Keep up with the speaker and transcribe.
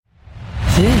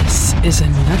This is a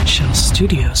Nutshell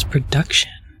Studios production.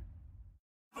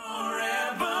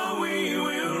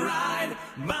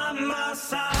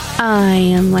 I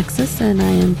am Lexus, and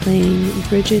I am playing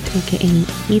Bridget, aka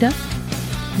Ida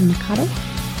Mikado.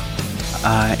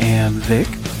 I am Vic.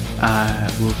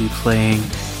 I will be playing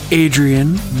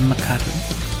Adrian Mikado.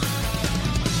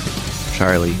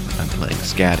 Charlie, I'm playing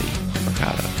Scatty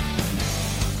Mikado.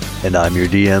 And I'm your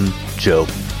DM, Joe.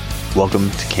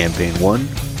 Welcome to Campaign 1,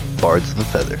 Bards of the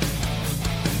Feather.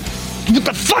 What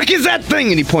the fuck is that thing?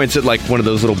 And he points at like one of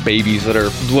those little babies that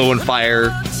are blowing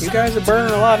fire. You guys are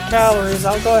burning a lot of calories.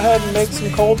 I'll go ahead and make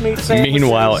some cold meat sandwiches.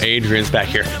 Meanwhile, Adrian's back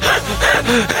here. I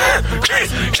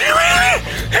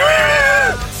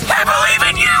believe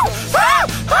in you!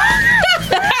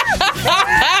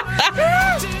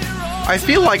 I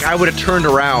feel like I would have turned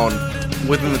around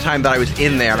within the time that I was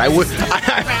in there, and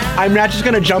I'm not just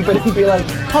gonna jump in and be like,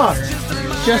 huh,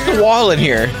 just a wall in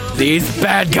here. These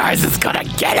bad guys is gonna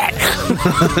get it.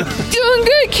 Doing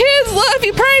good, kids. Love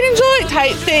you, pride and joy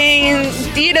type thing.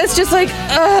 And Dita's just like,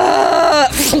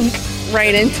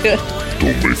 right into it.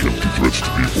 Don't make empty threats to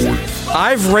me, boy.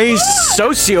 I've raised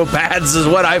sociopaths is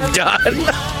what I've done.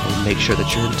 We'll make sure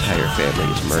that your entire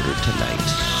family is murdered tonight.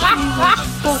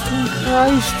 Fucking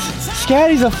Christ.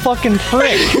 Scatty's a fucking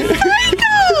prick.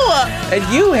 And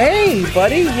you, hey,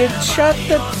 buddy, you shot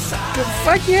the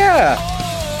fuck yeah.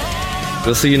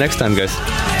 We'll see you next time, guys.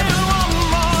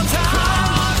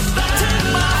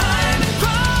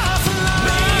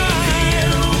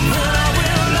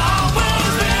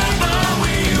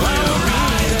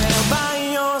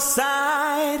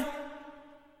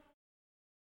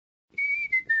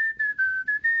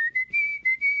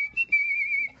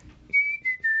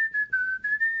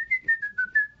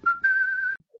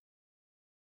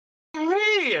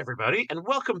 Hey, everybody, and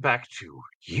welcome back to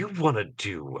You Wanna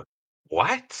Do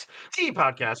What? The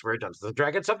podcast where Dungeons &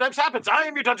 Dragons sometimes happens. I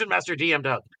am your Dungeon Master, DM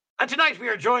Doug. And tonight we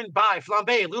are joined by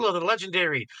Flambe, Lula the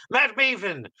Legendary, Matt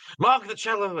Maven, Mog the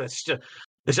Celloist,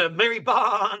 Mary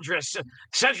Bondress,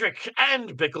 Cedric,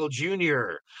 and Bickle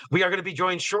Jr. We are going to be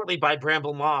joined shortly by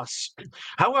Bramble Moss.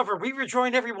 However, we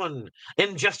rejoin everyone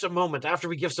in just a moment after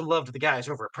we give some love to the guys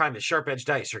over at Primus Sharp Edge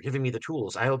Dice for giving me the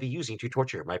tools I will be using to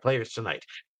torture my players tonight.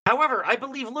 However, I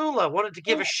believe Lula wanted to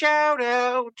give a shout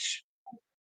out.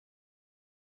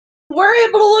 We're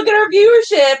able to look at our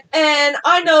viewership, and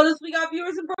I noticed we got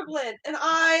viewers in Brooklyn, and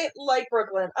I like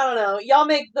Brooklyn. I don't know, y'all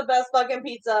make the best fucking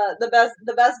pizza, the best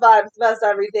vibes, the best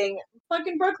everything.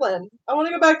 Fucking Brooklyn. I want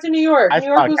to go back to New York. New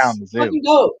York was fucking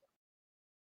dope.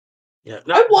 Yeah,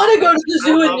 I want to go to the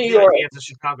zoo in New York. It's a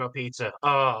Chicago pizza.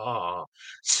 Oh,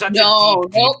 such No, a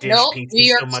deep dish New pizza.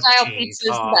 York so much style cheese.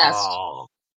 pizza is the best.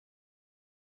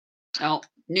 Oh,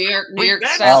 New York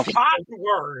style pizza. Hot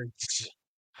words.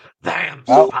 Damn.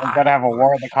 Well, we're gonna have a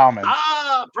war in the comments.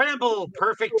 Bramble,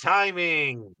 perfect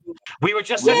timing. We were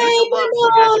just sending some love to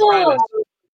the guys at Primus.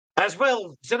 As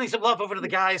well, sending some love over to the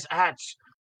guys at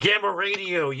Gamma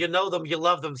Radio. You know them, you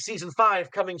love them. Season 5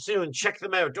 coming soon. Check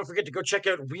them out. Don't forget to go check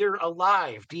out We're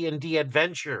Alive, D&D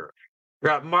Adventure.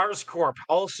 Mars Corp,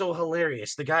 also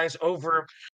hilarious. The guys over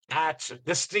at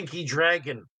The Stinky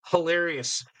Dragon,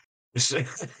 hilarious.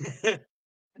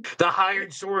 The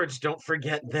Hired Swords, don't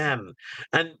forget them.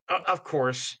 And, of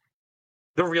course,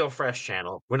 the Real Fresh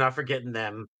channel. We're not forgetting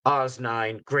them.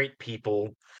 Oz9, great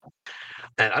people.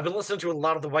 And I've been listening to a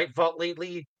lot of the White Vault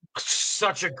lately.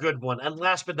 Such a good one. And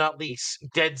last but not least,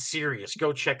 Dead Serious.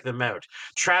 Go check them out.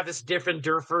 Travis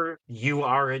Diffenderfer, you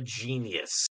are a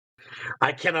genius.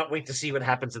 I cannot wait to see what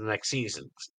happens in the next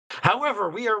season. However,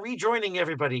 we are rejoining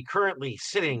everybody currently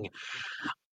sitting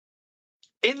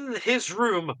in his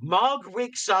room. Mog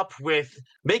wakes up with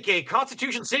make a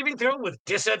Constitution saving throw with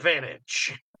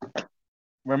disadvantage.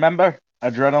 Remember?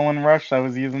 Adrenaline rush? I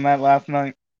was using that last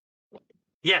night.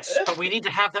 Yes, but we need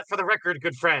to have that for the record,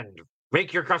 good friend.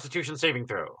 Make your Constitution saving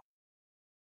throw.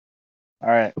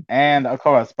 Alright, and of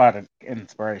course, spotted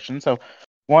inspiration. So,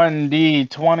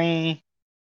 1d20.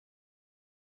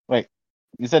 Wait,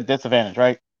 you said disadvantage,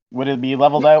 right? Would it be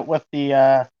leveled out with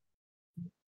the,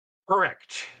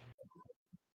 Correct.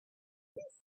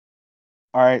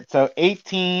 Alright, so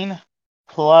 18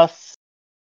 plus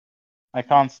my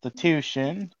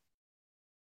Constitution,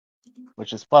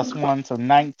 which is +1, so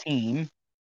 19.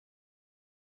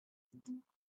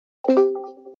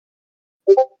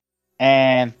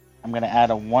 And I'm going to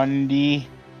add a 1d8.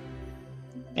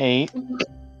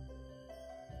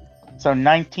 So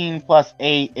 19 plus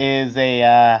 8 is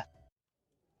a,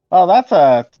 well, that's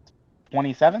a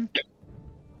 27.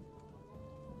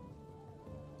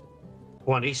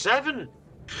 27.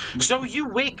 So you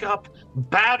wake up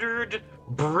battered,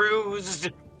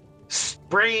 bruised,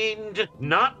 Brained,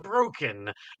 not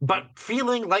broken, but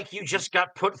feeling like you just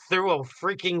got put through a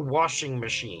freaking washing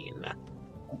machine.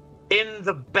 In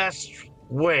the best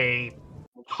way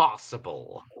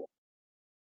possible.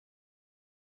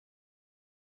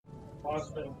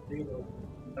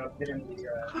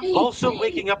 Also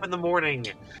waking up in the morning,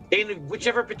 in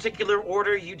whichever particular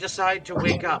order you decide to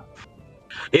wake up,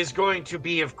 is going to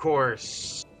be, of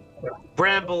course,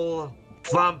 Bramble,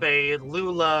 Flambe,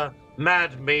 Lula,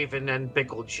 Mad Maven, and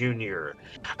Bickle Jr.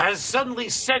 As suddenly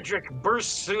Cedric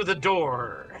bursts through the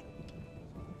door.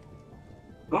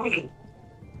 Oh.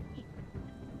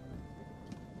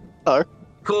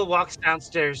 Cool walks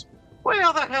downstairs.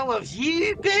 Where the hell have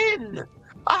you been?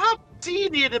 I haven't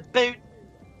seen you in about...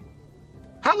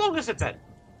 How long has it been?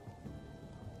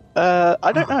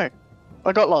 I don't know.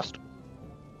 I got lost.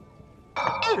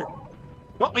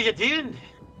 What were you doing?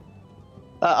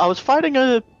 I was fighting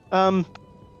a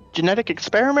genetic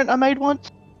experiment I made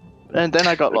once, and then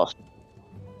I got lost.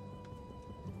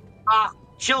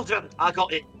 Children, I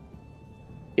got it.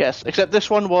 Yes, except this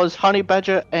one was honey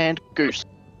badger and goose.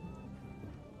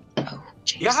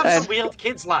 You have some weird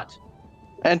kids, lad.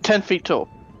 And 10 feet tall.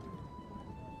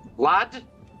 Lad?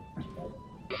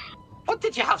 What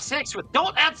did you have sex with?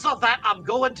 Don't answer that. I'm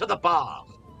going to the bar.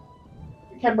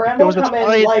 Can It Bramble was a come in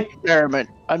science like? experiment.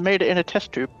 I made it in a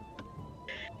test tube.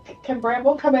 Can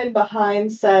Bramble come in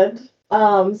behind Ced?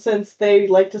 Since they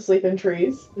like to sleep in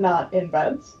trees, not in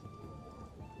beds.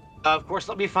 Of course,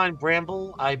 let me find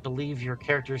Bramble. I believe your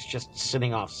character's just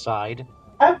sitting offside.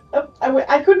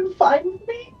 I couldn't find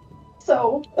me,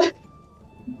 so.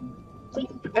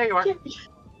 There you are.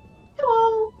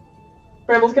 Hello.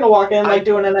 Bramble's gonna walk in, like,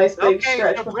 doing a nice big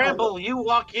stretch. So Bramble, you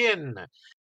walk in.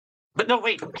 But no,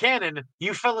 wait, Cannon,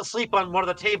 you fell asleep on one of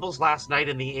the tables last night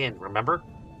in the inn, remember?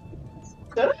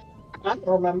 Did I? I don't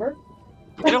remember.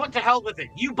 You know what, to hell with it.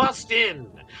 You bust in,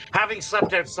 having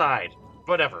slept outside.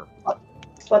 Whatever.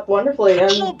 Slept wonderfully.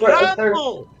 And oh,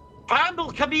 Bramble!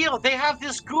 Bramble, come here. They have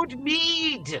this good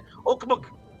mead. Oh, come on.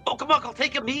 Oh, come on, I'll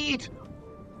take a mead.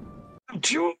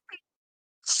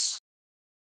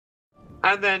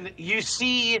 And then you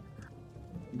see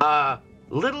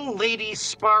little lady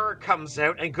Spar comes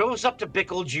out and goes up to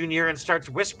Bickle Jr. and starts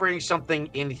whispering something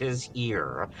in his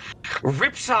ear.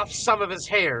 Rips off some of his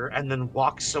hair and then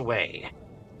walks away.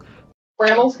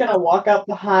 Bramble's gonna walk up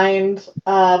behind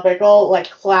Bickle,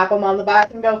 like clap him on the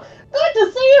back and go, "Good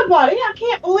to see you, buddy. I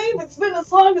can't believe it's been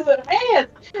as long as it has.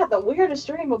 I had the weirdest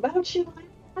dream about you.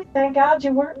 Thank God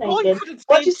you weren't naked.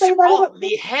 What'd you say about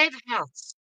me head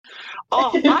hurts.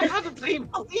 Oh, I had a dream,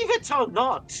 believe it or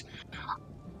not.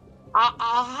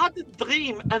 I had a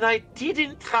dream and I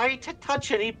didn't try to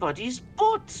touch anybody's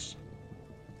butt.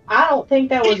 I don't think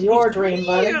that was your dream,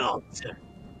 buddy.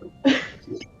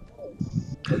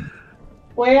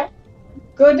 Well,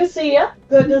 good to see you.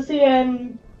 Good to see you,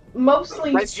 and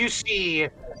mostly... As you see,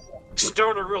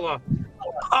 Stonerula,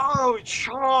 oh,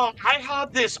 Chaw, I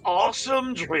had this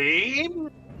awesome dream.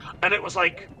 And it was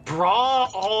like, bra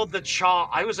all the chaw.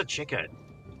 I was a chicken.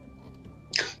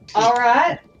 All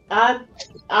right. I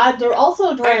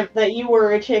also dreamt that you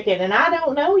were a chicken, and I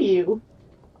don't know you.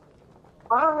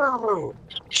 Oh,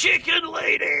 chicken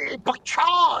lady, but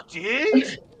chaw,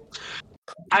 dude.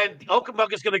 And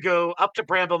Okimuk is going to go up to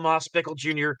Bramble Moss Bickle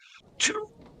Jr. 2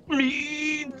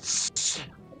 meads.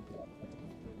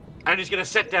 And he's going to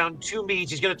set down 2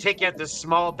 meads. He's going to take out this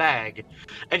small bag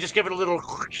and just give it a little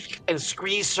and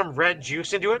squeeze some red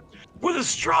juice into it with a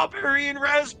strawberry and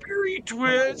raspberry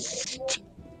twist.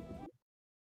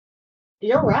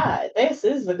 You're right. This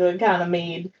is the good kind of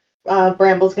mead.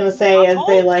 Bramble's going to say as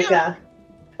they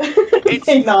It's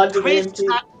they the nod to twist him.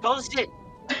 that does it.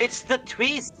 It's the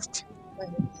twist.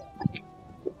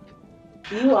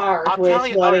 You are a I'll tell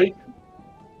twist, you, buddy. right.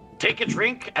 Take a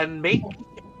drink and make...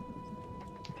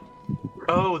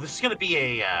 Oh, this is going to be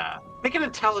a... Make an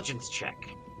intelligence check.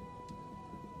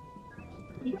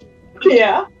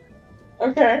 Yeah.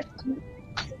 Okay.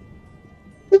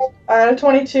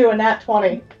 22, a nat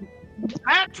 20.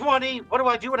 Nat 20! What do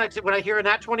I do when I hear a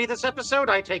nat 20 this episode?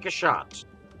 I take a shot.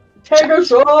 Take a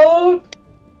shot!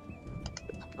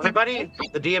 Everybody,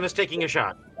 the DM is taking a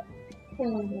shot.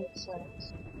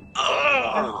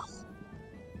 Ugh.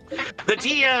 The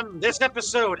DM, this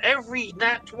episode, every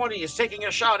nat 20 is taking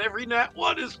a shot. Every nat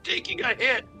 1 is taking a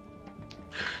hit.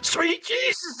 Sweet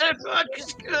Jesus, that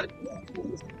vodka's good.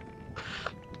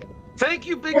 Thank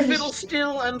you, Big Fiddle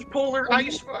Still and Polar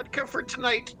Ice Vodka for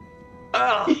tonight.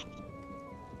 Ugh.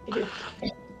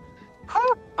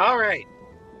 All right.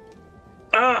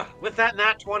 With that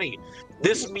nat 20,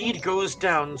 this mead goes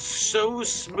down so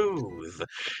smooth.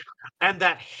 And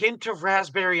that hint of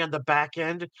raspberry on the back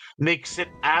end makes it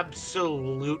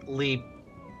absolutely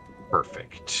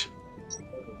perfect.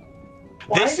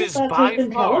 This is by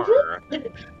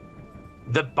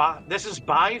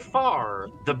far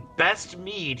the best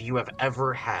mead you have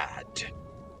ever had.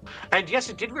 And yes,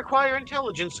 it did require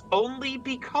intelligence only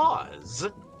because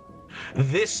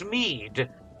this mead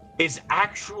is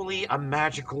actually a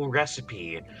magical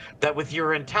recipe that with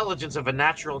your intelligence of a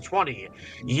natural 20,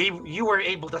 you were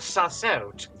able to suss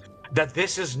out that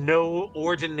this is no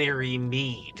ordinary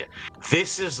mead.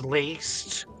 This is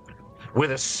laced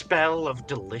with a spell of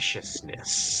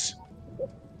deliciousness.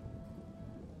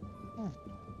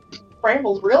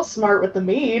 Bramble's real smart with the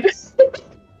mead.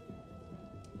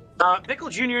 Pickle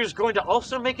Jr. is going to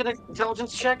also make an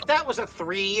intelligence check. That was a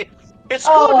 3. It's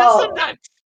good, isn't it?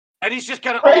 And he's just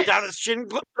gonna hold down his chin.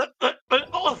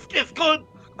 Oh, it's good.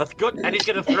 That's good. And he's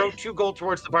gonna throw 2 gold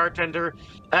towards the bartender.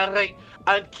 Right,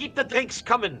 and keep the drinks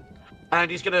coming.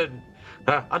 And he's gonna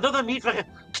another meat for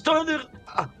standard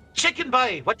chicken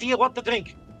pie. What do you want to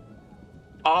drink?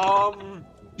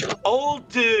 Old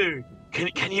dude.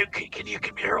 Can you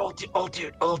come here, old dude?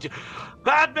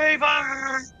 Bad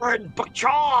Maven!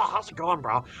 Bachaw! How's it going,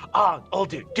 bro? Old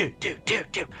dude.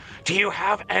 Do you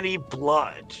have any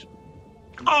blood?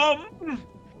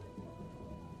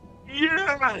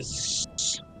 Yes.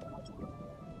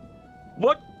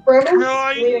 What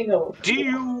kind do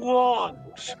you want?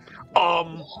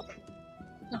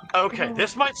 Okay,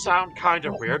 this might sound kind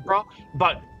of weird, bro,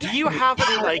 but do you have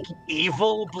any, like,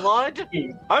 evil blood?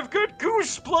 I've got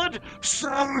goose blood,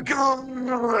 so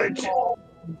good!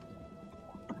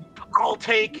 I'll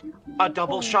take a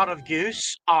double shot of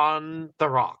goose on the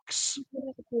rocks.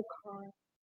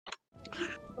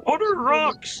 What are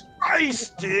rocks?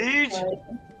 Ice, dude!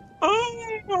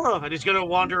 Oh, and he's gonna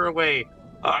wander away.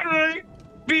 Alright,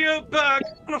 be right back.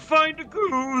 I'm gonna find a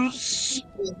goose.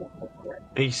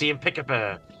 And you see him pick up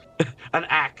an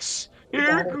axe.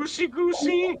 Here,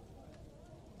 goosey.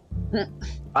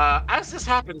 As this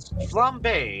happens,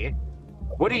 Flambe,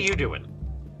 what are you doing?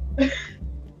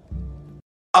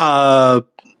 I'm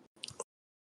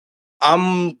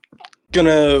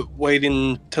gonna wait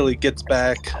until he gets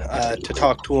back to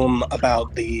talk to him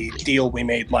about the deal we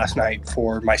made last night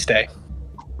for my stay.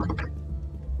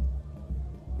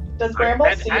 Does Bramble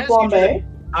see Flambe?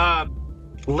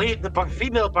 The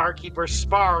female barkeeper,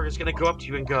 Spar, is going to go up to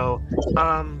you and go,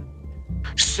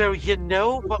 so you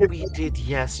know what we did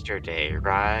yesterday,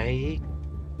 right?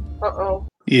 Uh-oh.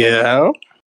 Yeah?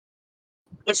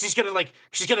 And she's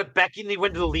gonna beckon you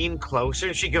to lean closer,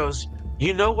 and she goes,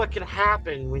 you know what can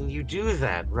happen when you do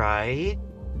that, right?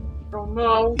 Oh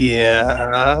no.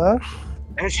 Yeah?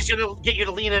 And she's gonna get you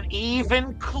to lean in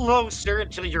even closer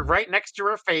until you're right next to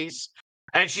her face,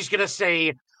 and she's gonna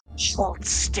say, hold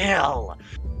still.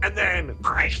 And then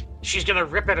she's gonna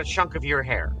rip out a chunk of your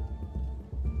hair.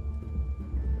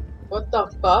 What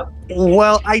the fuck?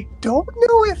 Well, I don't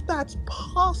know if that's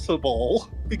possible,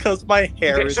 because my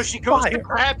hair is so she goes fire. to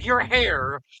grab your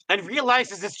hair and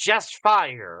realizes it's just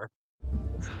fire.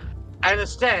 And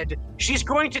instead, she's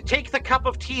going to take the cup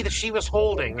of tea that she was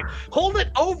holding, hold it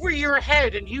over your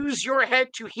head, and use your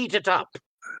head to heat it up.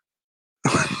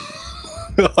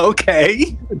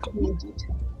 Okay.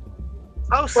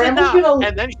 Close enough.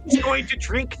 And then she's going to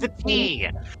drink the tea.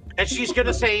 And she's going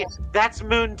to say, that's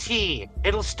moon tea.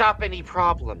 It'll stop any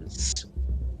problems.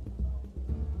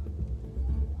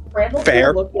 Randall's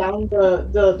Fair. Look down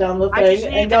the I thing just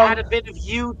and need to go, add a bit of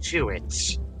you to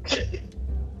it.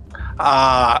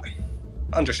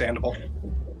 Understandable.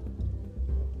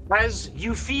 As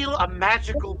you feel a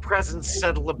magical presence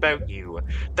settle about you,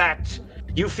 that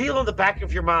you feel in the back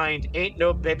of your mind, ain't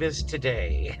no babies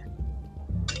today.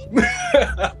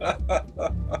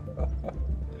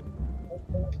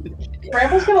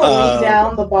 Randall's gonna lean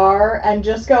down the bar and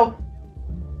just go,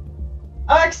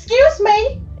 excuse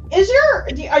me, is are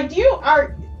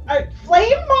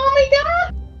Flame Mommy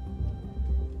guy?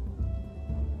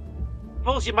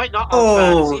 Suppose you might not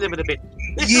have seen him in a bit.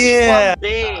 This is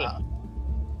Flambe.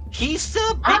 He's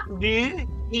a bit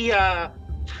new.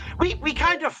 We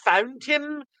kind of found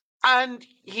him, and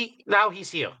now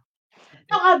he's here.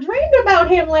 I dreamed about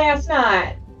him last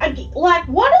night. What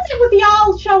is it with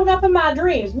y'all showing up in my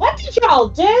dreams? What did y'all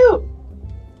do?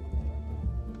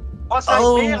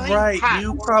 Right.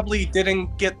 You probably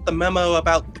didn't get the memo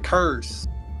about the curse,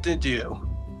 did you?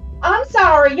 I'm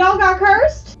sorry, y'all got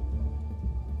cursed?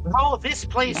 No, this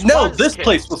place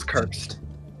place was cursed.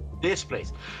 This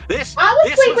place. I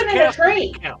was sleeping in a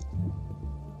tree.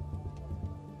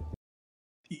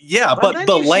 Yeah, but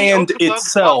the land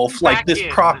itself, like this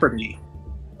property.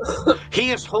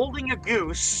 He is holding a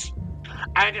goose,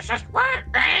 and it says,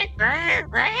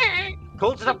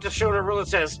 holds it up to Shona Rule and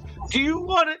says, "Do you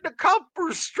want it in a cup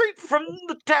or straight from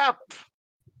the tap?"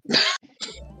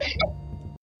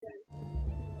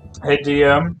 Hey,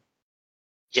 DM.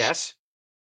 Yes.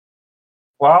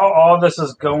 While all this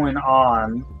is going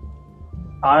on,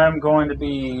 I am going to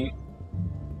be.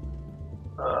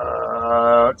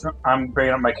 I'm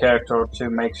bringing up my character to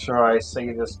make sure I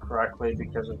say this correctly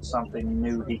because it's something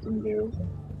new he can do.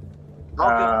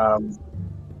 Okay.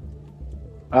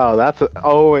 Oh, that's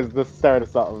always the start of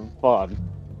something fun.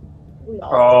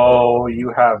 Oh,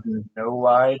 you have no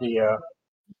idea.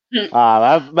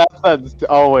 That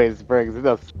always brings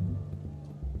this.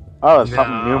 Oh, it's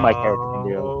something new my character can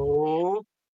do.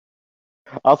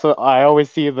 Also, I always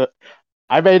see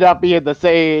I may not be in the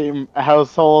same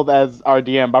household as our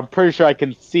DM, but I'm pretty sure I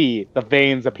can see the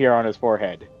veins appear on his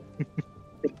forehead.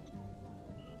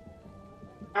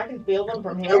 I can feel them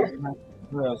from here.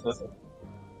 Where is it?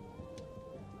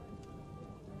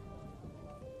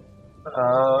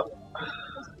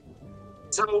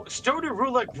 So Stoner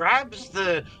Rula grabs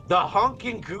the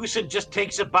honking goose and just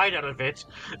takes a bite out of it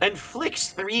and flicks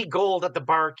 3 gold at the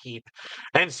barkeep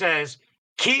and says,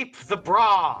 "Keep the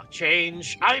bra,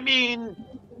 change. I mean,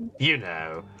 you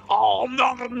know." Oh,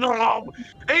 nom nom!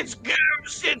 It's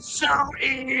goose! It's so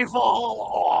evil!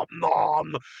 Oh,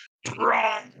 nom!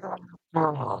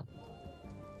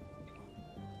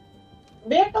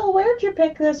 Bickle, where'd you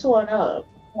pick this one up?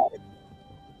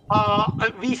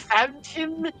 We found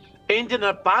him in an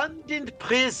abandoned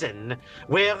prison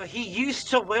where he used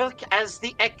to work as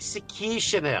the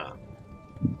executioner.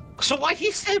 So what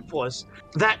he said was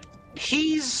that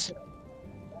he's...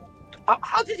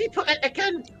 how did he put it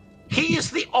again? He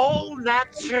is the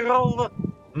all-natural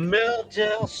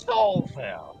murder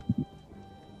solver.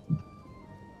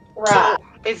 Right. So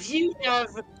if you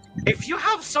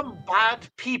have some bad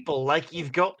people, like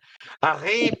you've got a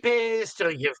rapist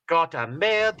or you've got a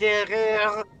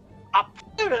murderer,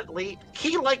 apparently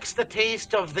he likes the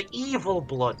taste of the evil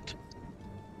blood.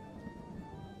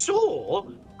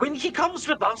 So when he comes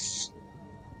with us,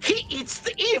 he eats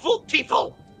the evil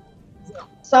people.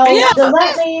 So Because does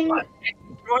that mean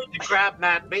going to grab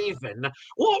Matt Maven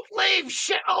won't leave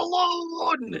shit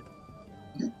alone?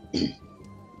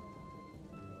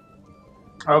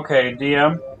 Okay,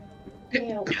 DM.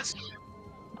 Yes.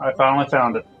 I finally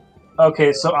found it.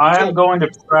 Okay, so I am going to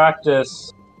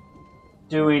practice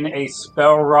doing a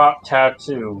spell rot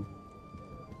tattoo.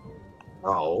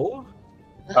 Oh.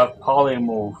 Of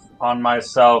polymorph on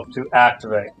myself to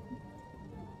activate.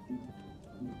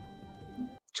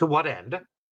 To what end?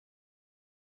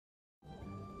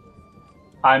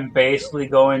 I'm basically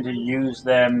going to use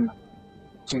them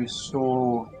to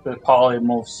store the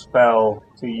polymorph spell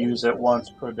to use it once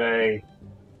per day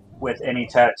with any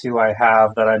tattoo I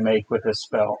have that I make with this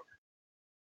spell.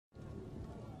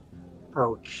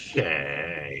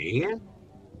 Okay.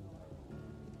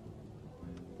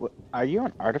 Are you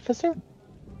an artificer?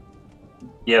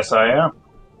 Yes, I am.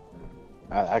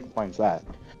 That explains that.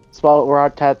 Spell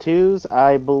rot tattoos.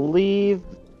 I believe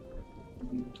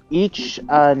each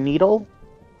needle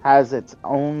has its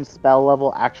own spell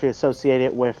level actually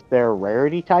associated with their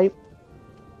rarity type.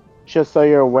 Just so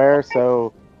you're aware.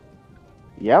 So,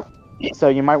 yep. So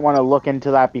you might want to look into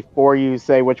that before you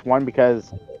say which one,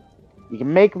 because you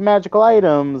can make magical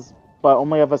items, but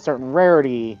only of a certain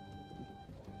rarity,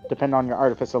 depending on your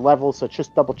artificer level. So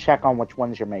just double check on which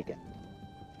ones you're making.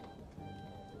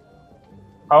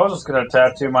 I was just gonna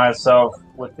tattoo myself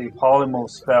with the polymorph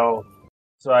spell,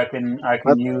 so I can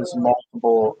use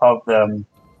multiple of them.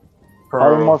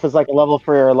 Polymorph is like a level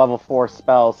 3 or a level 4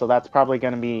 spell, so that's probably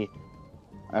going to be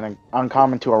an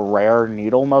uncommon to a rare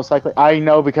needle, most likely. I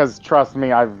know because, trust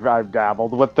me, I've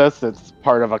dabbled with this. It's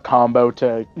part of a combo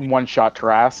to one-shot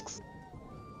Tarrasques.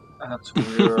 That's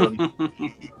weird.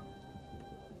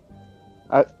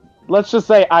 Let's just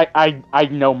say I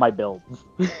know my builds.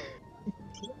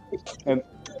 And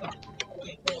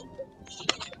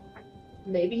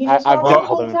maybe he just wants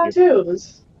multiple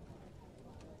tattoos.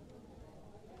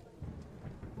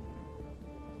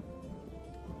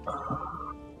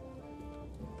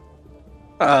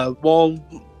 While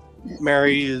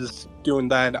Mary is doing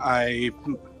that, I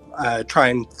try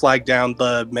and flag down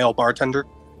the male bartender.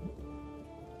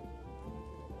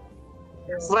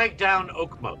 Flag down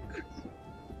Oakmonk.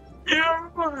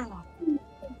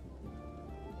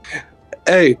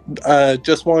 Hey,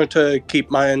 just wanted to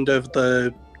keep my end of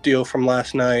the deal from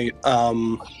last night.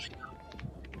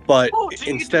 But so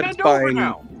instead of buying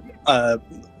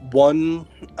one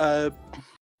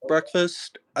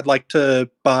breakfast, I'd like to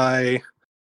buy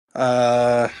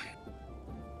 10,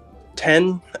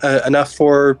 enough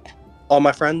for all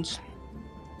my friends.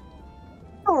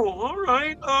 Oh, all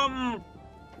right.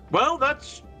 Well,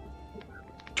 that's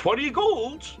 20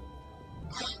 gold.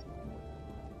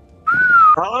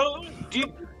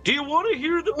 Do you want to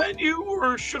hear the menu,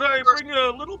 or should I bring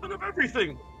a little bit of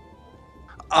everything?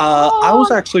 I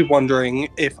was actually wondering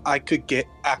if I could get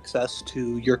access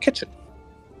to your kitchen.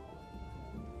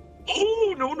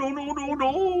 Oh,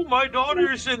 no. My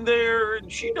daughter's in there, and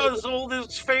she does all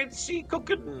this fancy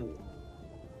cooking.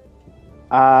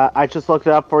 I just looked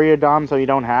it up for you, Dom, so you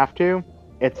don't have to.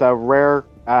 It's a rare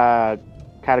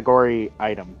category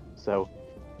item, so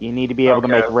you need to be able to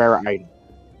make rare items.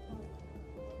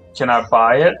 Can I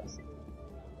buy it?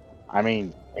 I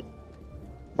mean,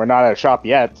 we're not at a shop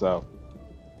yet, so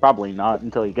probably not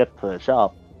until you get to the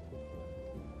shop.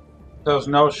 There's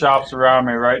no shops around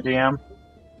me, right, DM?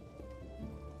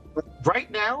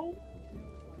 Right now,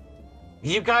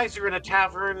 you guys are in a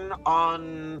tavern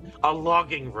on a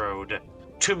logging road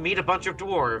to meet a bunch of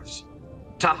dwarves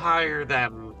to hire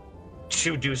them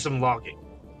to do some logging.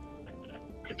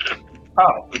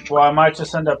 Oh, well, I might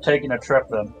just end up taking a trip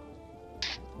then.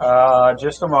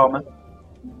 Just a moment.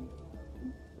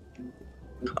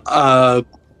 I'll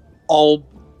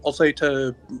say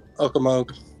to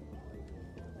Okamog,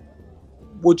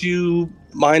 would you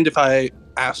mind if I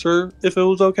asked her if it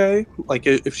was okay? Like,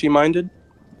 if she minded?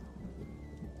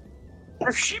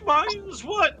 If she minds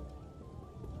what?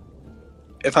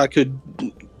 If I could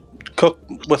cook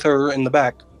with her in the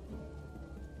back.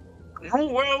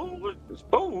 Oh, well, I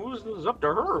suppose it's up to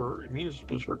her. I mean, it's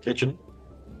her kitchen.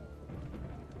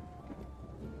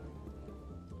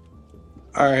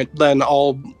 Alright, then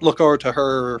I'll look over to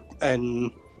her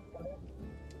and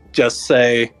just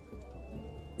say,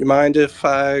 you mind if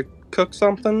I cook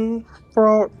something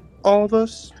for all of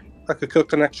us? I could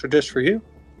cook an extra dish for you.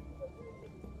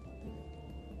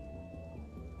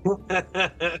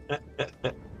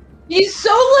 He's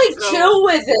so chill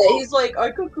with it. He's like,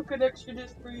 I could cook an extra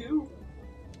dish for you.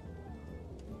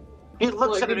 He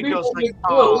looks Like, at it and it'd goes be like,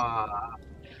 close.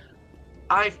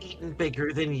 I've eaten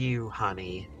bigger than you,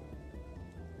 honey.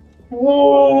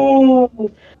 Whoa!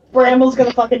 Bramble's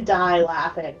gonna fucking die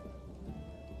laughing.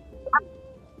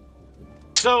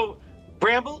 So,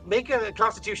 Bramble, make a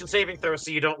Constitution saving throw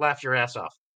so you don't laugh your ass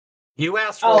off. You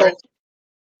asked for it.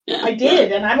 I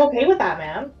did, and I'm okay with that,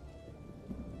 man.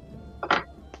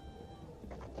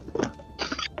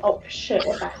 Oh shit,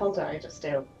 what the hell did I just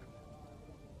do?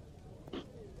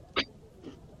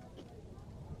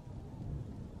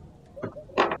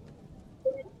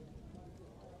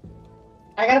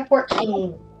 I got a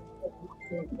 14.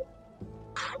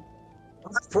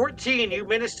 14, you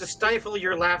managed to stifle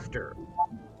your laughter.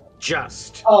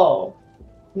 Just. Oh.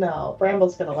 No,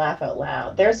 Bramble's gonna laugh out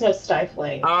loud. There's no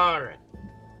stifling. Alright,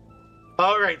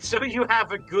 so you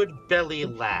have a good belly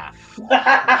laugh.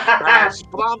 As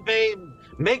Flambe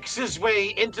makes his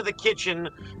way into the kitchen,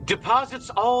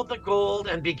 deposits all the gold,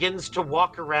 and begins to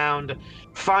walk around,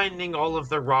 finding all of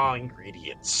the raw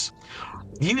ingredients.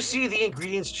 You see the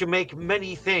ingredients to make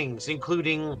many things,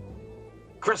 including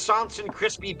croissants and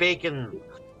crispy bacon,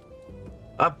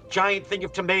 a giant thing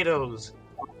of tomatoes,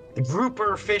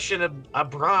 grouper fish in a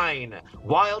brine,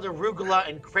 wild arugula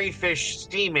and crayfish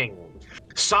steaming,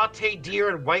 sauteed deer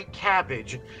and white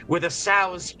cabbage with a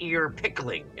sow's ear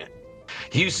pickling.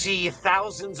 You see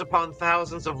thousands upon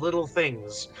thousands of little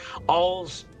things, all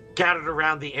scattered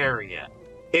around the area.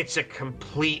 It's a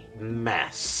complete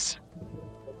mess.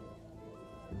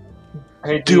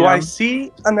 Hey, Do I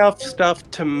see enough stuff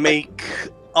to make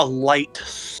a light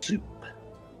soup?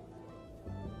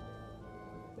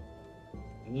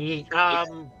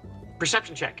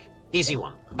 Perception check. Easy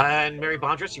one. And Mary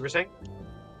Bondress, you were saying?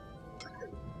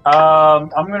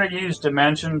 I'm going to use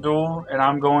Dimension Duel, and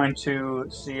I'm going to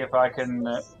see if I can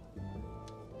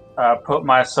put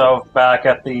myself back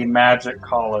at the Magic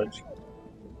College.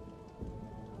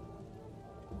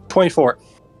 24.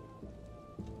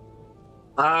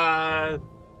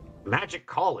 Magic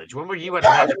College. When were you at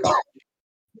Magic College?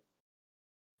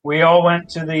 We all went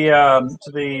to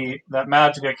that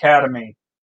Magic Academy.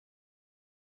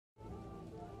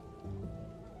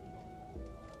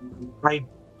 I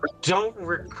don't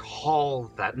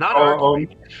recall that. Not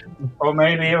or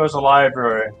maybe it was a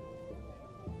library.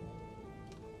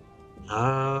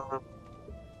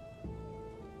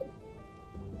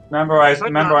 Remember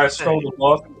I stole the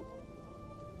book?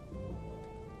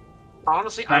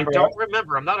 Honestly, Remember I don't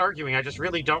remember. I'm not arguing. I just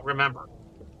really don't remember.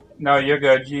 No, you're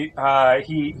good. He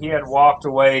had walked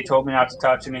away, told me not to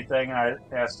touch anything, and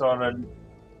I started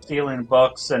stealing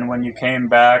books. And when you came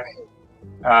back,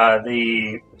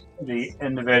 the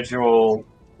individual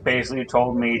basically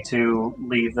told me to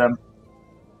leave them.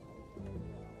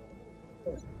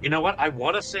 You know what? I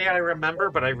want to say I remember,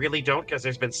 but I really don't because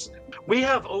we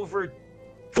have over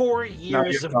 4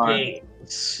 years you're of fine.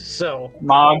 games. So,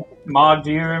 Mog,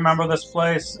 do you remember this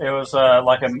place? It was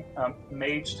like a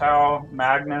Mage Tower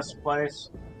Magnus place.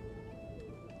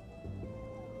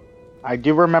 I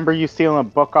do remember you stealing a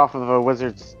book off of a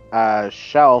wizard's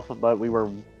shelf, but we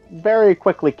were very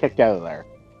quickly kicked out of there.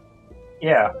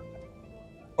 Yeah.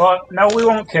 Well, no, we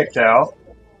weren't kicked out.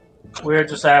 We were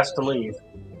just asked to leave.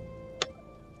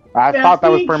 I That's thought that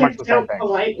was being pretty much the kicked same out thing.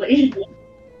 politely.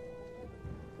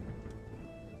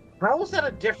 how is that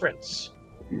a difference?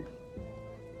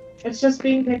 It's just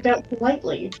being kicked out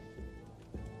politely.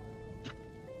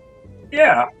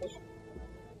 Yeah.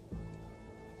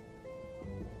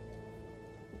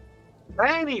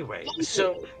 Anyway,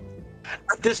 so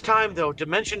at this time, though,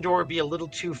 Dimension Door would be a little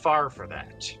too far for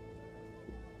that.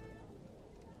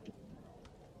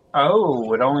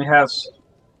 Oh, it only has.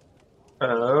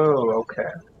 Oh, okay.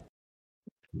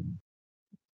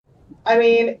 I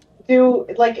mean,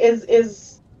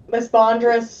 is Miss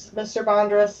Bondress, Mr.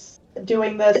 Bondress,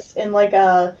 doing this in in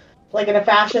a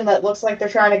fashion that looks like they're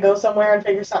trying to go somewhere and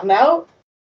figure something out?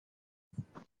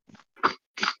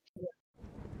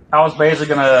 I was basically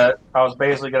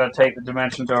gonna take the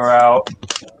Dimension Door out,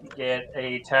 get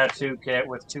a tattoo kit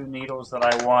with 2 needles that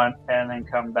I want, and then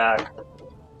come back.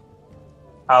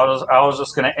 I was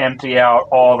just gonna empty out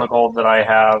all the gold that I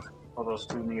have for those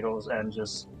 2 needles and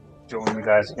just join you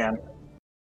guys again.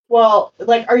 Well,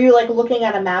 are you looking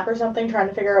at a map or something, trying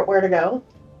to figure out where to go?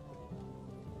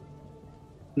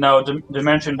 No,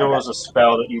 Dimension Door is a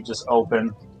spell that you just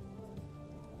open.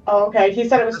 Oh, okay. He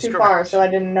said it was That's too correct. far, so I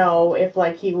didn't know if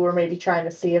he were maybe trying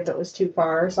to see if it was too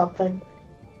far or something.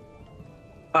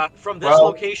 From this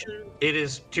location, it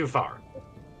is too far.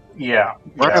 Yeah.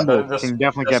 Bramble the can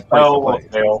definitely the get place spell to will place.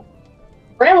 fail.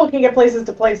 Bramble can get places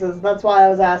to places. That's why I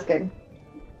was asking.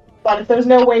 But if there's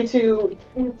no way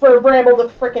for Bramble to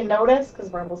frickin' notice, because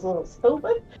Bramble's a little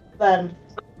stupid, then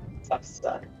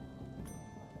suck.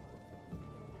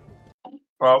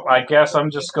 Well, I guess I'm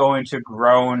just going to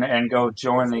groan and go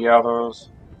join the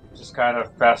others, just kind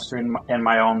of festering in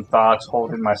my own thoughts,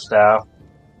 holding my staff.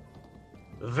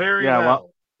 Very Yeah,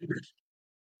 well.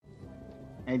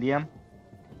 ADM?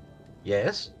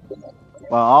 Yes?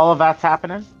 Well, all of that's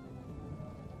happening.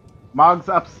 Mog's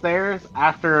upstairs.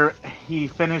 After he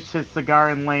finished his cigar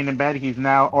and laying in bed, he's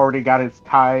now already got his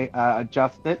tie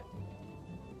adjusted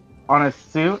on his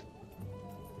suit.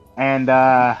 And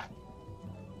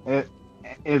it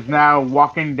is now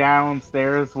walking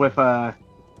downstairs with a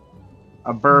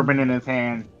bourbon in his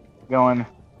hand, going,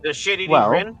 The shitty well,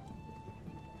 grin?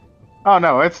 oh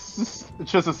no, it's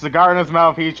just a cigar in his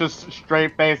mouth. He's just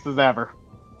straight faced as ever.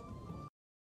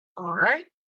 All right.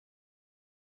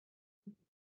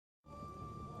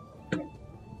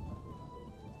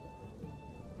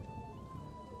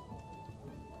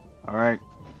 All right.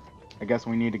 I guess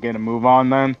we need to get a move on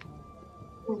then.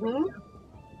 Mm-hmm.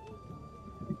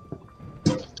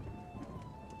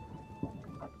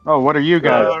 Oh, what are you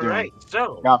guys All doing? right,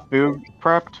 so Got food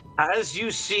prepped? as you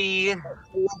see,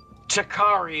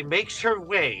 Takari makes her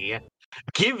way,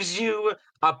 gives you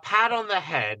a pat on the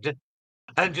head,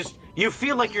 and just you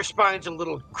feel like your spine's a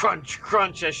little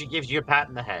crunch as she gives you a pat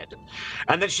in the head,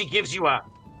 and then she gives you a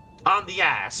on the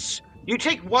ass. You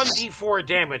take 1d4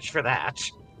 damage for that.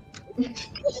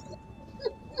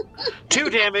 2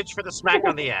 damage for the smack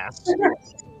on the ass.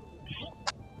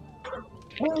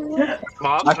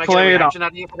 Mom, can I get a reaction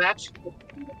out of you for that?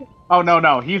 Oh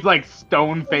no, he's like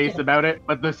stone faced about it.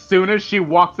 But as soon as she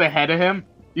walks ahead of him,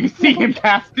 you see him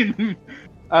casting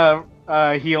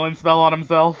healing spell on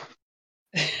himself.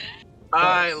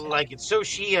 I like it. So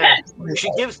she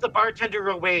gives the bartender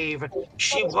a wave.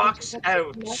 She walks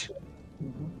out,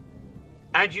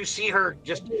 and you see her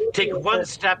just take 1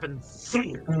 step and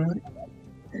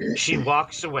she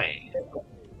walks away.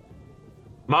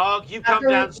 Mog, you come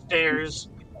downstairs,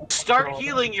 start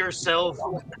healing yourself,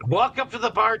 walk up to the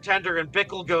bartender, and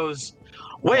Bickle goes,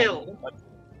 well,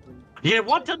 you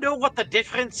want to know what the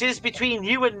difference is between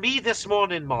you and me this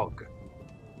morning, Mog?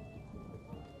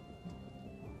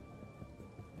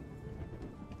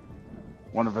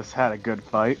 One of us had a good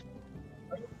fight.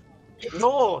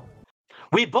 No,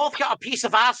 we both got a piece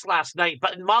of ass last night,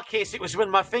 but in my case, it was when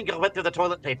my finger went through the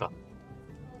toilet paper.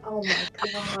 Oh my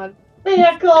god.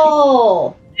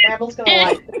 Pickle! Bramble's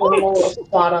gonna put a little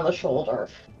spot on the shoulder.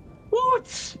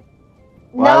 What?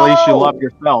 Well, at least you love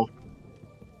yourself.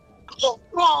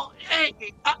 Oh, hey,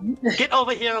 get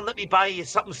over here and let me buy you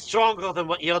something stronger than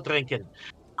what you're drinking.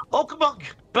 Oh, come on,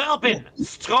 bourbon,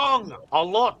 strong, a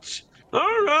lot. All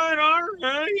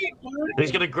right.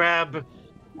 He's gonna grab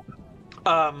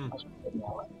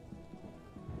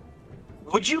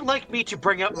Would you like me to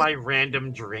bring up my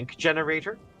random drink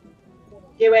generator?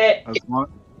 Do it.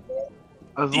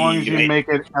 As long as you make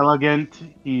it elegant,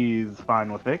 he's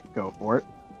fine with it. Go for it.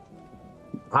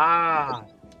 Ah.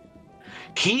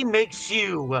 He makes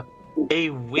you a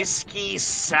whiskey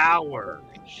sour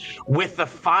with a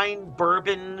fine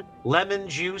bourbon, lemon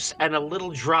juice, and a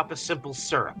little drop of simple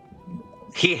syrup.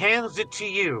 He hands it to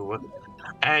you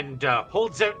and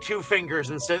holds out 2 fingers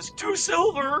and says, 2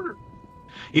 silver!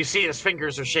 You see his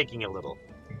fingers are shaking a little.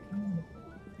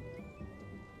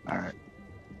 Alright.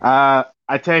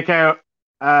 I take out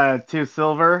 2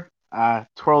 silver,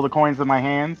 twirl the coins in my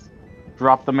hands,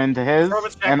 drop them into his,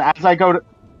 and as I go to...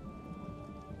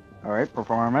 Alright,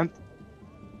 performance.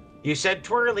 You said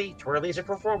twirly. Twirly's a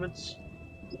performance.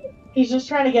 He's just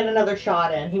trying to get another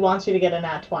shot in. He wants you to get a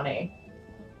nat 20.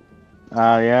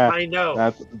 Yeah. I know.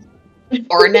 That's...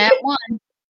 Or a nat 1.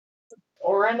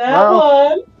 Or a nat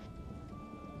 1.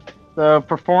 The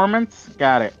performance,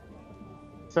 got it.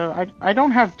 So I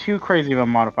don't have too crazy of a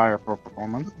modifier for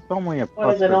performance. It's only a plus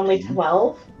What is it, 13. only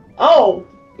 12? Oh!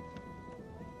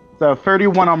 So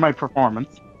 31 on my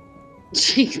performance.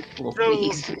 Jeez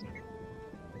Louise.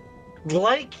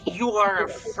 Like you are a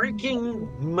freaking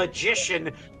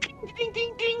magician. Ding, ding,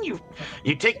 ding, ding.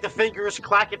 You take the fingers,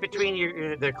 clack it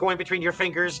between the coin between your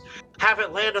fingers, have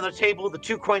it land on the table, the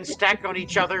 2 coins stack on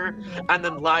each other, and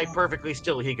then lie perfectly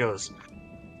still. He goes,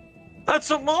 "That's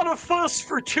a lot of fuss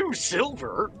for 2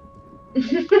 silver."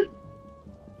 You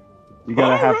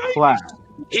gotta have class.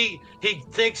 He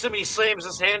takes him, he slams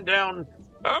his hand down.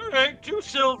 All right, 2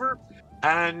 silver.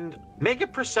 And make a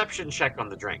perception check on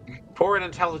the drink. Or an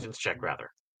intelligence check, rather.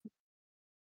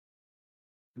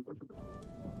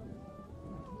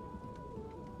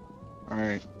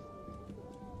 Alright.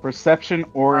 Perception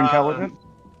or intelligence?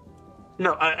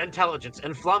 No, intelligence.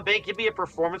 And Flambe, give me a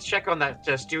performance check on that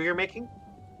stew you're making.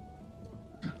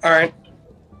 All right.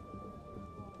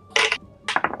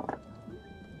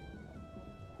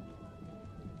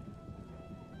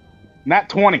 Nat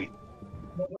 20.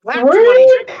 Nat 20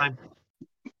 drink time.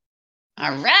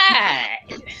 All right.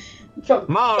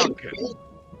 Marcus.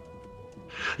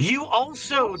 You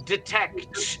also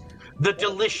detect the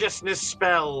deliciousness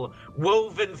spell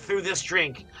woven through this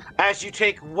drink as you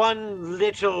take one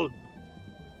little...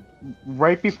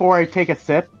 Right before I take a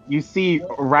sip, you see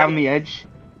around the edge,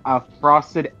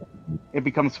 frosted. It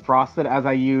becomes frosted as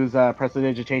I use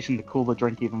prestidigitation to cool the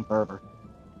drink even further.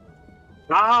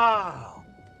 Ah!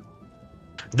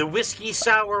 The whiskey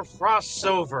sour frosts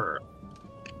over.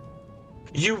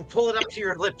 You pull it up to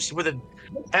your lips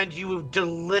and you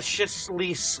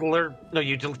deliciously slurp. No,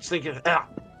 you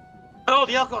Oh,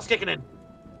 the alcohol's kicking in.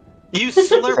 You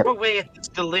slurp away at this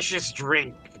delicious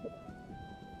drink.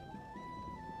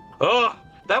 Oh,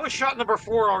 that was shot number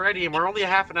 4 already, and we're only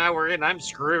half an hour in. I'm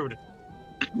screwed.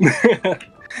 Yeah,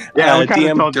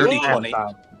 DM dirty 20.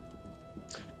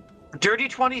 Dirty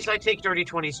 20s, I take dirty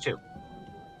 20s too.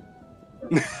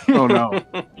 Oh no.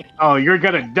 Oh, you're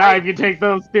gonna die if you take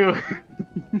those 2.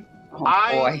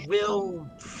 I will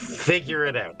figure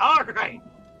it out. All right.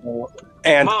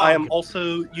 And I am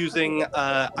also using,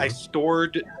 I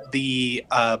stored the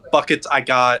buckets I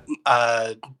got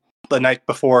the night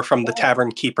before from the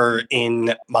tavern keeper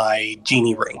in my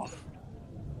genie ring.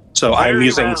 So I'm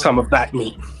using some of that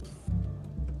meat.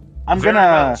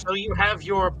 So you have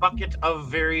your bucket of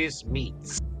various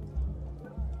meats.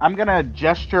 I'm gonna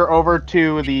gesture over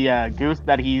to the goose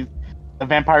that the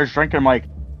vampire's drinking. I'm like,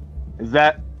 does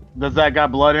that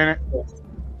got blood in it?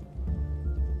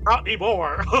 Not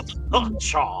anymore.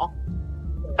 Chaw.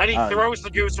 And he throws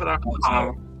the goose with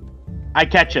a... I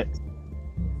catch it.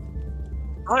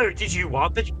 Oh, did you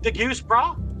want the goose,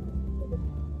 brah?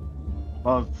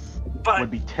 Well, it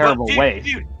would be terrible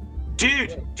waste.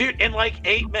 Dude, in like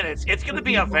 8 minutes, it's gonna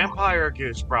be a vampire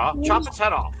goose, brah. Chop its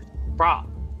head off, brah.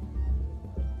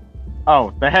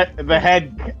 Oh, the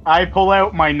head, I pull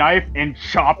out my knife and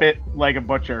chop it like a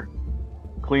butcher.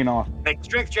 Clean off. Make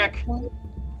strength check.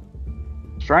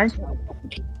 Strength?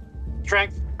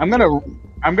 Strength. I'm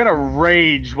gonna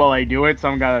rage while I do it, so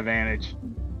I'm got advantage.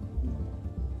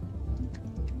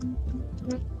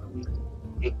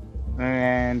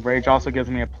 And rage also gives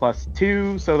me a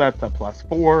 +2, so that's a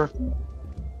 +4.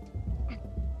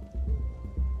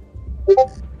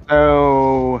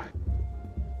 So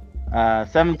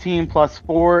 17 plus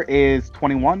 4 is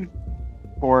 21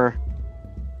 for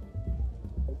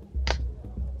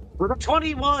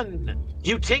 21.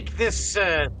 You take this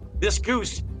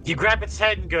goose, you grab its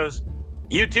head and goes,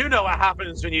 you do know what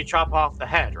happens when you chop off the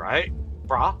head, right,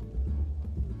 brah?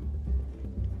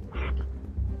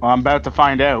 Well, I'm about to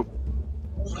find out.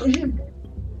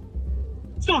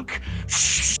 Look,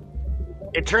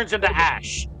 it turns into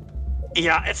ash.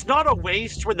 Yeah, it's not a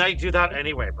waste when they do that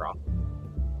anyway, bro.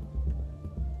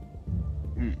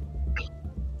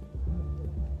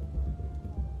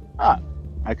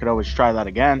 I could always try that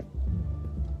again.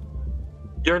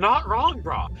 You're not wrong,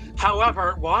 bro.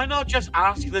 However, why not just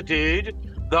ask the dude,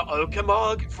 the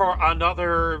Okamug, for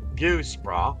another goose,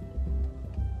 bro?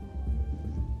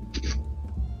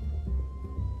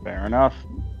 Fair enough.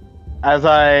 As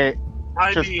I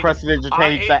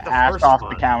prestidigitate the ash off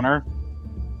the counter.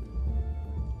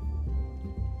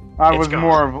 I was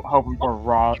more of hoping for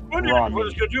raw meat.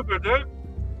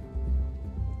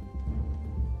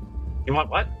 You want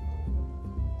what?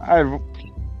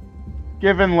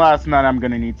 Given last night, I'm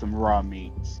gonna need some raw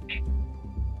meats.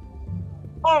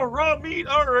 Oh, raw meat,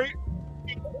 alright.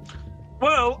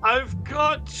 Well, I've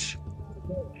got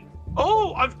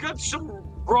some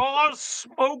raw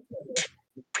smoked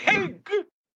pig.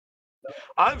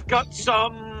 I've got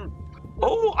some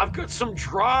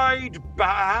dried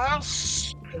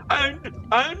bass.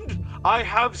 And I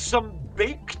have some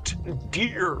baked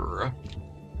deer.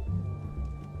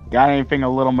 Got anything a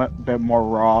little bit more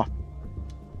raw?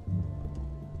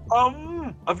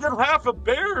 I've got half a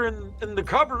bear in the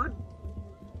cupboard.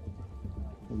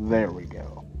 There we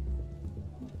go.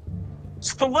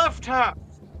 It's the left half.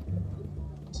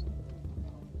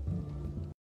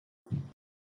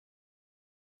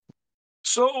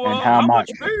 So, how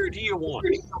much bear do you want?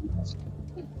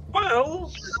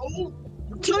 Well, I'll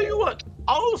tell you what.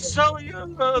 I'll sell you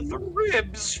the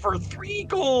ribs for 3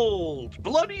 gold,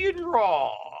 bloody and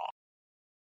raw.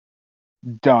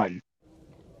 Done.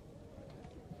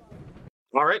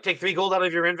 All right, take 3 gold out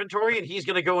of your inventory, and he's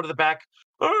gonna go into the back.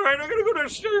 All right, I'm gonna go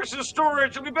downstairs to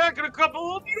storage. I'll be back in a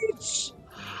couple of minutes.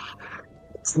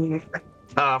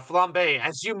 Flambe,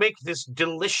 as you make this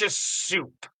delicious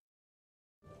soup.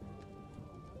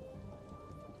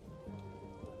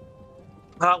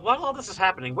 While all this is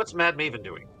happening, what's Mad Maven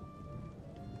doing?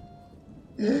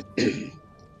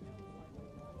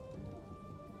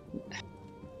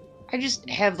 I just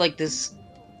have like this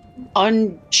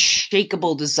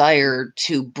unshakable desire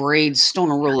to braid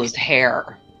Stonarulla's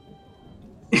hair.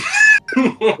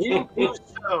 You do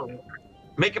so.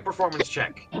 Make a performance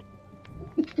check.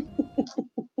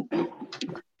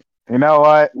 You know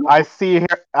what? I see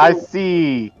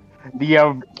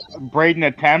the Braden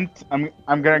attempt. I'm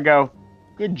gonna go.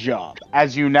 Good job.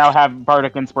 As you now have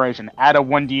bardic inspiration, add a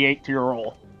 1d8 to your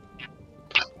roll.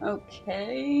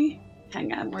 Okay.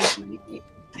 Hang on. Where's my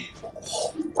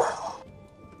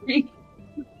 8?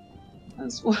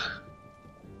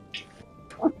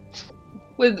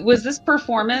 Was this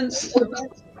performance?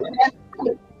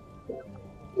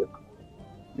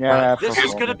 Yeah. This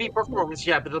is going to be performance,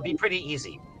 yeah, but it'll be pretty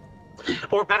easy.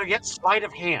 Or better yet, sleight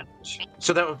of hand.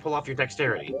 So that would pull off your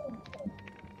dexterity.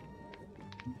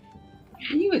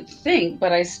 You would think,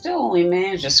 but I still only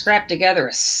managed to scrap together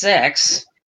a 6.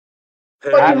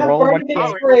 But you have bardic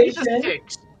inspiration.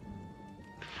 6.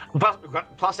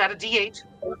 Plus add a d8.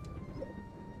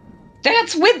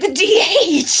 That's with the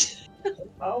d8!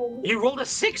 Oh. You rolled a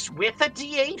 6 with a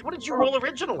d8? What did you roll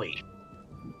originally?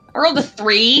 I rolled a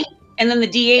 3, and then the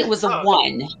d8 was a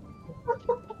 1.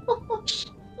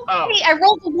 Oh. Hey, I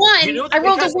rolled a 1! You know I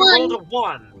rolled a 1! You rolled a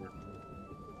 1.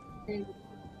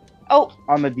 Oh.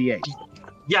 On the d8.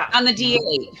 Yeah. On the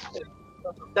d8.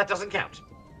 That doesn't count.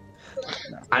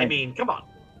 I mean, come on.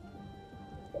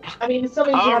 I mean, it still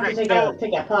means you have to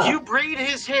take a puff. You braid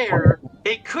his hair.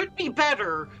 It could be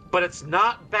better, but it's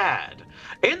not bad.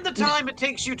 In the time it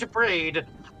takes you to braid,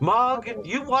 Mog,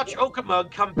 you watch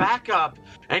Okamug come back up,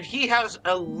 and he has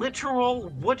a literal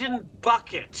wooden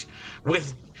bucket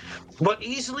with what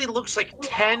easily looks like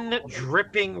 10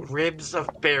 dripping ribs of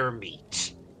bear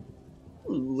meat.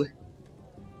 Ooh.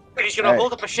 He's gonna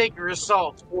hold up a shaker of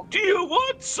salt. Do you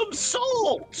want some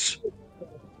salt?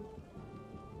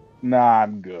 Nah,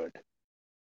 I'm good.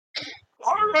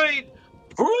 All right.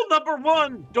 Rule number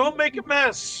 1, don't make a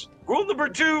mess. Rule number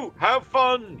 2, have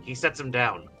fun. He sets him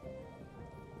down.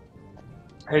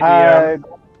 Hey, DM.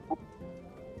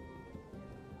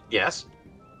 Yes.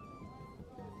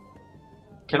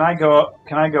 Can I go up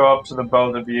to the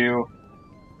both of you,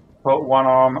 put one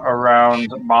arm around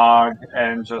Mog,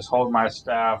 and just hold my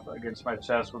staff against my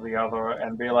chest with the other,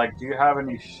 and be like, "Do you have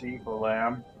any sheep or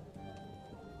lamb?"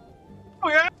 Oh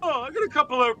yeah, I got a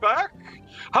couple out back.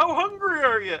 How hungry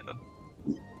are you?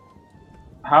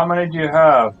 How many do you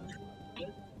have?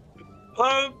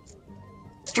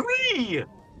 3.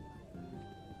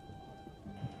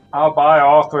 I'll buy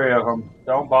all 3 of them.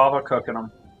 Don't bother cooking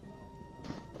them.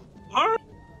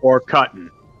 Or cutting.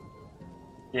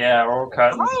 Yeah, or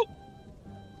cutting.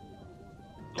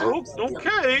 Oh,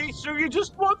 okay, so you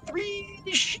just want 3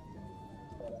 sheep.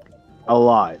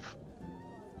 Alive.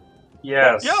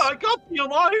 Yes. Yeah, I got the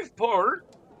alive part.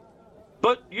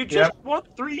 But you just want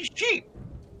 3 sheep.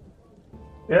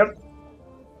 Yep.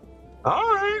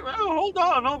 Alright, well, hold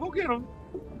on, I'll go get them.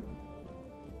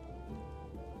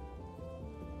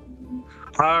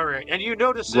 Alright, and you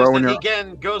notice Growing that he your-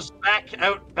 again goes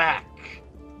out back.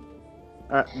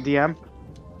 DM?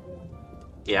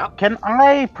 Yeah. Can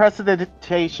I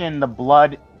prestidigitation the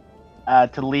blood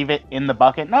to leave it in the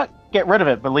bucket? Not get rid of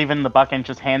it, but leave it in the bucket and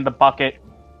just hand the bucket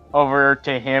over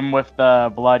to him with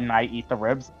the blood and I eat the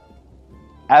ribs?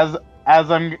 As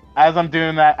I'm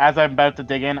doing that, as I'm about to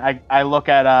dig in, I look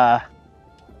at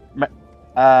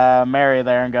Mary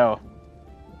there and go,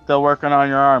 still working on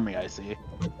your army, I see.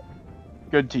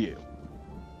 Good to you.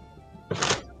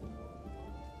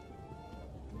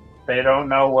 They don't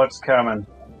know what's coming,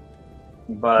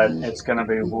 but it's gonna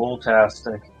be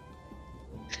wool-tastic.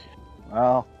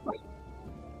 Well,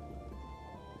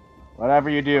 whatever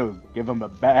you do, give them a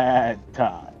bad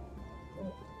time.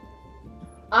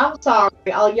 I'm sorry.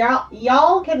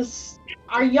 Y'all can.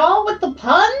 Are y'all with the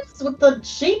puns? With the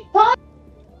sheep puns?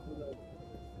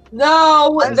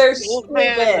 No, they're The old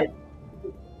man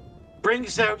stupid.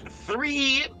 brings out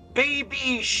 3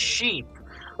 baby sheep.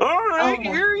 Alright, Oh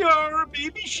my- here you are,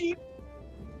 baby sheep.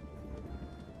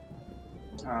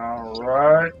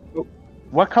 Alright.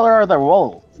 What color are their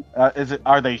wool?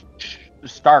 Are they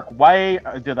stark white?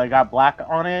 Do they got black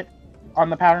on it? On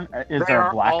the pattern? Is there a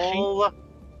They're black sheep? all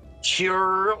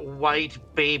pure white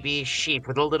baby sheep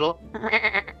with a little.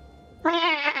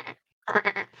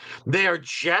 They are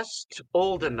just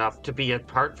old enough to be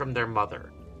apart from their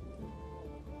mother.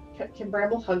 Can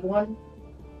Bramble hug one?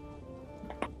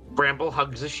 Bramble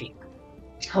hugs a sheep.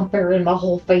 I'm burying my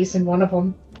whole face in one of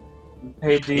them.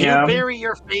 Hey, You DM. bury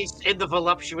your face in the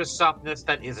voluptuous softness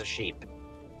that is a sheep.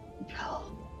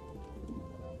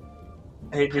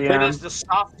 Hey, It DM. is the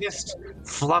softest,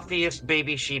 fluffiest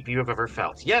baby sheep you have ever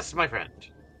felt. Yes, my friend.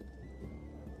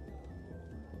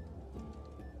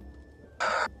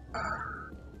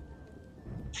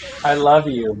 I love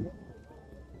you.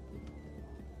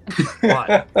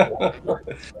 What?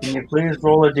 Can you please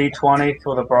roll a d20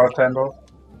 for the bartender?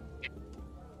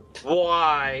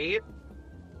 Why?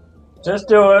 Just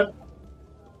do it.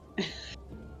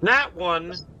 That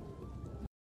one.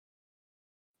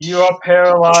 You are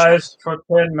paralyzed for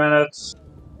 10 minutes.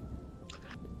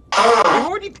 You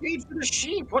already paid for the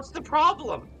sheep. What's the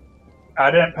problem? I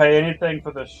didn't pay anything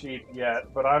for the sheep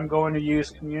yet, but I'm going to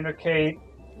use communicate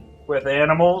with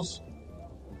animals,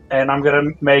 and I'm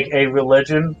going to make a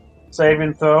religion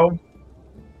saving throw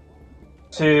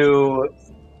to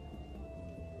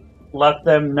let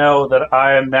them know that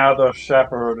I am now their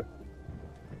shepherd,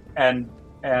 and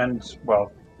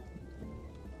well.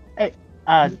 Hey,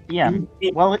 yeah.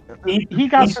 Well, he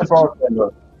got the bartender.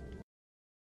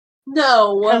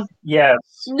 No. Yes.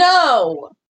 No.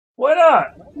 Why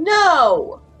not?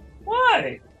 No.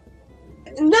 Why?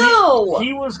 No.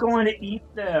 He was going to eat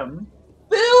them.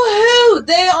 Boo-hoo!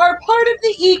 They are part of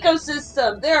the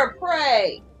ecosystem. They're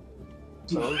prey.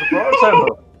 So is the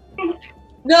bartender.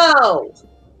 No.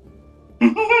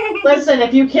 Listen,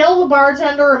 if you kill the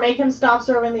bartender or make him stop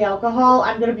serving the alcohol,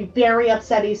 I'm gonna be very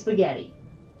upsetty spaghetti.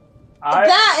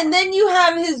 That, and then you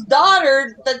have his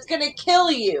daughter that's gonna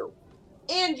kill you.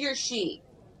 And your sheep.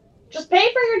 Just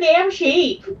pay for your damn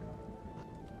sheep.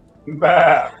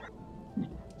 Bah.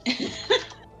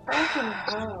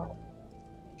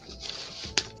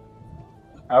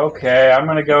 Okay, I'm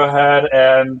gonna go ahead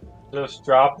and just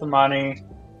drop the money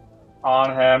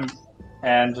on him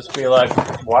and just be like,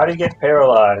 why do you get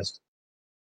paralyzed?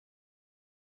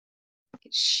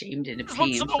 Get shamed into Once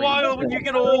paying in a for while, it. when you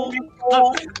get old.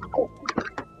 Well,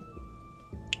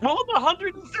 I'm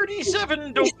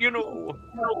 137, don't you know?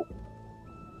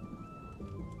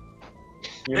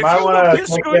 You If might you want look to this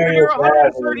take good care when of you're your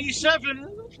dad.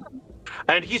 137,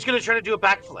 and he's going to try to do a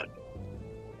backflip.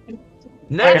 Wait,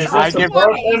 Next, is this the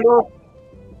bartender?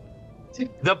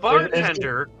 the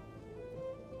bartender,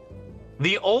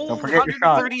 the old forget your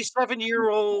shot.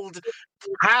 137-year-old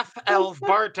half-elf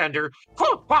bartender,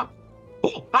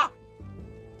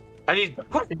 and he's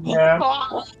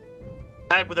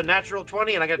and with a natural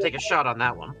 20, and I got to take a shot on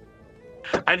that one.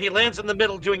 And he lands in the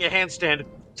middle doing a handstand.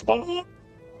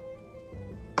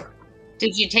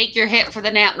 Did you take your hit for the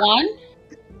nat 1?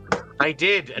 I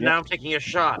did, and now I'm taking a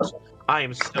shot. I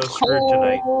am so screwed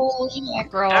tonight. Holy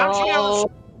mackerel. Ouch.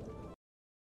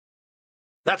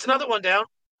 That's another one down.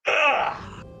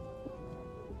 Ugh.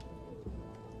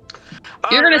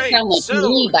 You're going to Alright, sound like so-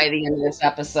 me by the end of this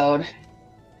episode.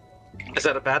 Is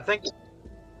that a bad thing?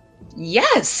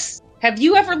 Yes. Have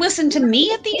you ever listened to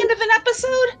me at the end of an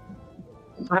episode?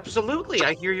 Absolutely.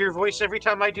 I hear your voice every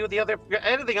time I do the other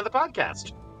editing on the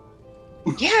podcast.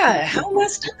 Yeah, how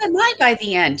messed up am I by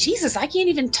the end? Jesus, I can't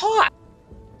even talk.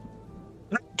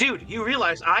 Dude, you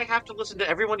realize I have to listen to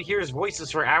everyone hear's voices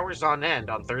for hours on end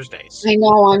on Thursdays. I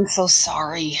know, I'm so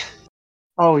sorry.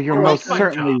 Oh, you're I most like my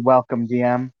certainly job. welcome,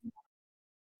 DM.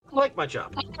 I like my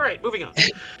job. All right, moving on.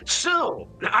 So,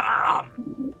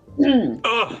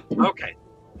 okay.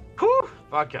 Whew,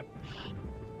 vodka.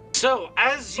 So,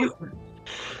 as you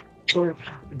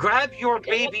grab your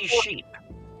baby sheep,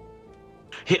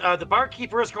 the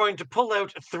barkeeper is going to pull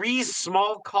out 3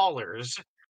 small collars,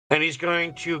 and he's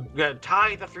going to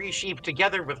tie the 3 sheep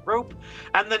together with rope,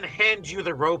 and then hand you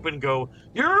the rope and go,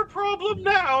 "Your problem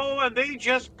now," and they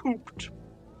just pooped.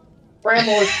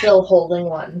 Bramble is still holding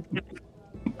one.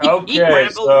 Okay,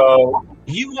 Bramble, so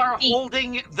you are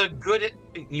holding the good.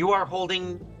 You are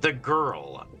holding the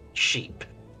girl sheep.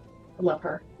 I love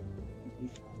her.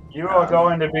 you are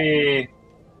going to be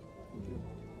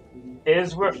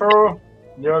Iswifu,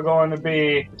 you're going to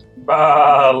be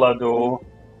Baladu,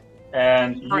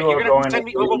 and you All right, you're are gonna have going to to send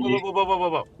me. Whoa, whoa, be... whoa, whoa, whoa, whoa,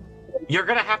 whoa! You're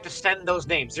gonna have to send those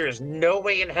names. There is no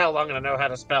way in hell I'm gonna know how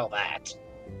to spell that.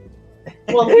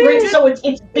 Well, so it's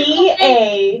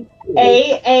B-A-A-A-A.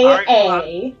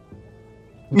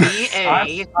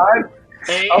 B-A.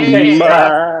 Okay,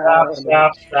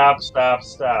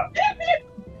 stop.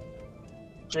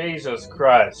 Jesus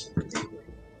Christ.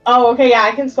 Oh, okay, yeah,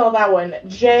 I can spell that one.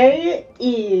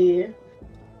 J-E-F.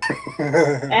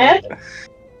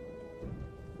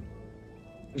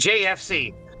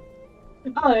 JFC.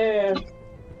 Oh, yeah.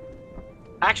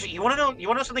 Actually, you want to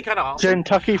know something kind of awesome?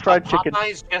 Kentucky Fried Chicken.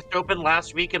 Popeyes just opened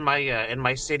last week in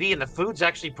my city, and the food's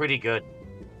actually pretty good.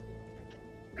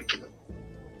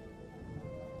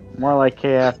 More like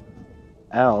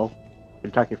KFL,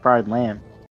 Kentucky Fried Lamb.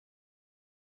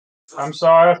 I'm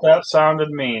sorry if that sounded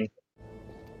mean.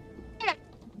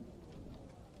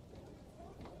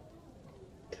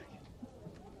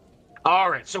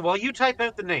 All right, so while you type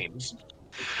out the names,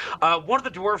 one of the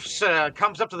dwarfs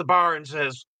comes up to the bar and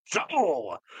says,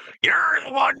 "So, you're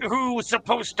the one who's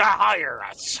supposed to hire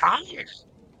us, huh?"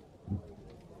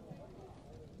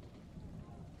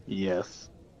 Yes.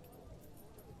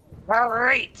 All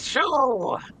right,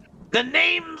 so the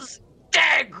name's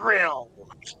Dagril.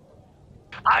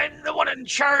 I'm the one in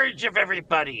charge of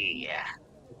everybody.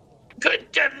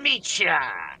 Good to meet ya.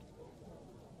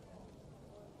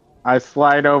 I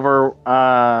slide over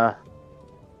a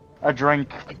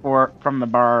drink from the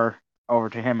bar over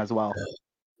to him as well.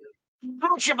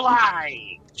 Much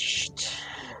obliged.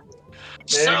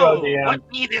 There you go, So, DM. what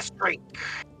be this drink?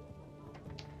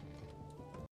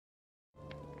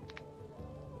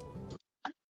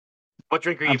 What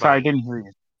drink are you I'm sorry, I buying? didn't hear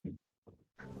you.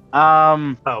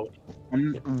 Oh.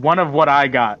 One of what I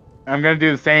got. I'm gonna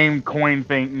do the same coin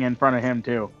thing in front of him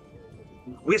too.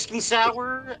 Whiskey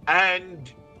sour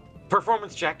and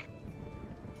performance check.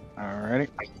 Alrighty.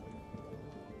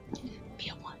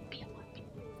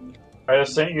 I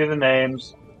just sent you the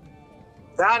names.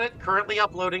 Got it. Currently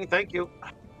uploading. Thank you.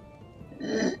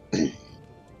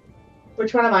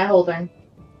 Which one am I holding?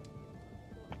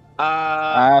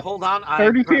 Hold on.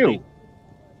 32.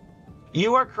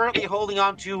 You are currently holding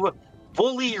on to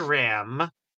Bully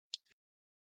Ram.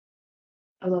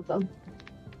 I love them.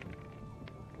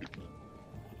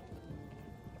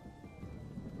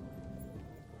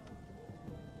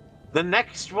 The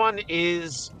next one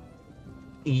is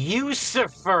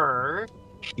Usifer.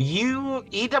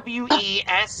 Uewersifer.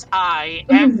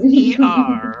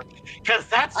 Because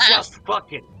that's just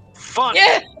fucking fun.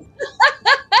 Yeah.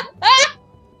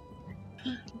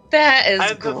 That is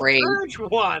and great. The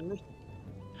third one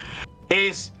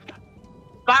is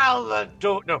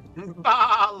Balador. No,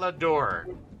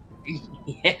 Balador.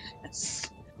 Yes.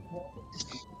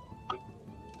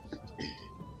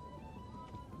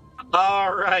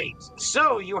 All right.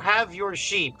 So you have your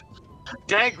sheep.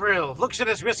 Dagril looks at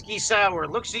his whiskey sour,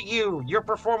 looks at you. Your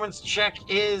performance check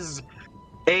is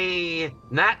a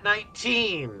nat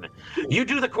 19. You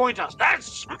do the coin toss.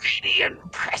 That's really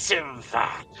impressive.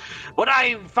 What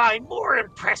I find more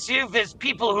impressive is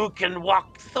people who can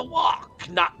walk the walk,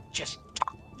 not just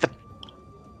talk the...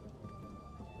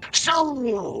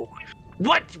 So,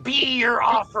 what be your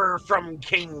offer from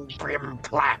King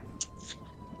Brimplat?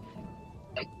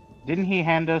 Didn't he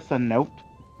hand us a note?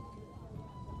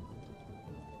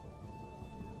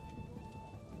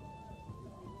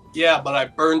 Yeah, but I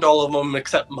burned all of them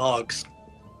except Mog's.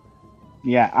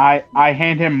 Yeah, I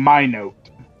hand him my note.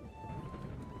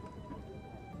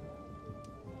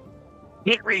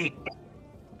 Can't read.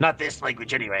 Not this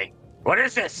language, anyway. What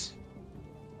is this?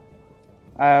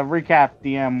 Recap,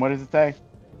 DM. What does it say?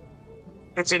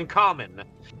 It's in common.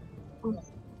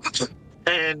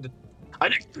 And I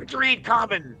didn't read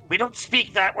common. We don't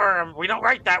speak that where we don't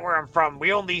write that where I'm from.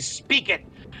 We only speak it.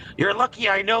 You're lucky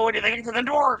I know anything to the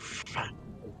dwarf.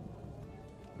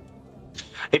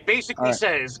 It basically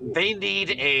says they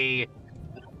need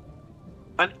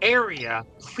an area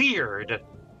cleared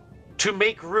to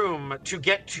make room to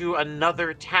get to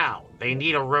another town. They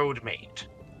need a roadmate.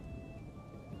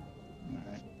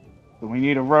 So we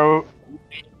need a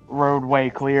roadway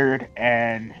cleared,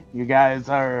 and you guys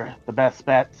are the best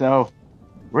bet. So,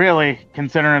 really,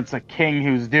 considering it's a king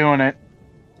who's doing it,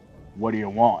 what do you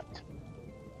want?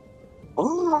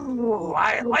 Ooh,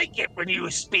 I like it when you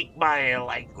speak my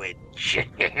language.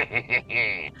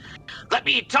 Let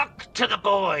me talk to the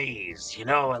boys. You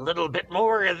know, a little bit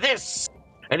more of this.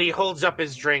 And he holds up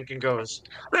his drink and goes,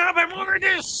 a little bit more of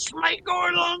this might go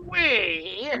a long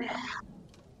way.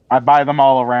 I buy them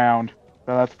all around.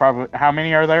 So that's probably... How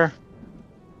many are there?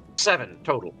 7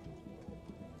 total.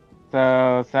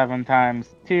 So 7 times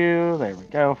 2. There we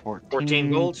go. 14.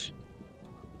 14 golds.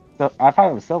 So I thought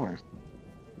it was silvers.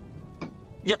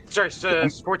 Yep, sorry, so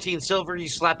 14 silver, you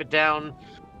slap it down.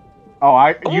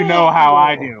 Oh, you know how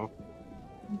I do.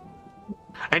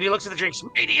 And he looks at the drinks.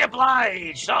 Mighty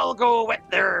obliged, I'll go wet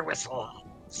their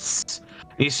whistles.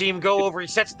 You see him go over, he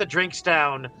sets the drinks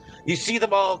down. You see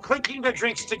them all clinking their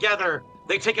drinks together.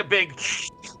 They take a big...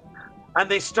 And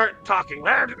they start talking.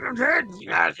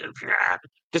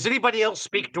 Does anybody else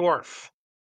speak dwarf?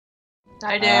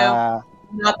 I do.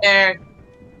 Not there.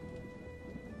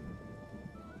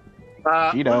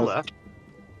 Lula,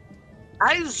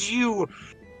 as you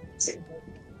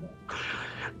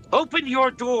open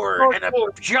your door and a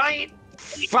giant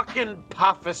fucking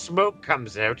puff of smoke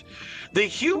comes out, the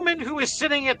human who is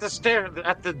sitting at the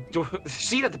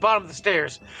seat at the bottom of the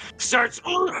stairs starts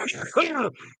and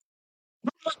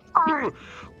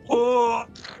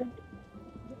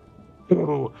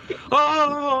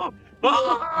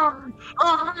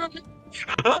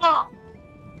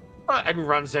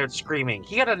runs out screaming.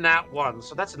 He got a nat 1,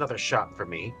 so that's another shot for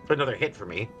me. Another hit for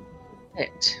me.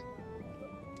 Hit.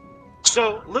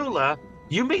 So, Lula,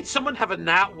 you made someone have a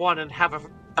nat 1 and have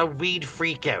a weed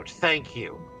freak out. Thank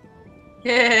you.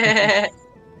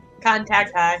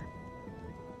 Contact high.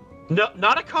 No,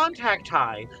 not a contact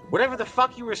high. Whatever the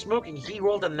fuck you were smoking, he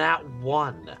rolled a nat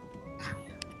 1.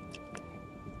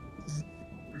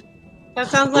 That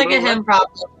sounds like a him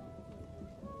problem.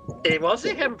 It was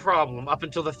a him problem up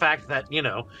until the fact that,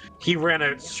 he ran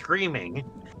out screaming.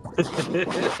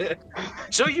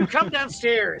 So you come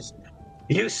downstairs,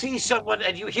 you see someone,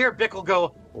 and you hear Bickle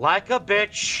go, like a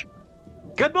bitch.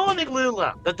 Good morning,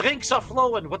 Lula. The drinks are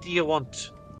flowing. What do you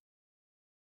want?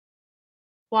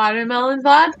 Watermelon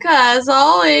vodka, as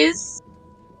always.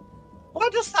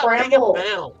 What does that ring a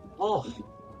bell? Oh.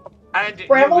 And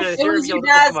Bramble, it was your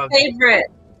dad's favorite.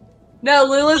 No,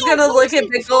 Lula's gonna look at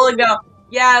Bickle and go,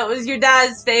 yeah, it was your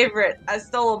dad's favorite. I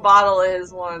stole a bottle of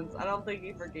his once. I don't think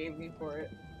he forgave me for it.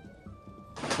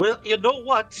 Well, you know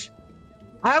what?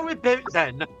 How about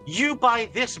then, you buy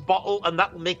this bottle and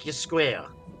that'll make you square.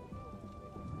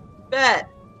 Bet.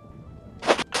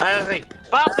 I think.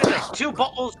 After this, 2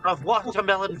 bottles of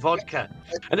watermelon vodka.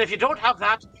 And if you don't have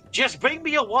that, just bring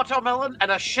me a watermelon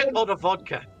and a shitload of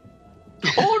vodka.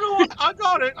 Oh no, I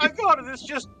got it. It's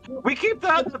just, we keep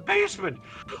that in the basement.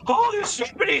 Oh, there's so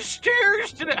many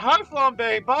stairs today. Hi,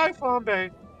 Flambe. Bye, Flambe.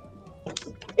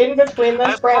 In between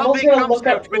this, Bramble's gonna look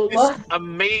at with Lula. this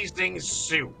amazing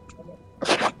soup.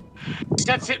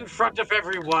 Sets it in front of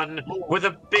everyone with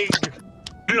a big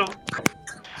glunk.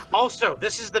 Also,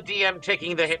 this is the DM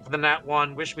taking the hit for the nat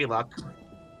 1. Wish me luck.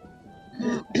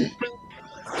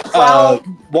 While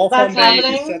Flambe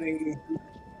is setting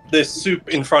this soup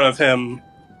in front of him,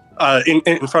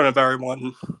 in front of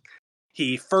everyone,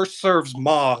 he first serves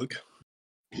Mog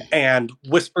and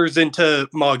whispers into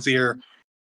Mog's ear,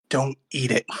 "Don't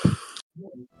eat it.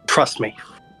 Trust me.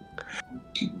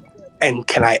 And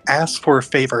can I ask for a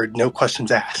favor? No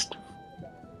questions asked."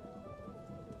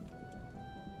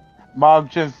 Mog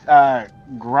just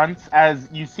grunts as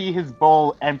you see his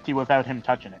bowl empty without him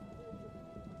touching it.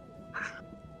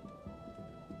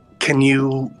 Can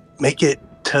you make it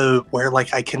to where,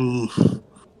 I can,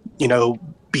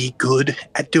 be good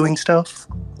at doing stuff?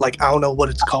 I don't know what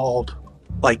it's called.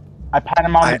 I pat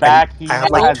him on the back. I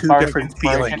have, 2 different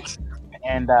feelings.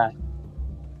 And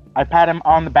I pat him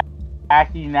on the back.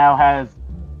 He now has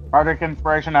bardic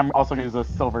inspiration. I'm also going to use a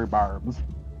silver barbs.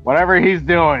 Whatever he's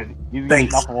doing, he's going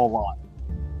to shuffle a lot.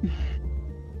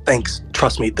 Thanks.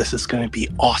 Trust me, this is going to be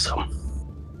awesome.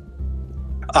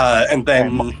 And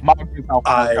then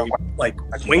I like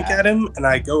wink at him, and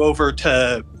I go over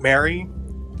to Mary,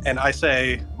 and I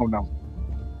say, "Oh no,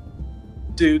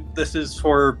 dude, this is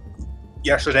for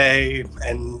yesterday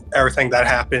and everything that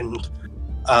happened,"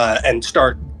 and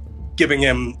start giving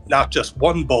him not just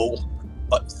one bowl,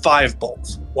 but 5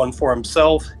 bowls. One for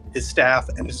himself, his staff,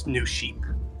 and his new sheep.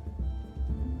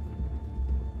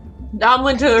 Dom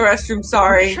went to the restroom,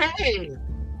 sorry. Okay.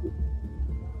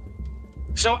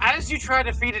 So as you try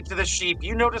to feed it to the sheep,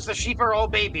 you notice the sheep are all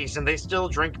babies and they still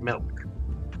drink milk.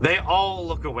 They all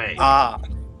look away.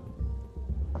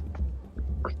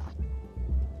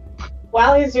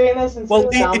 While he's doing this, and Well,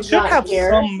 since it Dom's should not have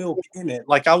here, some milk in it.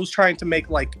 Like, I was trying to make,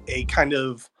 like, a kind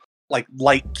of, like,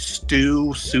 light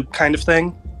stew soup kind of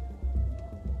thing.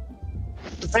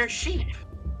 They're sheep.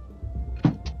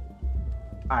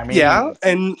 I mean, Yeah,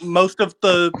 and most of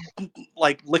the,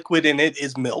 like, liquid in it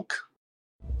is milk.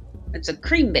 It's a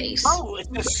cream base. Oh,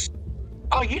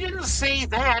 oh, you didn't say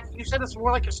that. You said it's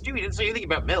more like a stew. You didn't say anything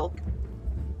about milk.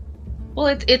 Well,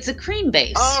 it's a cream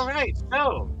base. All right,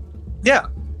 so yeah,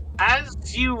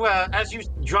 as you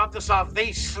drop this off,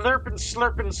 they slurp and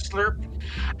slurp and slurp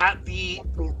at the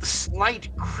slight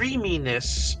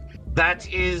creaminess that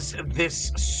is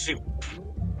this soup.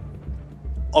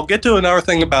 I'll get to another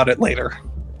thing about it later.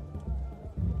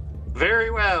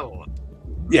 Very well.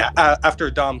 Yeah,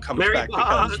 after Dom comes Very back,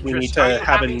 because we need Are to you have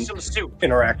having an some soup?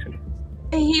 interaction.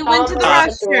 He went to the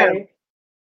restroom.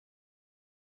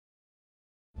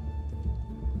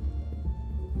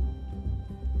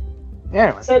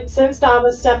 Anyway. Since Dom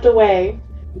has stepped away,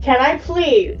 can I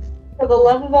please, for the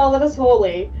love of all that is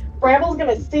holy, Bramble's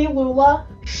gonna see Lula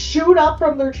shoot up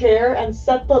from their chair and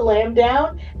set the lamb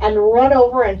down and run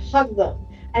over and hug them.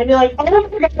 And be like, oh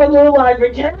my god, Lula, I've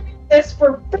been carrying this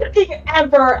for freaking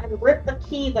ever, and rip the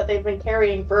key that they've been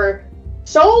carrying for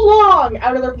so long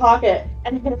out of their pocket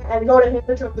and go to him and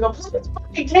go, please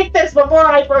fucking take this before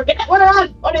I forget what I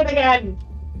put it again.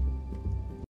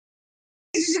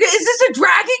 Is this a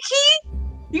dragon key?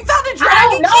 You found a I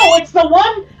dragon don't know, it's the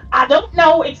one. I don't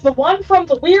know, it's the one from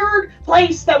the weird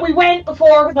place that we went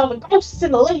before with all the ghosts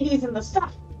and the ladies and the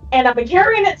stuff. And I've been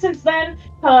carrying it since then,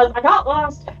 because I got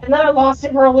lost, and then I lost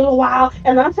it for a little while,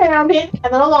 and then I found it,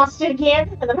 and then I lost it again,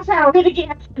 and then I found it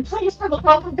again. And please, for the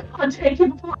love of God, take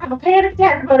it before I have a panic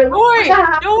attack about it. Don't worry,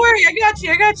 I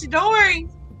got you, don't worry.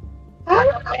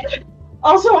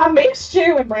 Also, I missed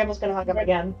you, and Bramble's gonna hug him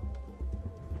again.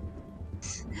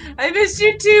 I missed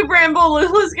you too, Bramble.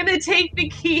 Lula's gonna take the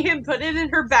key and put it in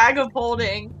her bag of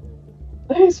holding.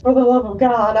 Please, for the love of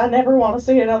God, I never want to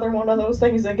see another one of those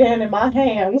things again in my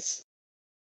hands.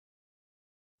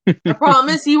 I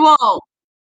promise you won't.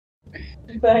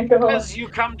 Thank God. As you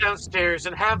come downstairs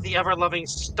and have the ever-loving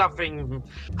stuffing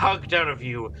hugged out of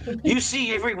you, you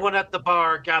see everyone at the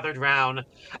bar gathered round,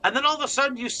 and then all of a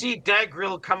sudden you see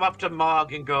Dagrill come up to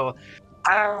Mog and go,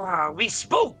 we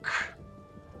spoke.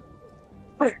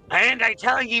 And I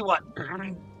tell ye what,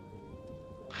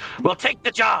 we'll take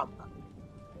the job,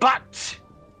 but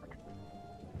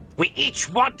we each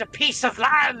want a piece of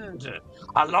land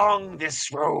along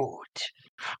this road.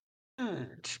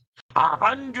 And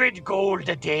 100 gold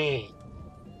a day.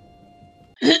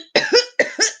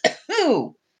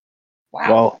 Wow.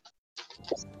 Well,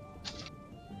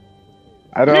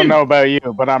 I don't know about you,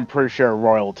 but I'm pretty sure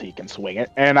royalty can swing it.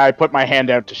 And I put my hand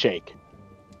out to shake.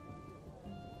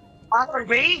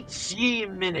 Wait ye a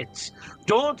minute.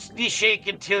 Don't be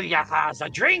shaken till you has a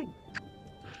drink.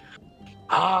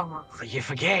 You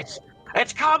forget.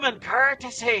 It's common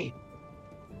courtesy.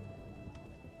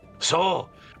 So,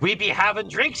 we be having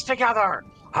drinks together,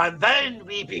 and then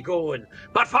we be going.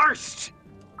 But first,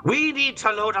 we need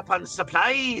to load up on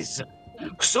supplies.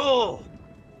 So,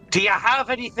 do you have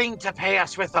anything to pay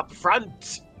us with up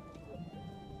front?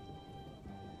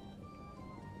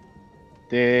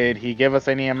 Did he give us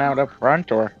any amount up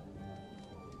front, or?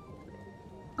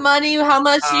 Money, how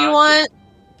much do you want?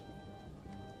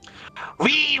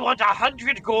 We want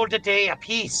 100 gold a day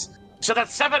apiece, so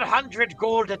that's 700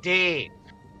 gold a day,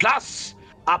 plus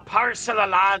a parcel of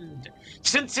land.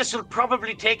 Since this will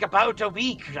probably take about a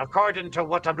week, according to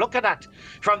what I'm looking at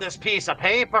from this piece of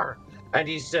paper, and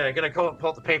he's gonna go and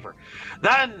pull the paper,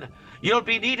 then you'll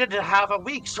be needed to have a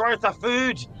week's worth of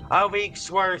food, a week's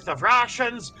worth of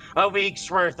rations, a week's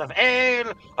worth of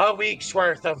ale, a week's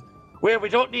worth of... Well, we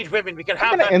don't need women, we can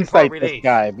have that before Insight we this leave.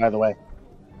 guy, by the way.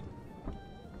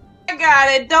 I got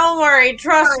it. Don't worry.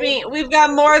 Trust me. We've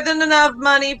got more than enough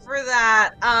money for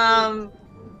that. I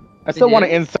still want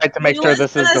to insight to make sure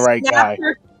this is the right guy.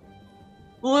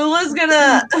 Lula's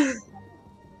gonna...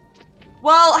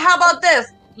 Well, how about this?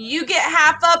 You get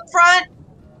half up front,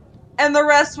 and the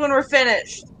rest when we're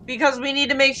finished. Because we need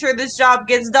to make sure this job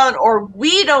gets done, or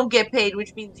we don't get paid,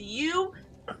 which means you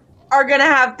are gonna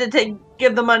have to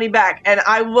give the money back, and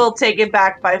I will take it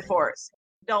back by force.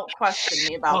 Don't question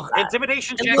me about that.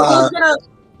 Intimidation And check.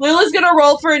 Lula's gonna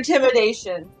roll for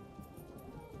intimidation.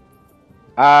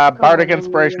 Bardic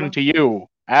inspiration to you.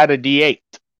 Add a D8.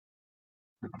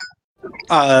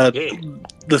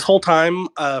 This whole time,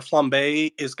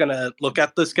 Flambe is gonna look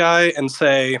at this guy and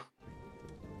say,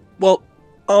 well,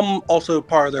 I'm also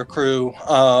part of their crew.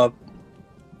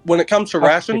 When it comes to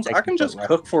rations, I can just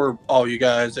cook for all you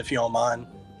guys if you don't mind.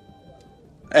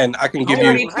 And I can give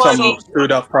you some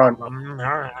food up front.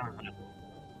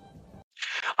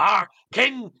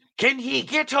 Can he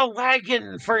get a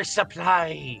wagon for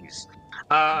supplies?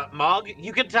 Mog,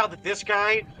 you can tell that this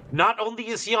guy, not only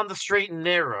is he on the straight and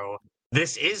narrow,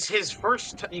 this is his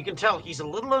first. You can tell he's a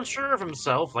little unsure of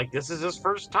himself, like this is his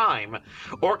first time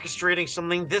orchestrating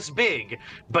something this big,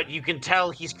 but you can tell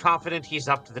he's confident he's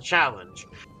up to the challenge.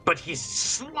 But he's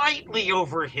slightly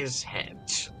over his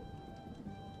head.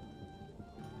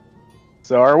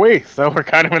 So are we. So we're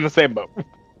kind of in the same boat.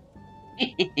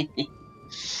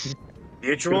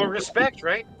 Mutual respect,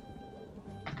 right?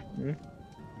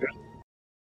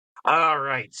 All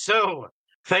right, so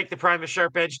thank the Primus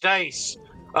Sharp Edge dice.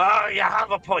 You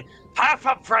have a point. Half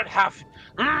up front, half.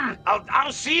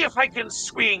 I'll see if I can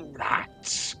swing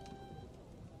that.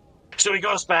 So he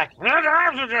goes back.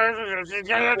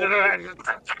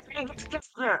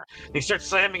 He starts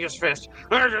slamming his fist.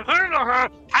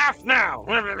 Half now.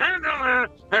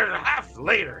 Half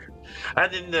later.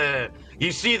 And then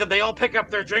you see that they all pick up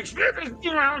their drinks.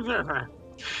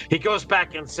 He goes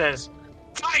back and says,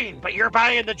 fine, but you're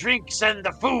buying the drinks and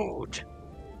the food.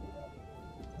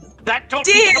 That don't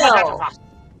Deal!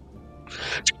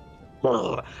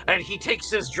 And he takes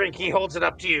his drink, he holds it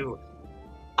up to you.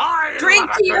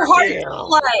 Drink to your heart's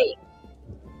delight.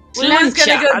 Lula's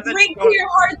gonna go, drink to your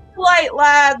heart's delight,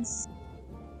 lads.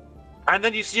 And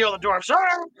then you see all the dwarves.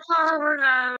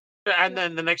 And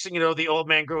then the next thing you know, the old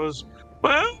man goes,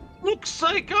 well, looks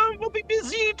like I will be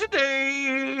busy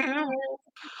today.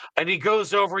 And he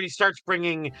goes over and he starts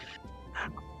bringing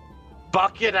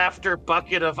bucket after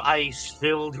bucket of ice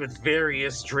filled with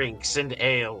various drinks and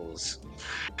ales.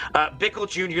 Bickle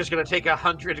Jr. is going to take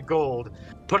 100 gold,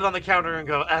 put it on the counter and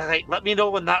go, all right, let me know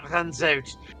when that runs out.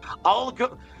 I'll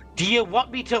go. Do you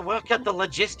want me to work at the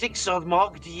logistics, or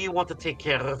Mog, do you want to take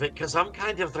care of it? Because I'm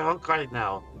kind of drunk right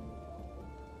now.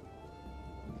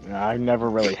 I never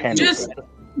really handled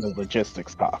the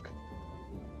logistics talk.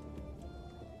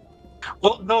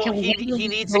 Well, no, he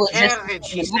needs a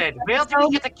carriage, he said. Where do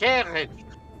we get a carriage?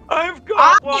 I've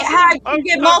got one. I can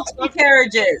get multiple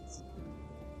carriages.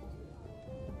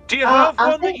 Do you have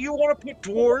one that you want to put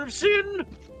dwarves in?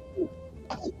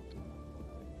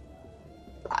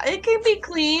 It can be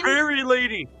clean. Fairy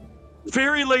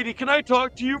lady, can I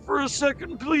talk to you for a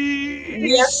second,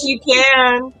 please? Yes, you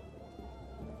can.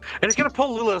 And he's gonna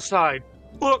pull Lula aside.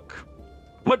 Look,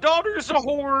 my daughter's a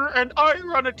whore, and I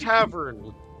run a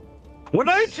tavern. When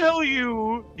I tell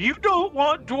you you don't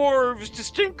want dwarves to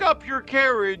stink up your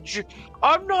carriage,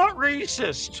 I'm not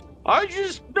racist. I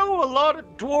just know a lot of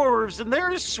dwarves, and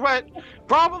their sweat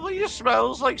probably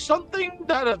smells like something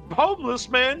that a homeless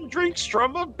man drinks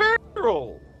from a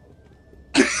barrel.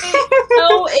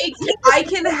 No, I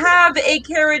can have a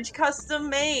carriage custom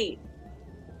made.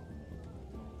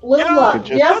 Lula,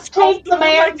 just take the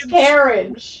man's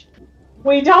carriage.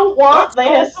 We don't want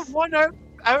this. The one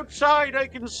outside I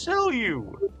can sell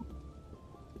you.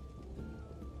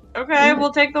 Okay,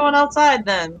 we'll take the one outside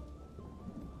then.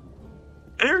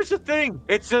 Here's the thing.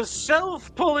 It's a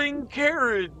self-pulling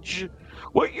carriage.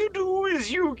 What you do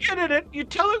is you get in it, you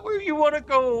tell it where you want to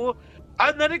go,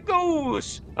 and then it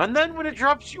goes. And then when it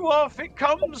drops you off, it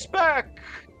comes back.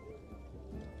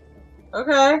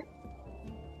 Okay.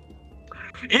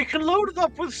 You can load it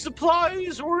up with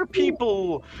supplies or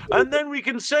people, and then we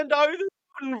can send either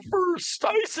one first.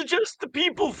 I suggest the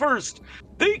people first.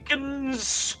 They can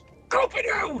scope it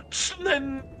out, and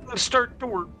then start to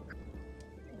work.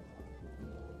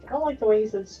 I don't like the way you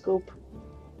said scoop.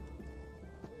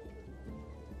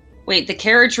 Wait, the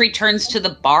carriage returns to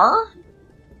the bar?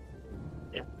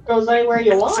 Goes anywhere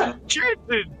you want.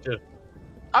 Enchanted.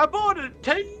 I bought it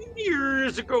 10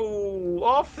 years ago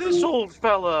off this old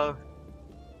fella.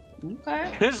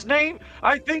 Okay. His name,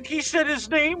 I think he said his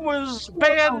name was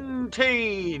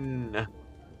Bantane.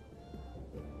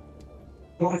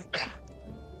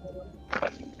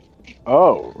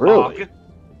 Oh, really?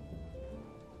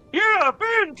 Yeah,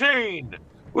 Bantane.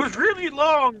 Was really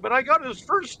long, but I got his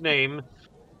first name.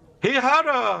 He had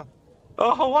a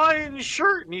Hawaiian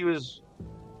shirt, and he was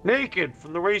naked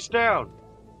from the waist down.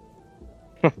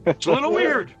 It's a little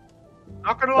weird.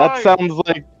 Not gonna lie.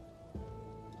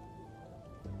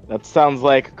 That sounds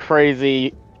like a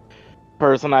crazy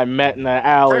person I met in the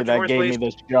alley Character that voice, gave please. me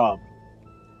this job.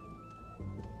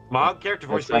 Mog, character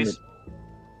voice, please.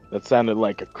 That sounded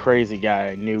like a crazy guy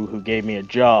I knew who gave me a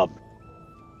job.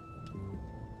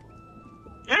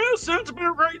 Yeah, sounds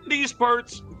about right in these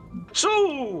parts.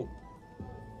 So,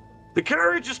 the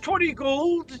carriage is 20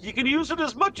 gold. You can use it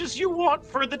as much as you want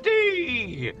for the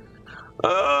day.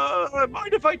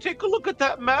 Mind if I take a look at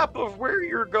that map of where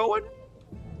you're going?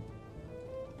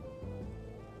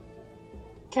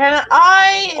 Can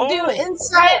I do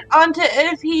insight onto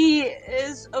if he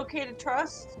is okay to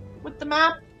trust with the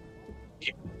map?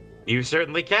 You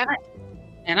certainly can.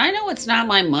 And I know it's not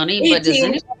my money, but does 18.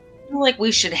 anyone feel like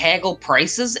we should haggle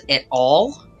prices at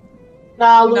all?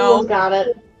 Nah, Lula's got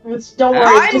it. Don't worry.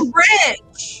 I'm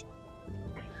rich!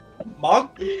 Mog,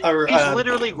 or, He's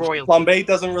literally royalty. Flambe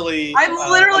doesn't really. I'm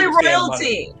literally understand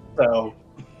royalty. money, so.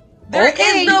 There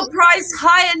is no price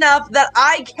high enough that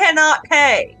I cannot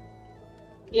pay.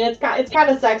 Yeah, it's kind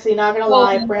of sexy, not gonna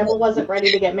lie. If Bramble wasn't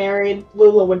ready to get married,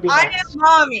 Lula would be I next. am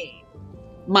mommy.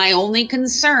 My only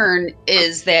concern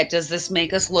is that does this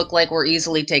make us look like we're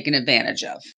easily taken advantage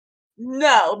of?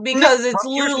 No, because it's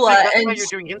Well, here's the Lula thing, that's and why you're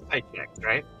doing insight checks,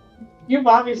 right? You've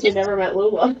obviously never met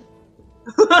Lula.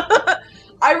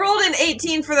 I rolled an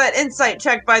 18 for that insight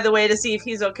check, by the way, to see if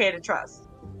he's okay to trust.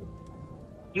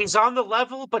 He's on the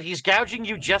level, but he's gouging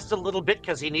you just a little bit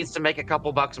because he needs to make a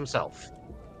couple bucks himself.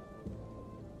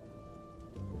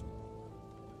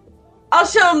 I'll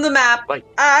show him the map.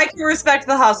 I can respect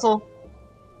the hustle.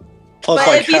 Plus, But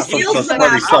like if he half of steals the the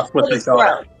party map, stuff I'll with split his his throat.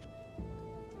 daughter.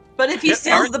 But if he Yep,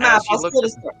 steals Art, the map, as he I'll looks split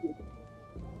his at- throat.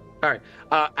 All right.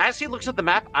 As he looks at the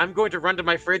map, I'm going to run to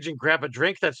my fridge and grab a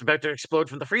drink that's about to explode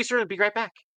from the freezer and be right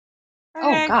back.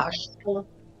 Oh, gosh.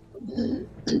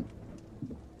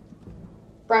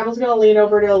 Bramble's gonna lean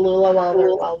over to Lula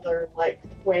while they're like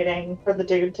waiting for the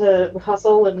dude to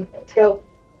hustle and go.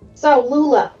 So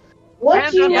Lula, what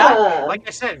And you like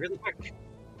I said, really quick.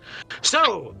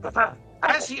 So,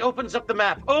 as he opens up the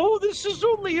map, oh, this is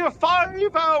only a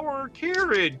 5-hour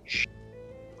carriage.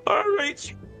 All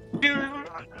right.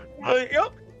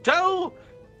 Yep. Tell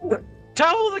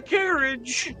the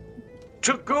carriage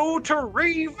to go to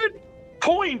Raven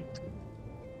Point.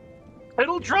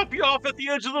 It'll drop you off at the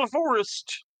edge of the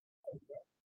forest.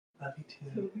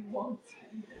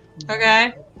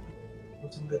 Okay.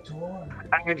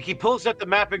 And he pulls up the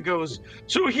map and goes,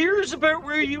 so here's about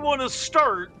where you want to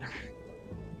start.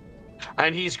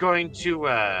 And he's going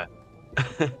to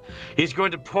he's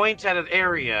going to point at an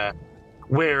area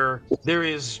where there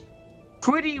is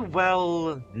pretty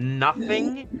well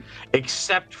nothing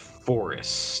except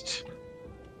forest.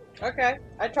 Okay,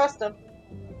 I trust him.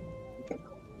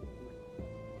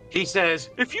 He says,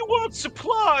 if you want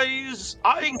supplies,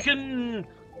 I can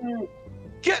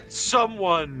get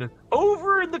someone.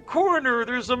 Over in the corner,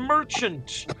 there's a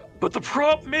merchant. But the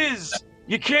problem is,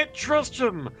 you can't trust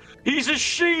him. He's a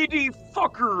shady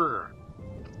fucker.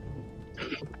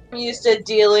 I'm used to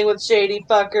dealing with shady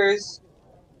fuckers.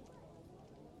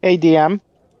 Hey, DM.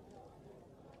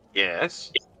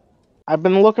 Yes? I've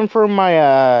been looking through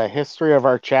my history of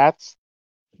our chats.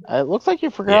 It looks like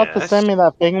you forgot to Yes? send me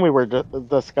that thing we were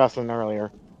discussing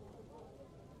earlier.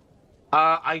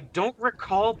 I don't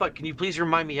recall, but can you please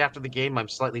remind me after the game? I'm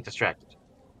slightly distracted.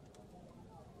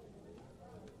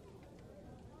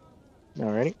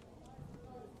 Alrighty.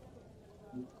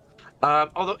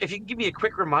 Although, if you can give me a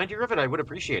quick reminder of it, I would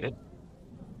appreciate it.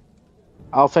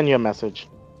 I'll send you a message.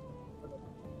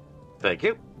 Thank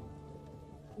you.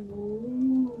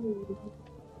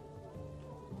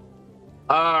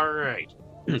 All right.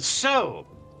 So,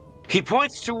 he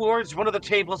points towards one of the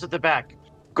tables at the back.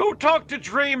 Go talk to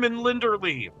Draymond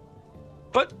Linderly.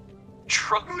 But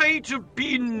try to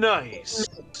be nice.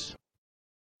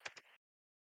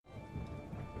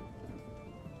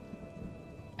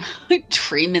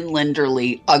 Treeman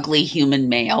Linderly, ugly human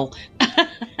male.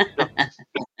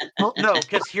 Well, no,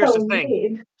 because here's the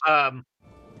thing.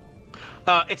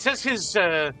 It says his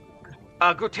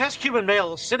grotesque human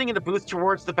male sitting in a booth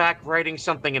towards the back writing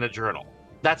something in a journal.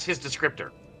 That's his descriptor.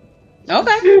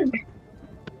 Okay.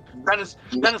 That is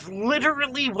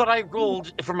literally what I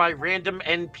rolled for my random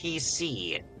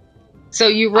NPC. So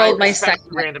you rolled my respect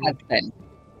second random. husband.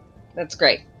 That's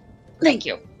great. Thank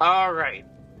you. All right.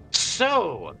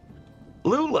 So,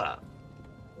 Lula,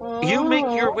 you make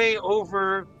your way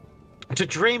over to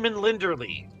Draymond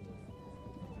Linderly.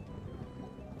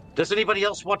 Does anybody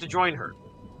else want to join her?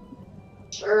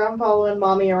 Sure, I'm following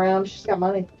mommy around. She's got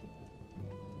money.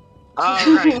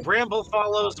 All right, Bramble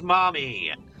follows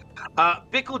Mommy.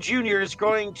 Bickle Jr. is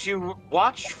going to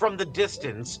watch from the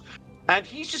distance, and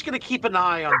he's just going to keep an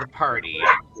eye on the party.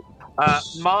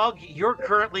 Mog, you're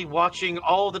currently watching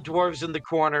all the dwarves in the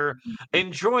corner,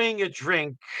 enjoying a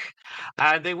drink,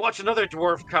 and they watch another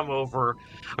dwarf come over.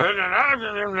 And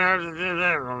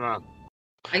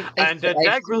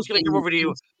Dagrill's going to come over to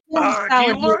you. Do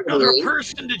you want another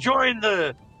person to join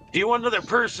the... Do you want another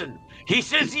person? He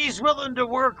says he's willing to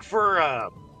work for a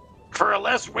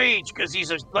less wage because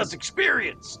he's less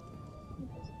experienced.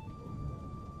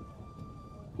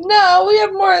 No, we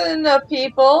have more than enough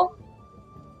people.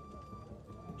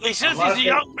 He says he's a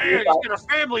young man. He's got a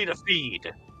family to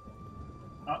feed.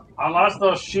 Unless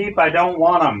those sheep, I don't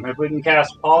want them. If we can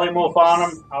cast polymorph on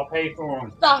them, I'll pay for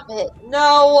them. Stop it.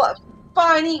 No.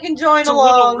 Fine, he can join It's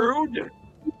along. A little rude.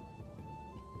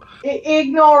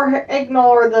 Ignore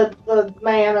the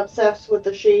man obsessed with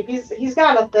the sheep. He's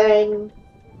got a thing.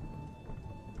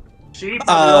 Sheep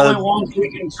are the only ones we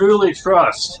can truly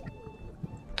trust.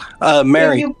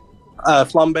 Mary,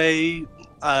 Flambe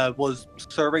was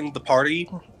serving the party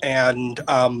and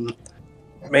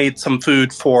made some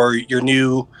food for your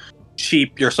new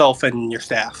sheep, yourself, and your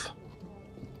staff.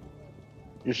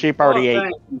 Your sheep already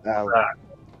ate.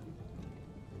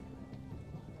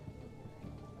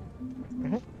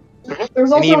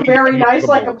 There's also a very nice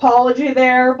apology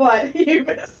there, but you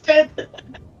missed it.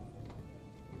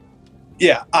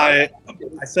 Yeah, I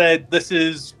said this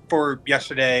is for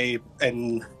yesterday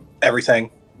and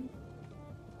everything.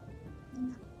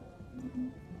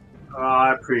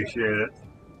 I appreciate it.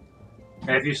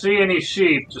 And if you see any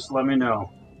sheep, just let me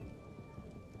know.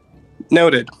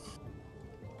 Noted.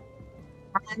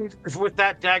 With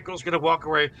that, Dagrill's going to walk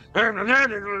away. He's going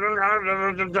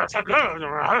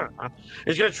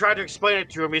to try to explain it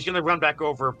to him. He's going to run back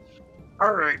over.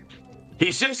 All right.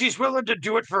 He says he's willing to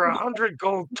do it for 100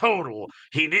 gold total.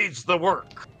 He needs the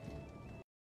work.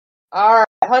 All right,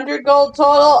 100 gold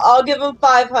total. I'll give him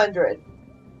 500.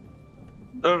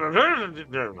 He's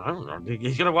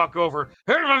going to walk over.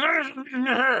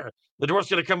 The dwarf's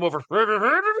going to come over.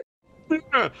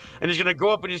 And he's going to go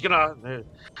up and he's going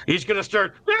to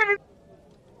start.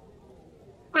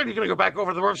 And he's going to go back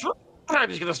over to the dwarves.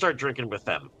 And he's going to start drinking with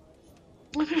them.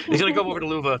 He's going to go over to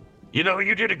Luva. You know,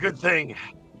 you did a good thing.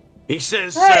 He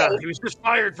says he was just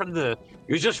fired from the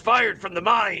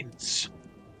mines.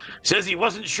 Says he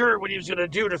wasn't sure what he was going to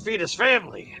do to feed his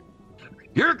family.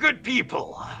 You're good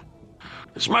people.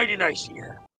 It's mighty nice of you.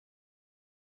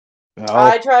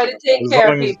 I try to take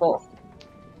care of people.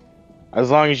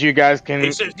 As long as you guys can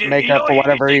make up for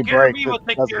whatever he breaks,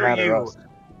 it doesn't matter to us.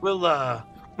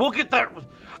 We'll get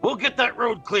that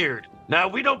road cleared. Now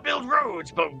we don't build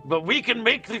roads, but we can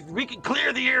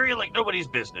clear the area like nobody's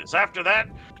business. After that,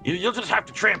 you'll just have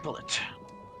to trample it.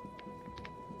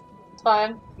 It's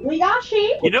fine. We got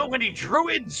sheep. You know, many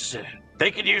druids,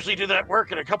 they can usually do that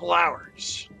work in a couple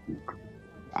hours.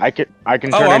 I can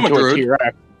turn into a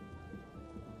T-Rex.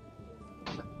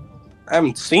 I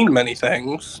haven't seen many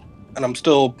things, and I'm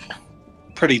still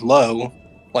pretty low.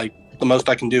 Like, the most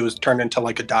I can do is turn into,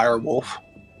 like, a dire wolf.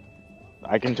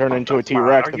 I can turn into a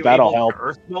T-Rex, if that'll help.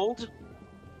 Earth mold?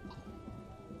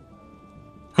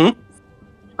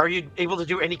 Are you able to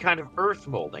do any kind of earth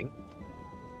molding?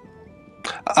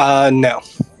 No.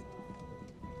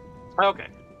 Okay.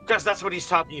 Because that's what he's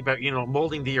talking about,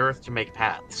 molding the earth to make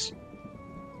paths.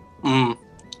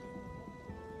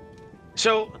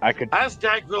 So, as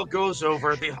Dagrill goes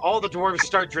over, all the dwarves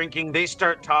start drinking, they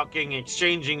start talking,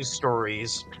 exchanging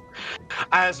stories.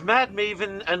 As Mad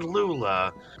Maven and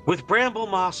Lula, with Bramble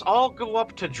Moss, all go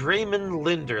up to Draymond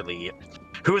Linderly,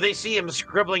 who they see him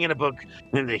scribbling in a book,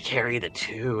 and they carry the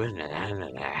two.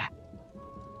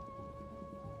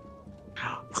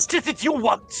 What is it you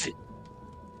want?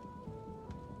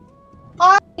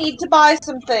 I need to buy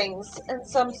some things and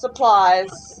some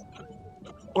supplies.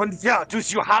 And yeah, do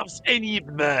you have any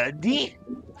money?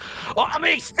 Or am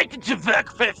I expected to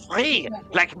work for free,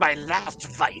 like my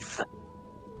last wife?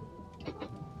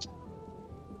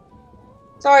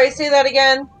 Sorry, say that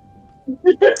again.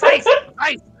 Wife!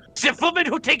 The woman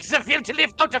who takes the filthy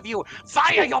lift out of you!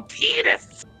 Fire your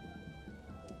penis!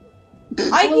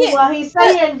 Well, he's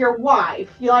saying your wife.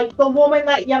 You like the woman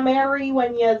that you marry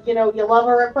when you love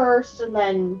her at first, and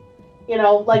then,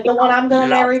 like the one I'm gonna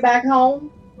marry back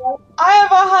home. I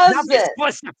have a husband. That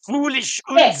was foolish,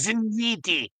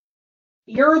 unneedy.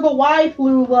 You're the wife,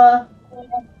 Lula.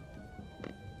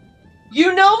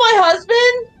 You know my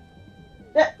husband?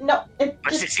 No.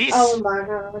 Oh my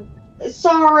god.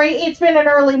 Sorry, it's been an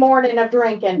early morning of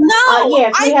drinking. No,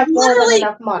 yes, we I have more than literally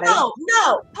enough money.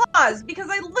 No, pause, because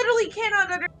I literally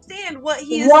cannot understand what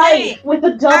he is Right, saying. with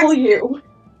a W.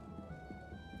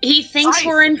 He thinks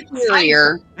we're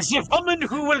inferior. The woman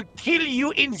who will kill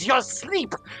you in your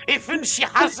sleep, even she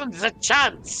hasn't the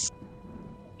chance.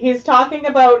 He's talking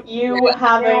about you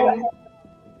having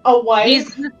a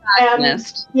wife and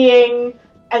being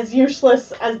as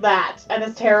useless as that and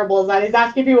as terrible as that. He's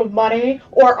asking if you have money,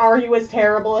 or are you as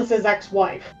terrible as his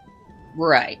ex-wife?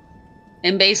 Right.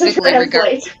 And basically,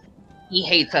 regardless, he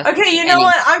hates us. Okay, you know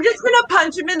what? I'm just gonna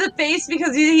punch him in the face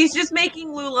because he's just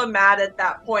making Lula mad at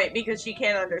that point because she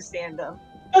can't understand him.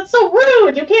 That's so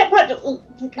rude! You can't punch...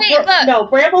 No,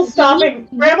 Bramble's stopping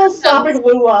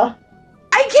Lula.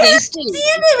 I can't stand him!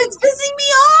 It's pissing me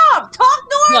off! Talk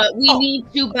normal! But we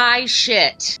need to buy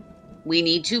shit. We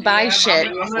need to buy shit.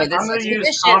 I'm gonna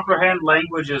use comprehend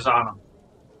languages on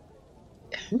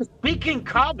him. Speaking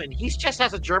common, he just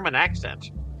has a German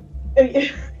accent.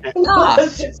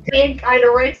 Lula's just being kind of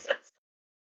racist.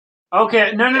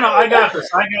 Okay, no, I got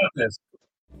this.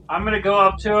 I'm gonna go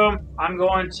up to him. I'm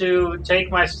going to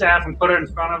take my staff and put it in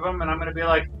front of him, and I'm gonna be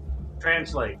like,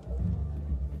 translate.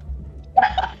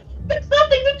 There's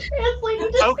nothing to translate.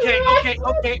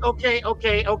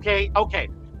 Okay.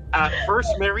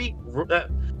 First, Mary,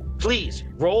 please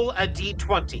roll a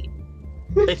d20.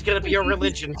 It's gonna be a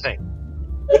religion thing.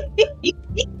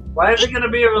 Why is it gonna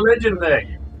be a religion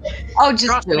thing? Oh,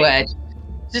 just do it.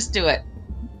 Just do it.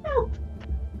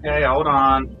 Okay, hold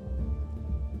on.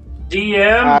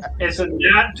 DM is a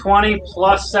nat 20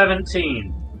 plus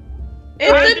 17.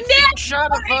 It's a nat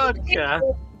shot of vodka.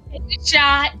 It's a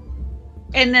shot.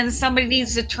 And then somebody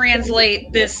needs to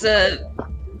translate this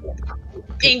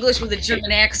English with a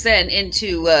German accent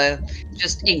into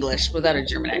just English without a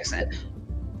German accent.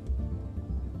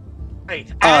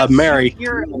 Right. Mary.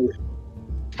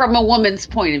 From a woman's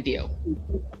point of view.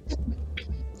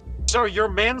 So you're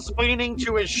mansplaining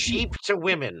to a sheep to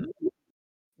women?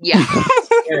 Yeah.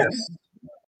 Yes.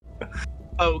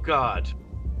 Oh, God.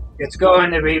 It's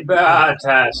going to be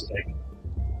fantastic.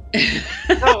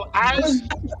 So, as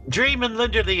Dream and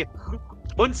Linderly,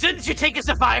 and since you take us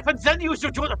a 5, and then you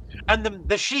should do it, and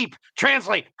the sheep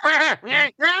translate.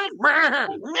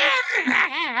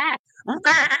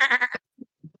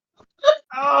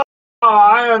 Oh,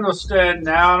 I understand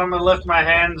now, and I'm gonna lift my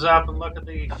hands up and look at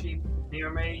the sheep near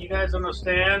me. You guys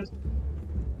understand?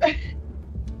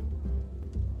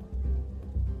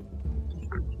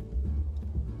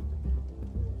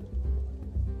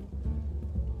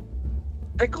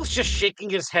 Pickle's just shaking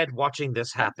his head watching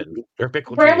this happen.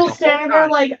 Bramble's standing there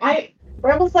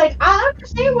Bramble's like, I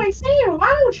understand what he's saying. Why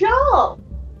don't y'all?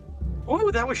 Oh,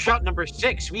 that was shot number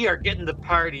 6. We are getting the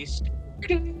parties.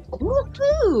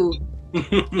 Woohoo!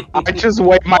 I just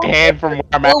wave my hand from where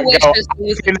I'm at and go, I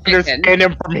can understand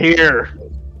him from here.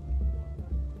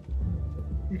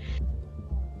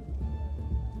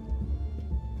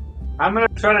 I'm gonna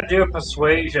try to do a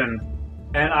persuasion,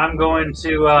 and I'm going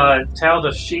to tell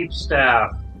the sheep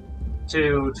staff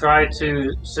to try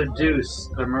to seduce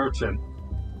the merchant.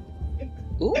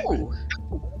 Ooh.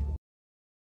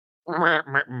 What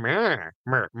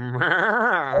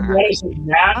is it,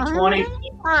 nat 20?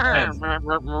 Nat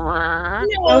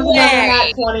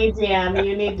 20, DM.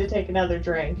 You need to take another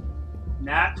drink.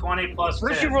 Nat 20 plus 10.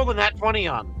 Where'd you roll the nat 20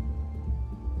 on?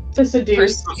 To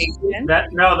seduce. That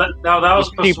was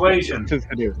persuasion. To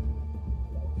seduce.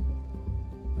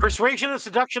 Persuasion and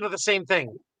seduction are the same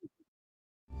thing.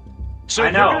 So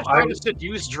I know, you're going to try to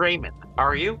seduce Draymond,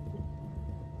 are you?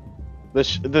 The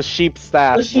sheep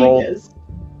staff The sheep rolled. is.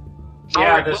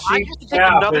 Yeah, Alright, the well, I sheep have to take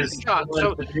staff another is shot.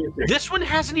 So seducing. this one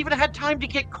hasn't even had time to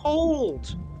get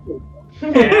cold.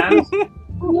 And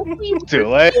Too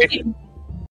late.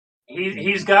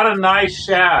 he's got a nice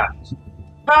shaft.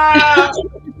 Ah!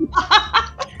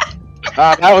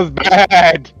 That was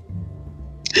bad.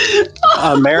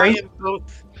 Mary?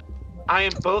 I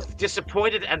am both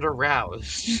disappointed and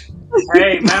aroused.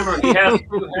 Hey, remember, he has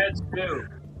 2 heads too.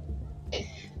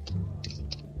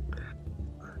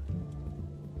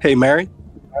 Hey, Mary?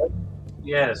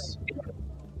 Yes.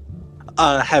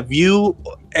 Have you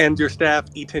and your staff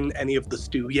eaten any of the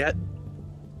stew yet?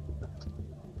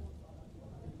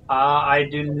 I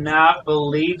do not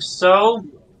believe so.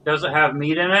 Does it have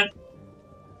meat in it?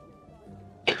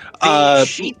 The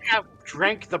sheep have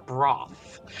drank the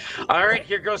broth. All right,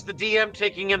 here goes the DM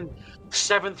taking a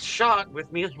 7th shot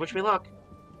with me. Wish me luck.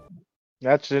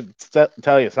 That should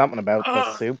tell you something about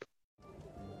the soup.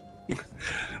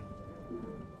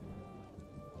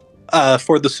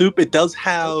 For the soup, it does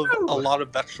have a lot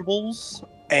of vegetables,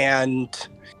 and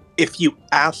if you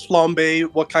ask Flambe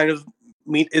what kind of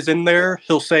meat is in there,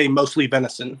 he'll say mostly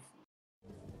venison.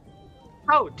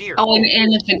 Oh dear. Oh, and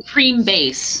it's a cream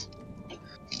base.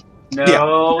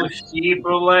 No sheep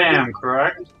or lamb,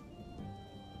 correct?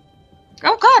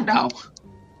 Oh God, no.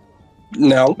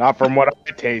 No. Not from what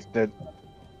I tasted.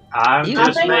 I'm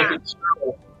just making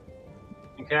sure.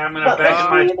 Okay, I'm gonna back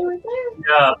my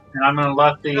up, and I'm gonna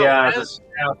let the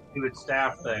staff do its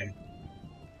staff thing.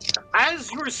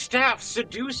 As your staff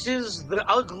seduces the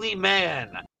ugly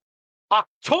man,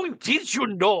 Tom, did you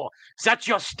know that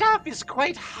your staff is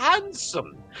quite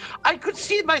handsome? I could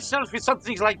see myself with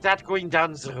something like that going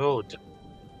down the road.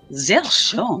 Sehr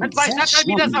schön. And by that I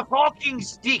mean as a walking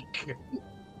stick.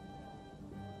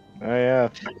 Oh yeah,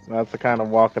 that's the kind of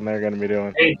walking they're going to be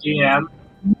doing. Hey, GM.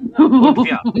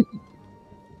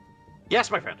 Yes,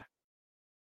 my friend.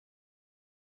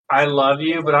 I love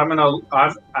you, but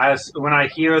when I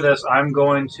hear this, I'm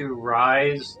going to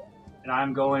rise, and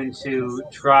I'm going to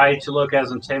try to look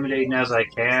as intimidating as I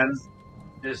can.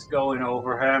 Just going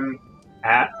over him,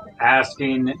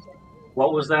 asking,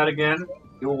 "What was that again?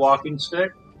 Your walking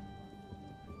stick?"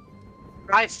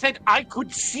 I said I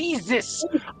could see this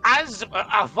as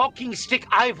a walking stick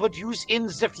I would use in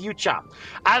the future.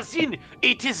 As in,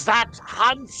 it is that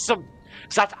handsome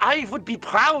that I would be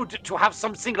proud to have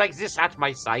something like this at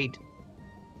my side.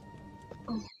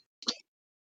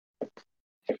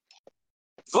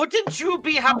 Wouldn't you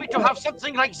be happy to have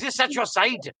something like this at your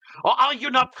side? Or are you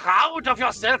not proud of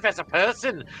yourself as a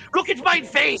person? Look at my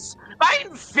face! My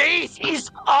face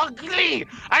is ugly!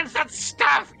 And that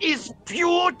staff is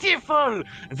beautiful!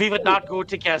 We would not go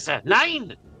together.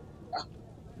 9!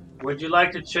 Would you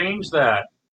like to change that?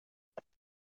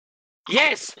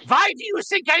 Yes! Why do you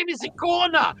think I'm in the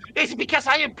corner? Is it because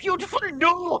I am beautiful?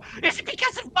 No! Is it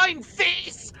because of my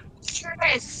face?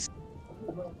 Yes!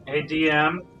 Hey,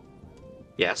 DM.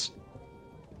 Yes.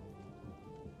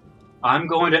 I'm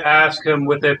going to ask him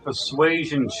with a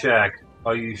persuasion check.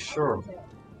 Are you sure?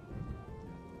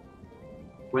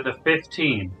 With a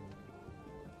 15.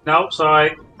 Nope,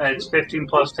 sorry. It's 15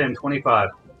 plus 10, 25.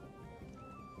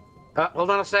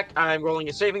 Hold on a sec. I'm rolling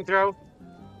a saving throw.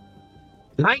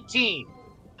 19.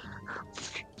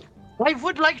 I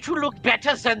would like to look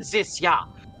better than this, yeah.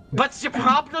 But the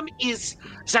problem is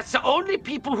that the only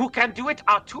people who can do it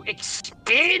are too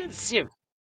expensive.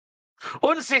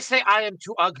 And they say I am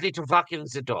too ugly to walk in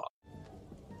the door.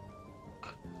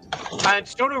 And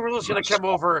Stoner Rule's gonna come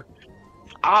over.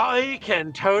 I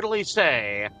can totally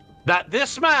say that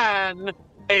this man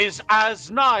is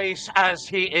as nice as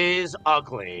he is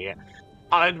ugly,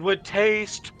 and would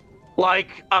taste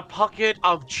like a pocket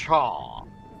of chaw.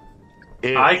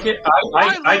 I can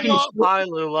Bye,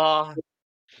 Lula.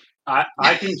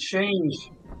 I can change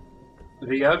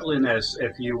the ugliness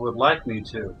if you would like me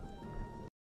to.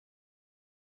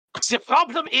 The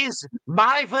problem is,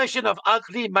 my version of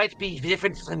ugly might be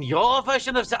different than your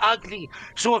version of the ugly.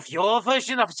 So if your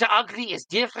version of the ugly is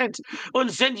different, and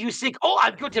then you think, oh,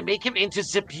 I'm going to make him into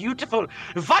the beautiful.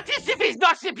 What is if he's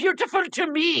not the beautiful to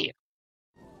me?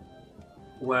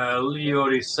 Well, you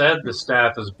already said the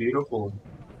staff is beautiful.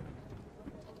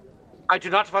 I do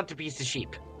not want to be the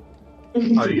sheep.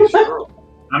 Are you sure?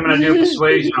 I'm going to do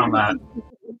persuasion on that.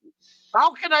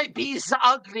 How can I be the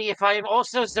ugly if I am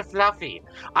also the fluffy?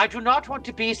 I do not want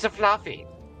to be the fluffy.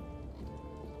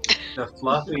 The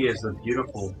fluffy is the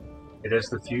beautiful. It is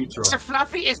the future. The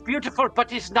fluffy is beautiful,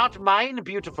 but it's not mine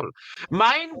beautiful.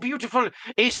 Mine beautiful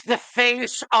is the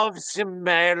face of the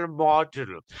male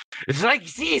model. It's like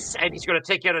this. And he's going to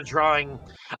take out a drawing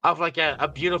of like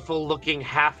a beautiful looking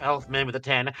half-elf man with a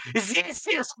tan. This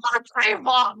is what I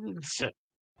want.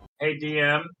 Hey,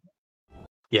 DM.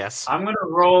 Yes. I'm going to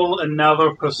roll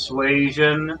another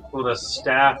persuasion for the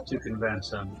staff to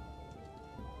convince him.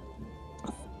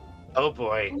 Oh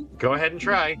boy. Go ahead and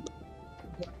try.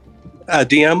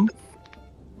 DM?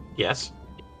 Yes?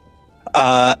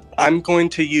 I'm going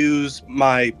to use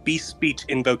my beast speech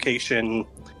invocation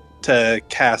to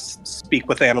cast Speak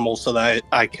with Animals so that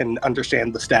I can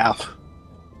understand the staff.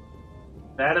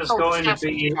 That is going to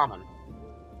be common.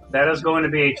 That is going to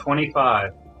be a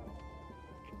 25.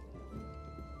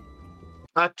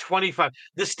 25.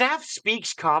 The staff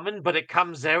speaks common, but it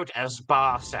comes out as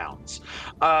bar sounds.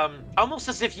 Almost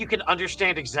as if you can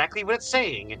understand exactly what it's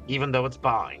saying, even though it's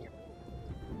bawing.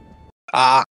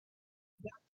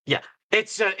 Yeah,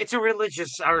 it's a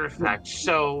religious artifact,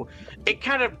 so it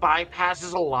kind of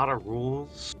bypasses a lot of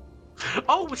rules.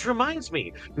 Oh, which reminds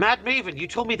me, Mad Maven, you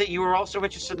told me that you were also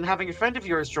interested in having a friend of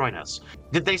yours join us.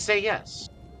 Did they say yes?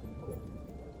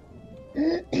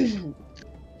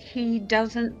 He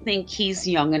doesn't think he's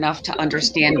young enough to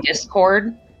understand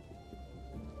Discord.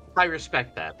 I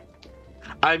respect that.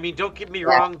 I mean, don't get me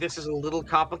wrong, this is a little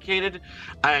complicated,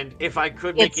 and if I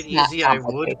could make it easy, I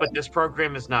would, but this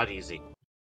program is not easy.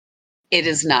 It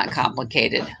is not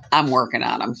complicated. I'm working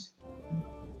on him.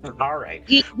 All right.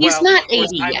 He's well, not of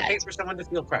course, 80 I would yet. hate for someone to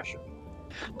feel pressured.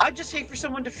 I just hate for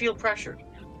someone to feel pressured.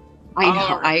 I know.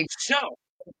 All right, so,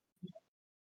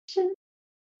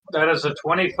 That is a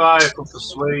 25 for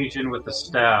persuasion with the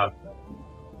staff.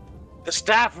 the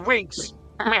staff winks.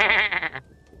 All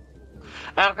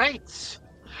right.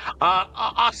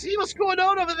 I see what's going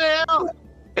on over there.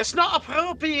 It's not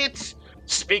appropriate.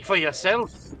 Speak for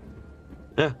yourself.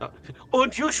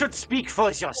 And you should speak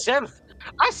for yourself.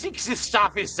 I think this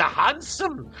staff is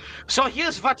handsome. So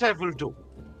here's what I will do.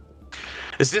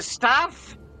 The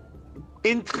staff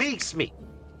intrigues me.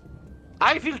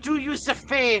 I will do you the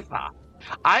favor.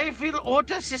 I will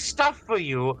order the stuff for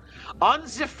you on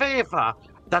the favor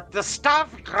that the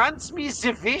staff grants me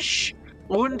the wish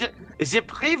and the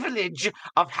privilege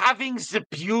of having the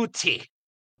beauty.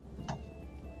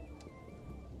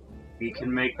 We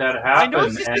can make that happen. I know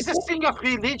this is a thing of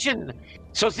religion,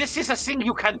 so this is a thing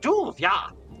you can do, yeah.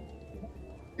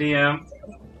 DM.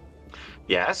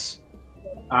 Yes?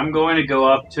 I'm going to go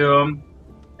up to him,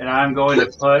 and I'm going to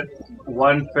put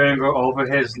one finger over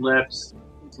his lips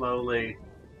slowly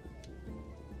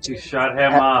to shut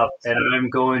him up, and I'm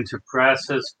going to press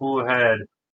his forehead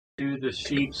to the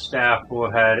sheep staff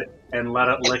forehead and let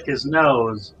it lick his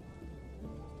nose.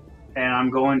 And I'm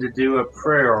going to do a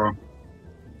prayer, a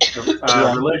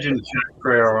religion check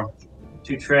prayer,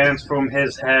 to transform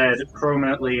his head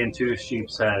permanently into a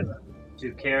sheep's head,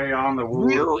 to carry on the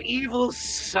rule. You evil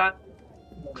son.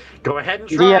 Go ahead and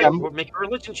try. We'll make a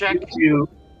religion check.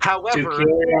 However,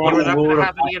 you're not going to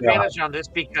have any advantage on this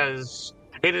because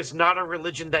it is not a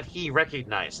religion that he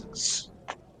recognizes.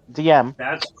 DM.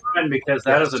 That's fine because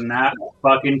that is a nat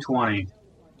fucking 20.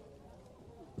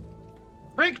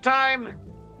 Break time.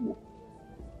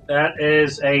 That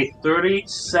is a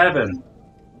 37.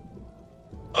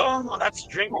 Oh, that's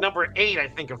drink number 8, I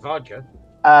think, of vodka.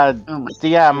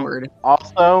 DM.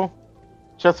 Also,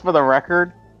 just for the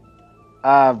record,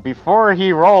 before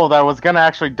he rolled, I was gonna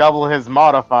actually double his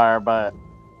modifier, but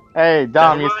hey,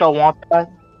 Dom, you still want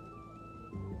that?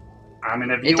 I mean,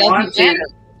 if you want to.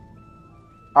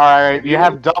 Alright, you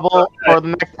have double for the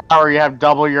next hour. You have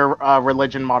double your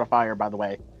religion modifier, by the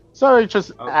way. So it's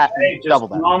just double that. Just a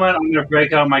moment. I'm going to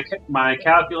break out my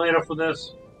calculator for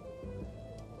this.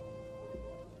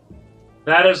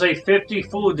 That is a 50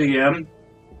 full DM.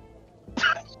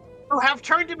 You have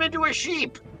turned him into a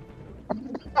sheep.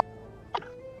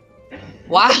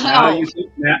 Wow.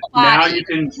 Now you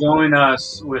can join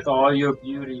us with all your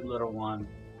beauty, little one.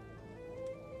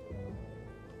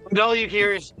 And all you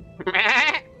hear is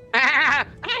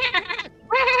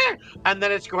and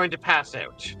then it's going to pass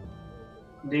out.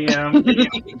 DM,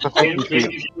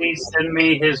 can you please send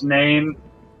me his name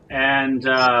and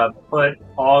put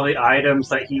all the items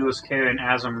that he was carrying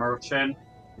as a merchant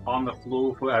on the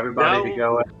floor for everybody to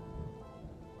go in?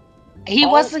 He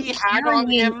wasn't on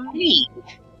him.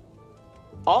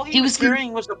 All he was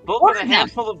carrying was a book and a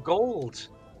handful of gold.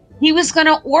 He was going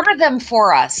to order them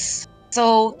for us.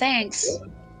 So thanks.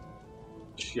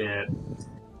 Shit.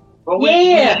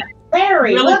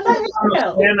 Larry, really what the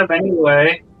hell? Understand them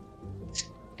anyway.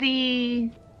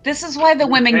 This is why the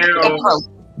women get approached.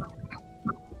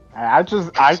 I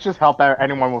just help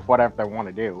anyone with whatever they want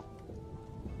to do.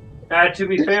 To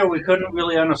be fair, we couldn't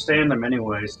really understand them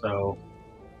anyway, so.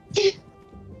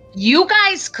 You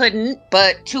guys couldn't,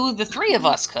 but 2 of the 3 of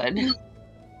us could.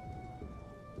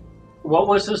 What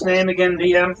was his name again,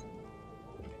 DM?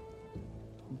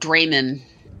 Draymond.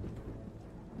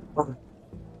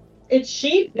 It's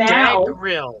sheep now.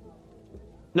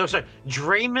 No, sorry.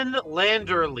 Draymond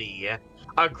Landerly,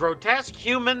 a grotesque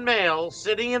human male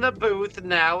sitting in a booth,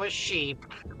 now a sheep,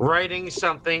 writing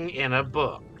something in a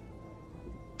book.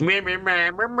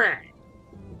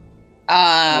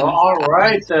 All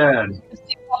right then.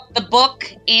 The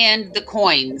book and the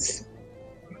coins.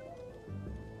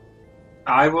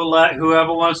 I will let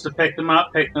whoever wants to pick them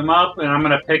up, and I'm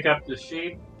going to pick up the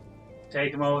sheep,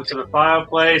 take them over to the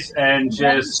fireplace, and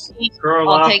just curl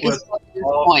up with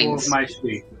all 4 of my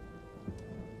sheep.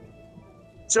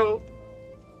 So,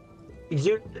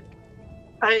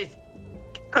 okay.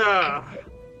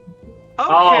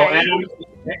 Oh,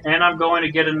 and I'm going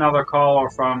to get another call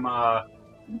from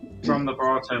the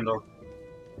bartender.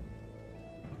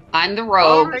 I'm the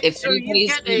rogue. Right, if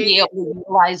anybody's going to be able to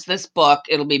utilize this book,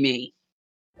 it'll be me.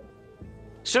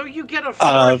 So you get a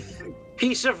 4th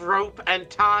piece of rope and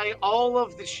tie all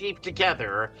of the sheep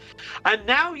together. And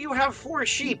now you have 4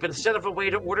 sheep instead of a way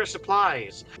to order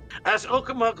supplies. As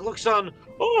Okamuk looks on,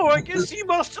 oh, I guess he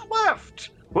must have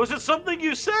left. Was it something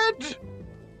you said?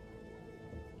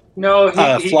 No,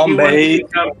 Flambe.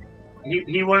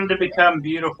 he wanted to become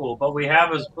beautiful, but we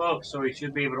have his book, so we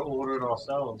should be able to order it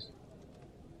ourselves.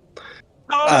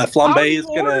 Flambe is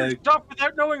gonna stuff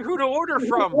without knowing who to order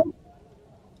from.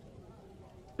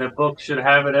 The book should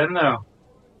have it in there.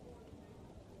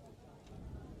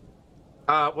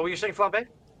 What were you saying, Flambe?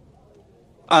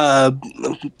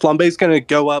 Flambe's gonna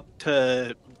go up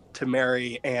to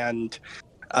Mary and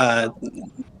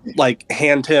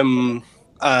hand him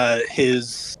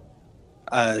his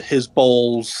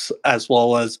bowls as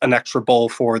well as an extra bowl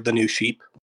for the new sheep.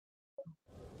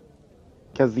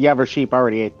 Because the other sheep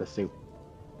already ate the soup.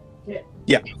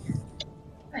 Yeah.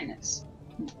 Very nice.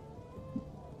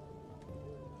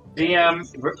 DM,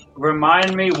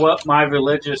 remind me what my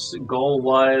religious goal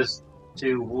was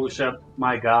to worship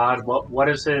my god. What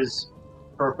is his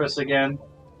purpose again?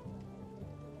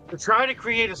 To try to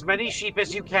create as many sheep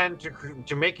as you can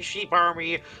to make a sheep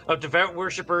army of devout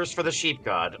worshippers for the sheep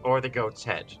god, or the goat's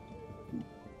head.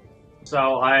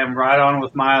 So I am right on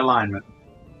with my alignment.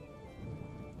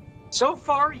 So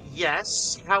far,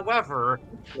 yes. However,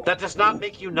 that does not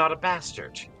make you not a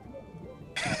bastard.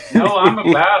 No, I'm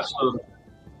a bastard.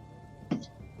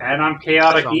 And I'm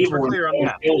chaotic evil.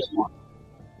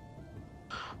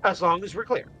 As long as we're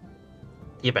clear.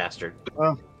 You bastard.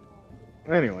 Well,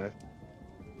 anyway.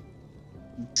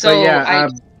 So yeah,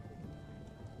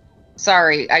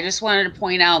 sorry, I just wanted to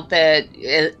point out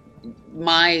that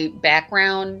my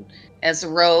background as a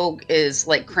rogue is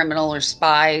like criminal or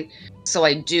spy, so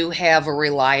I do have a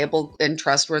reliable and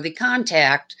trustworthy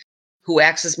contact who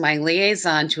acts as my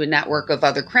liaison to a network of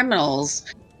other criminals,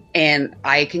 and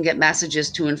I can get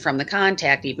messages to and from the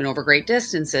contact even over great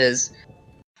distances.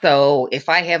 So if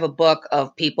I have a book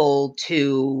of people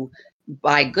to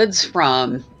buy goods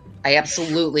from, I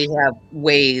absolutely have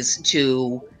ways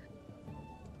to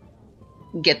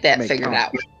get that figured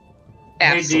out.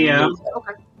 Absolutely. Hey, DM.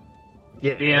 Okay.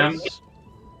 Yeah. DM.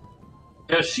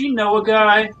 Does she know a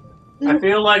guy? I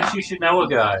feel like she should know a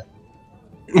guy.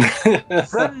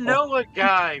 The Noah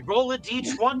guy. Roll a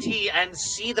d20 and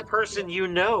see the person you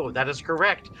know. That is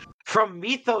correct. From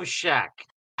Mythos Shack.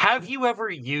 Have you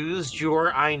ever used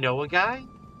your I know a guy?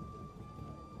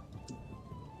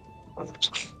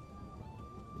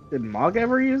 Did Mog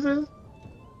ever use it?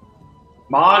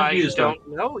 Mog used them. I don't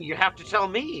know. You have to tell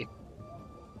me.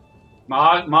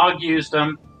 Mog used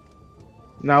them.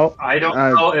 No. I don't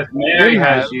know if Mary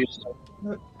has used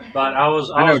them. But I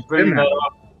was bringing that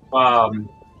up.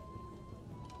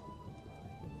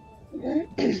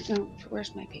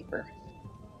 Where's my paper?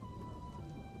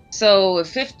 So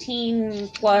 15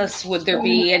 plus, would there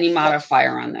be any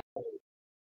modifier on that?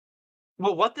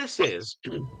 Well, what this is,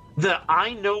 the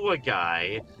I know a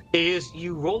guy is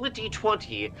you roll a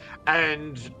d20,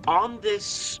 and on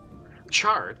this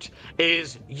chart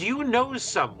is you know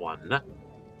someone,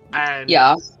 and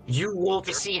you roll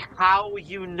to see how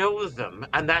you know them,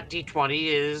 and that d20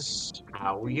 is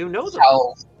how you know them.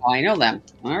 Oh, I know them.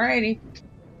 Alrighty.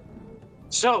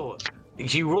 So,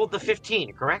 you rolled the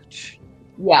 15, correct?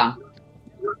 Yeah.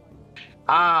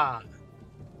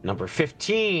 Number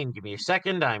 15. Give me a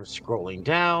second. I'm scrolling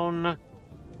down.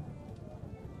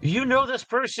 You know this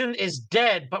person is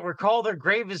dead, but recall their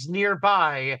grave is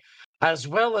nearby, as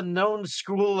well a known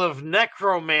school of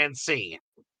necromancy.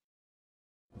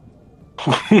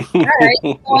 Alright, so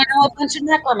I know a bunch of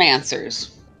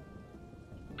necromancers.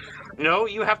 No,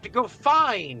 you have to go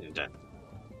find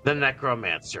the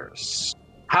necromancers.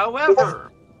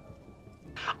 However,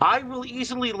 I will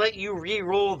easily let you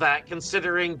re-roll that,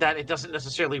 considering that it doesn't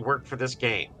necessarily work for this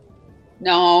game.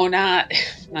 No, not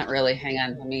really. Hang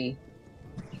on, let me...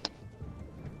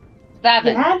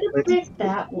 7. You had to pick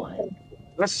that one.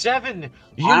 A 7.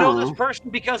 You know this person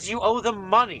because you owe them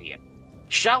money.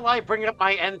 Shall I bring up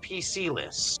my NPC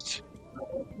list?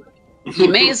 You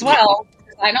may as well.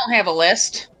 I don't have a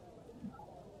list.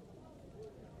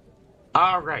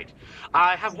 All right.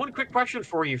 I have one quick question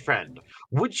for you, friend.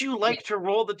 Would you like to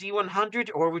roll the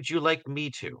D100, or would you like me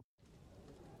to?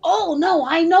 Oh no,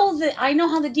 I know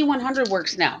how the D100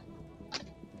 works now.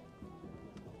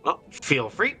 Well, feel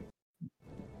free.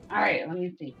 All right, let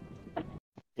me see.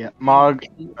 Yeah, Mog.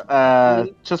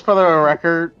 Just for the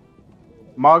record,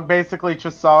 Mog basically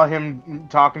just saw him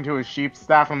talking to his sheep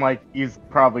staff. I'm like, he's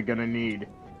probably gonna need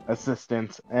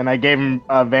assistance, and I gave him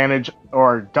advantage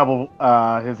or double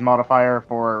his modifier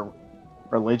for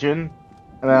religion,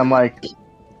 and then I'm like,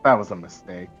 that was a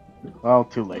mistake. Well,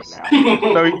 too late now.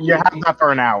 So you have that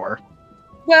for an hour.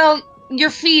 Well, you're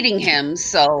feeding him,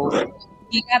 so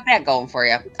you got that going for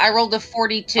you. I rolled a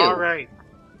 42. All right.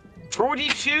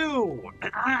 42.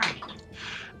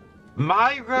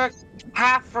 Myra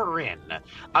Catherine,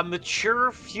 a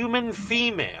mature human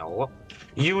female.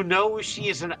 You know she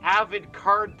is an avid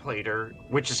card player,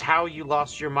 which is how you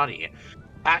lost your money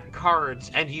at cards,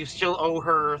 and you still owe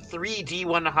her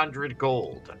 3D100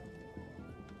 gold.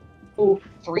 Ooh.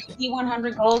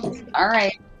 3D100 gold? All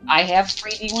right. I have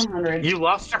 3D100. You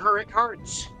lost to her at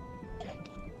cards.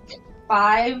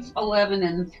 5, 11,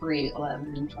 and 3.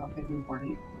 11, and 12, 15,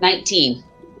 14. 19.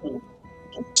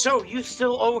 So you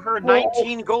still owe her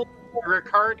 19 gold for a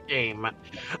card game.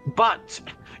 But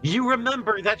you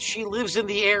remember that she lives in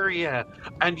the area,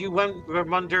 and you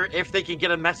wonder if they can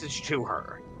get a message to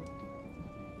her.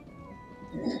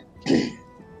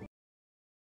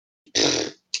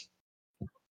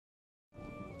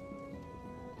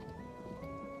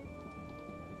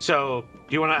 So,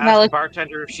 do you want to ask the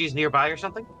bartender if she's nearby or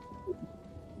something?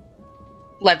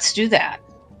 Let's do that.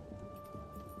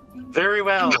 Very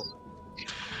well.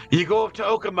 You go up to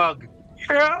Okamug.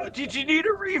 Yeah, did you need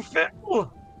a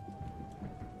refill?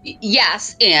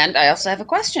 Yes, and I also have a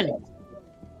question.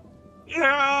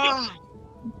 Yeah.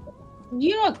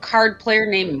 You know a card player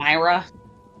named Myra?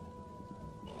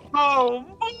 Oh,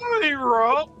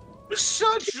 Myra!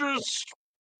 Such a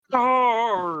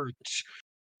start!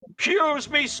 She owes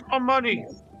me some money.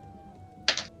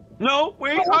 No,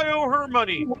 wait, I owe her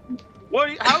money.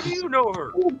 What? How do you know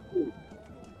her?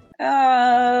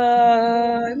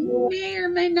 May or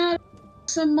may not have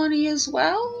some money as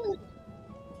well.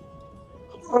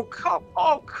 Oh, come on.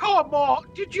 I'll call her.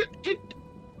 Do you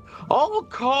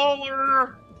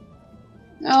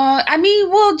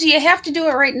have to do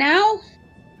it right now?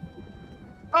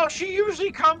 Oh, she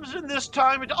usually comes in this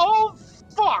time. Oh,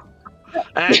 fuck.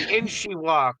 And in she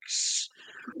walks.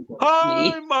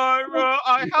 Hi, Myra.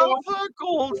 I have the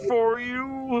gold for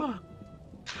you.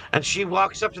 And she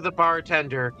walks up to the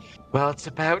bartender. Well, it's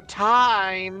about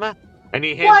time. And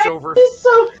he hands over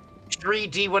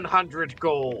 3D100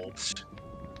 gold.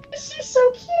 She's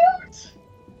so cute.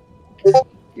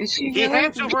 He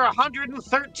hands over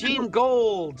 113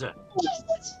 gold.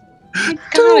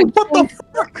 Dude, what the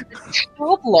fuck?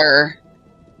 Toddler.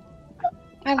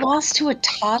 I lost to a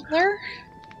toddler?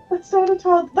 That's not a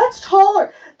toddler. That's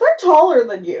taller. They're taller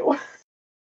than you.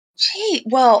 Gee,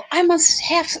 well, I'm a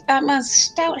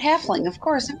stout halfling. Of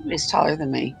course, everybody's taller than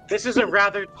me. This is a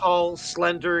rather tall,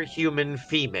 slender human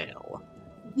female.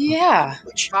 Yeah.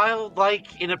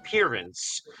 Childlike in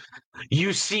appearance.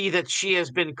 You see that she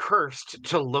has been cursed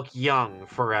to look young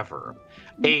forever,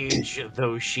 age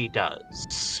though she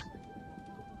does.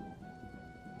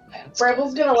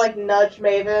 Bramble's gonna nudge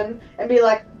Maven and be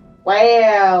like,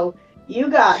 "Wow, you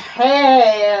got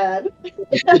head."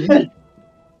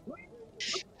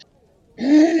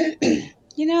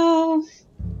 You know,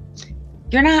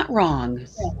 you're not wrong.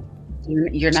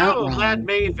 You're not wrong. So, Mad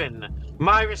Maven,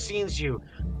 Myra sees you.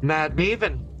 Mad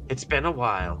Maven, it's been a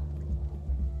while.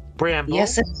 Bramble?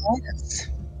 Yes, it has.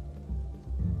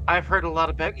 I've heard a lot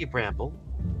about you, Bramble.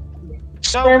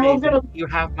 So, Bramble's Maven, you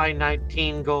have my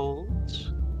 19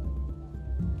 golds?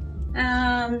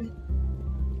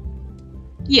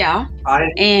 Yeah.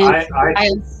 I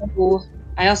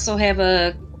also have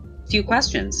a few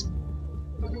questions.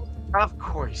 Of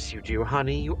course you do,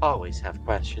 honey. You always have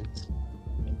questions.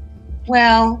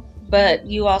 Well, but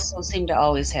you also seem to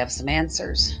always have some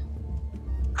answers.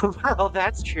 Well,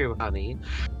 that's true, honey.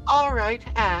 All right,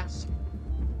 ask.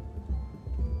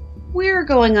 We're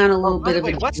going on a little bit of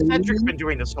a... What's Cedric's been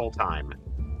doing this whole time?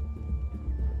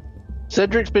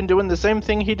 Cedric's been doing the same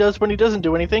thing he does when he doesn't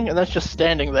do anything, and that's just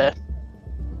standing there.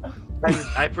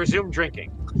 I presume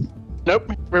drinking.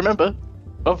 Nope. Remember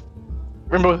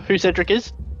who Cedric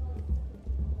is?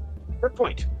 Good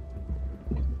point.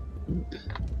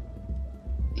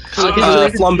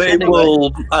 Flambe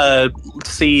will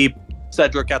see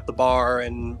Cedric at the bar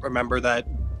and remember that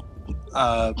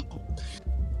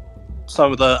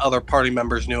some of the other party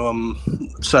members knew him,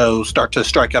 so start to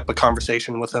strike up a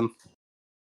conversation with him.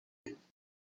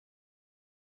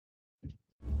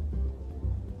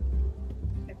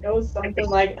 It goes something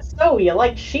like, "So, you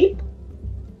like sheep?"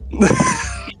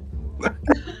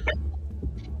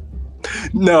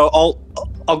 No,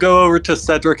 I'll go over to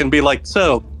Cedric and be like,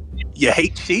 "So, you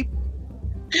hate sheep?"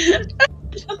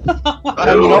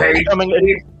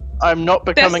 I'm not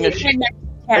becoming a sheep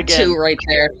tattoo right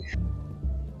there.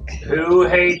 Who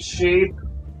hates sheep?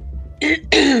 I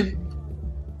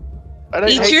don't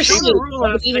Eat hate your sheep.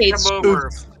 soup. He hates over.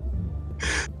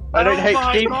 I don't hate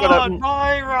sheep, but I'm...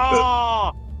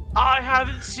 Myra! I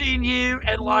haven't seen you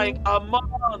in like a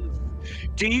month.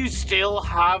 Do you still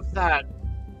have that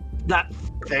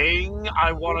thing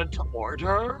I wanted to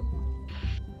order?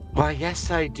 Why, yes,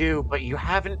 I do, but you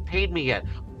haven't paid me yet.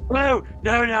 No.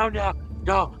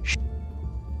 Shh.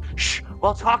 Shh.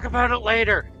 We'll talk about it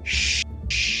later. Shh.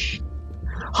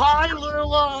 Hi,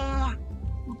 Lula.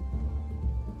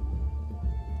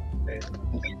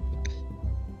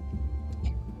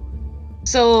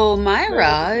 So,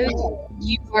 Myra,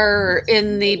 you are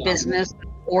in the business of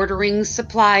ordering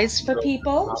supplies for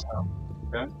people?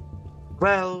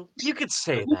 Well, you could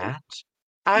say that.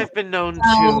 I've been known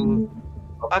to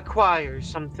acquire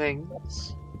some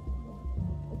things.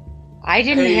 I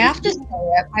didn't have to say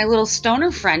it. My little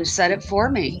stoner friend said it for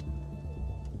me.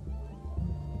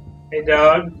 Hey,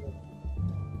 Doug.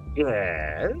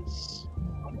 Yes?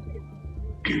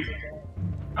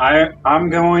 I'm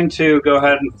going to go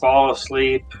ahead and fall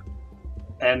asleep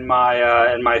in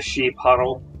my sheep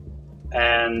huddle,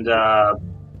 and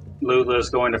Lula's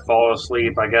going to fall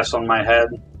asleep, I guess, on my head.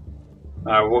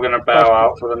 We're going to bow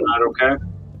out for the night, okay?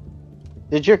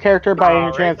 Did your character by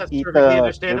any chance That's eat perfectly the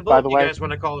understandable. soup, by the You way? guys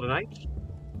want to call it a night?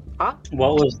 Huh?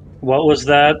 What was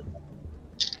that,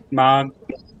 Mog?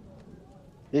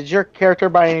 Did your character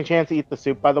by any chance eat the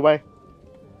soup, by the way?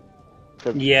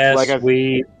 Yes, like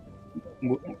we've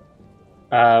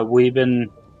been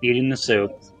eating the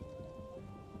soup.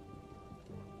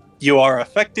 You are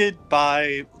affected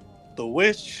by the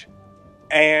wish,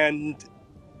 and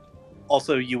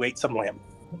also you ate some lamb.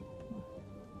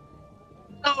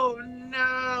 Oh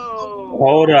no!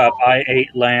 Hold up, I ate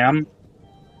lamb.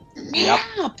 Yep.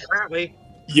 Apparently.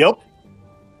 Yep.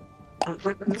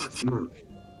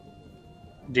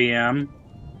 DM.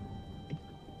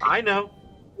 I know.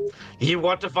 You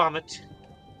want to vomit.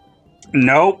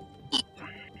 Nope.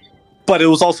 But it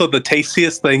was also the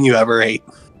tastiest thing you ever ate.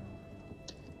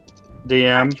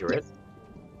 DM. Accurate.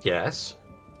 Yes.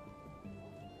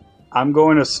 I'm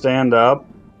going to stand up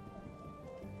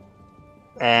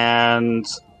and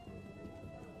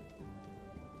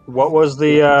what was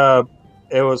the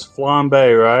it was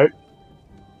flambe, right?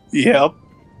 Yep.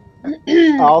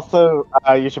 Also,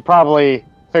 you should probably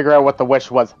figure out what the wish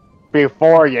was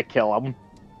before you kill him.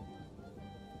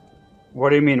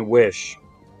 What do you mean wish?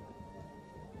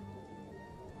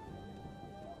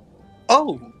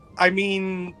 Oh, I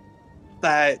mean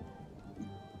that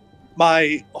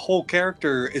my whole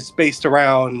character is based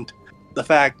around the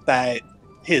fact that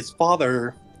his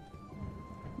father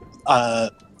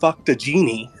fucked a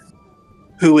genie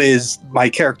who is my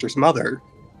character's mother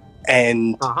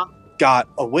and got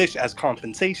a wish as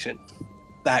compensation.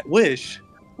 That wish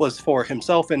was for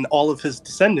himself and all of his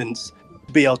descendants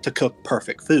to be able to cook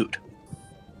perfect food.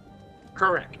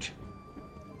 Correct.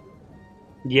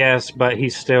 Yes, but he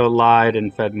still lied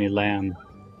and fed me lamb.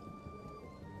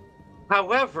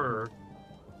 However,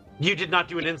 you did not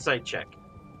do an insight check.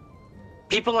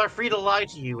 People are free to lie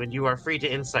to you, and you are free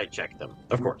to insight check them,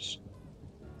 of course.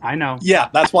 I know. Yeah,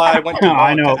 that's why I went to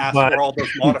I know, to ask but- for all those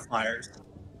modifiers.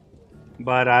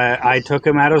 But I took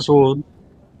him at his word,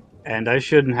 and I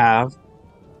shouldn't have.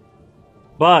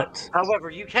 But However,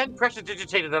 you can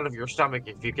prestidigitate it out of your stomach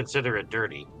if you consider it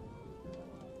dirty.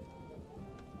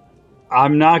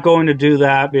 I'm not going to do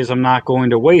that because I'm not going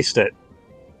to waste it.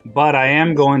 But I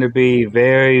am going to be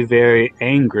very, very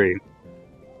angry.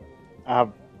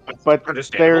 But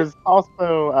there's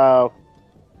also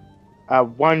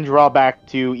one drawback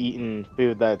to eating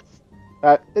food that's...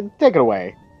 take it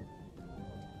away.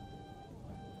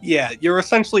 Yeah, you're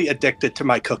essentially addicted to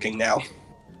my cooking now.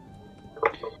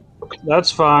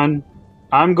 That's fine.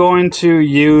 I'm going to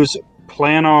use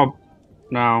Plano.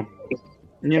 No.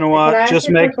 You know what? Can I ask Just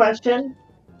you a make. quick question?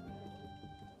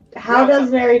 How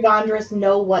does Mary Gondress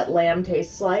know what lamb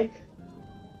tastes like?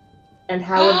 And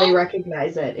how would they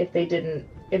recognize it if they didn't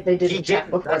He check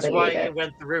didn't. before That's they why ate it it?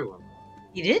 went through.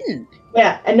 He didn't.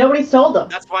 Yeah, and nobody's told them.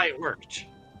 That's why it worked.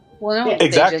 Well, no,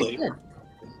 Exactly. They just did.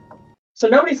 So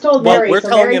nobody's told Well, Mary. we're so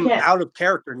telling Mary him can't. out of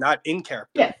character, not in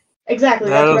character. Yeah, exactly.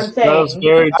 That That's is- what I'm that is saying.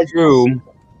 very true.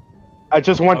 I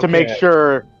just want to make Okay.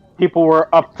 sure people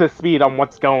were up to speed on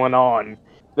what's going on.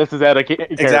 This is etiquette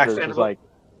characters. It's like,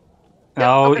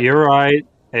 Oh, you're right.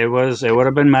 It would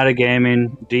have been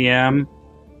metagaming, DM.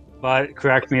 But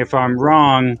correct me if I'm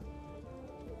wrong.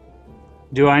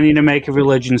 Do I need to make a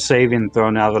religion saving throw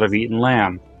now that I've eaten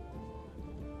lamb?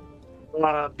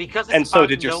 Because it's And so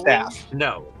did your unknowing, staff.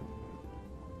 No.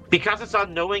 Because it's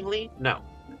unknowingly, no.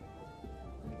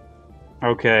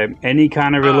 Okay. Any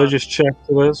kind of religious check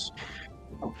for this?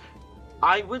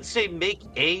 I would say make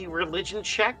a religion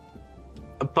check,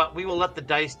 but we will let the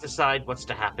dice decide what's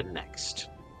to happen next.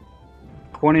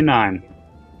 29.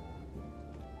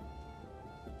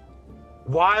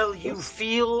 while you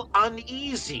feel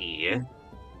uneasy,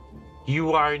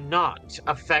 you are not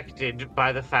affected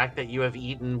by the fact that you have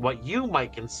eaten what you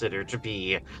might consider to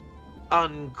be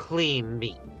unclean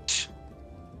meat.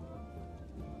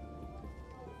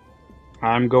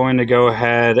 I'm going to go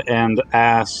ahead and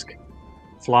ask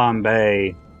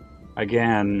Flambe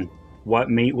again, what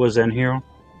meat was in here?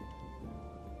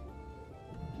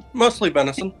 Mostly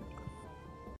venison.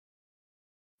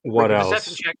 What Make a else?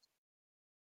 deception check.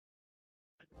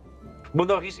 Well,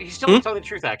 no, he's still not telling the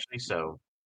truth, actually, so.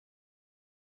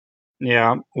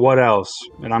 Yeah, what else?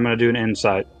 And I'm going to do an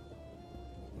insight.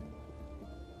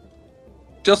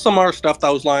 Just some other stuff that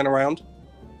was lying around.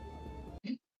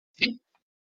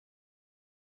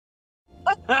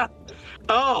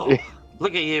 Oh,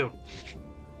 look at you.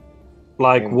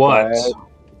 Like what?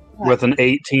 With an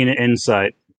 18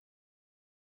 insight.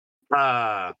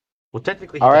 Well,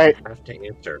 technically he All doesn't right. have to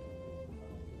answer.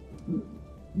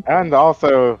 And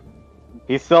also,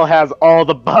 he still has all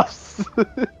the buffs.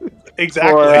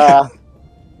 Exactly.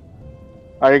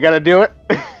 Are you gonna do it?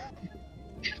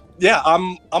 Yeah,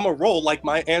 I'm a roll. Like,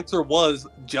 my answer was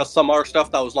just some other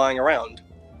stuff that was lying around,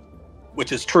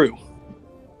 which is true.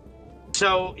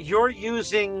 So you're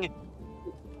using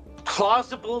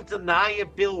plausible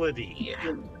deniability.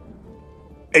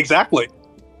 Exactly.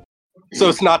 So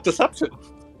it's not deception.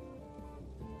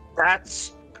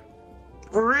 That's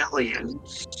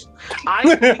brilliant. I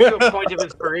can give you a point of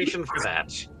inspiration for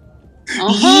that.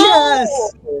 Yes!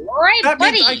 All right, That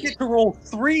buddy. means I get to roll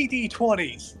 3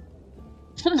 d20s.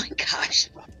 Oh my gosh.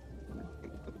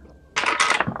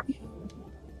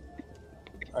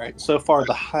 Alright, so far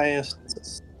the highest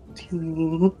is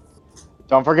 16.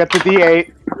 Don't forget the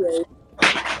D8.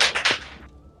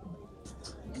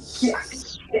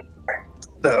 Yes.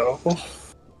 So.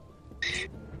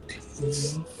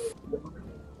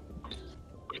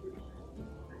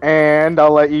 And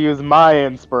I'll let you use my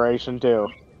inspiration too.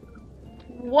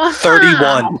 Wow.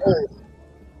 31.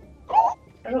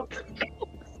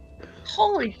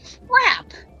 Holy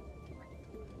crap.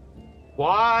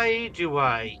 Why do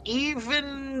I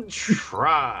even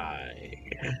try?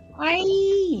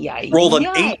 Rolled an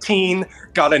 18,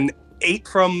 got an 8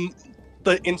 from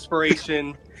the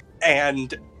inspiration,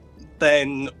 and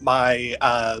then my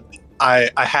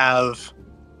I have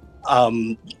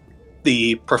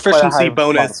the proficiency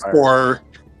bonus modifier. for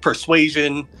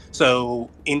persuasion, so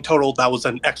in total that was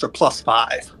an extra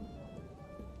 +5.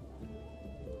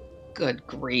 Good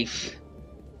grief.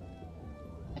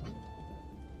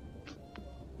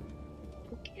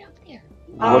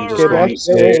 I'm just going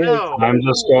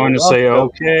to say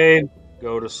okay,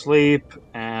 go to sleep,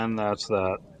 and that's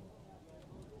that.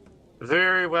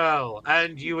 Very well,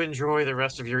 and you enjoy the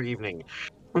rest of your evening.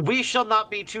 We shall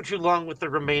not be too long with the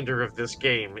remainder of this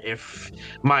game, if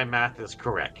my math is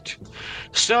correct.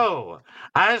 So,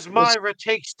 as Myra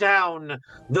takes down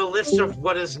the list of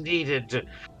what is needed,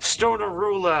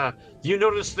 Stonerula, you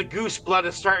notice the goose blood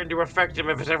is starting to affect him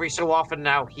every so often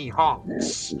now he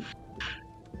honks.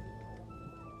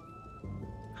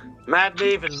 Mad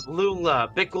Maven,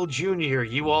 Lula, Bickle Jr.,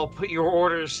 you all put your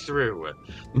orders through.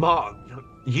 Mog,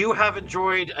 you have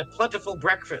enjoyed a plentiful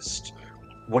breakfast.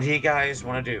 What do you guys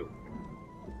want to do?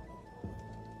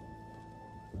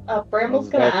 Bramble's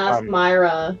gonna ask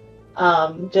Myra,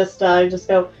 just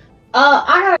go,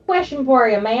 I got a question for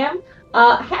you, ma'am.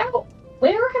 Where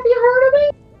have you heard of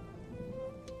me?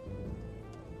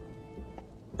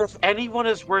 If anyone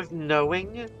is worth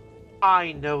knowing,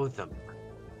 I know them.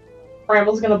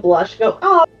 Bramble's gonna blush, go,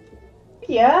 oh,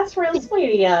 yeah, that's really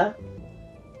sweet of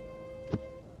you.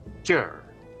 Sure.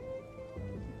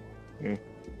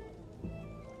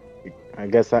 I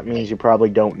guess that means you probably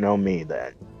don't know me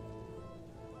then.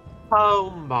 Oh,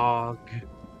 Mog.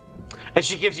 And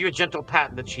she gives you a gentle pat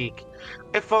in the cheek.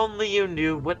 If only you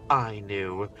knew what I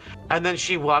knew. And then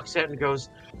she walks out and goes,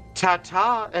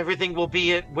 ta-ta, everything will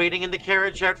be waiting in the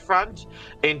carriage out front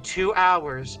in 2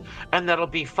 hours. And that'll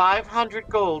be 500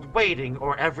 gold waiting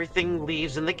or everything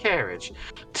leaves in the carriage.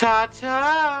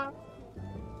 Ta-ta!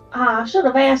 I should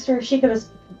have asked her if she could have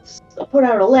put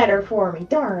out a letter for me,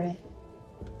 darn it.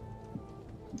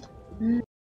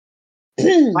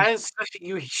 As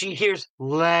she hears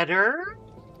letter,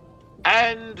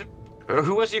 and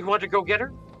who was it who wanted to go get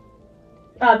her?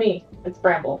 Me. It's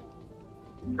Bramble.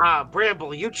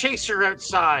 Bramble, you chase her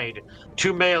outside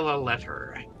to mail a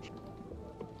letter.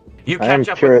 You I am catch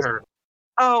up curious. with her.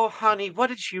 Oh, honey, what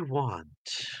did you want?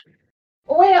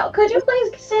 Well, could you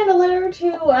please send a letter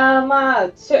to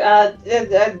my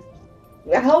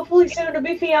hopefully soon to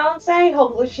be fiance?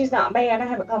 Hopefully she's not mad I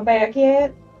haven't come back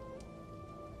yet.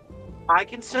 I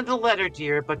can send a letter,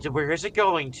 dear, but where is it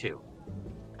going to?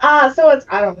 So it's,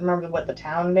 I don't remember what the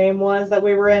town name was that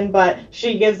we were in, but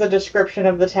she gives a description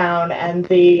of the town and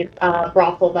the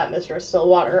brothel that Mistress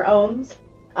Stillwater owns.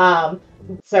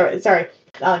 Sorry,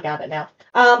 I got it now.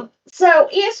 So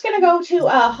it's gonna go to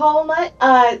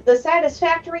Hallnut, the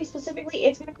Satisfactory specifically.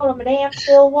 It's gonna go to Madame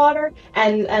Stillwater,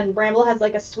 and Bramble has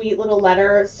like a sweet little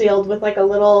letter sealed with like a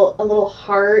little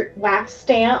heart wax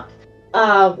stamp,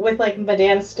 with like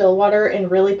Madame Stillwater in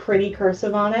really pretty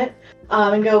cursive on it.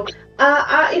 And go.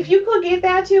 If you could get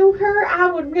that to her, I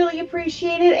would really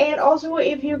appreciate it. And also,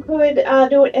 if you could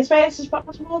do it as fast as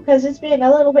possible, because it's been a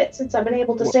little bit since I've been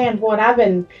able to stand one. I've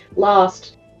been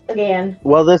lost again.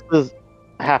 While this is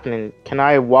happening, can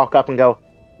I walk up and go,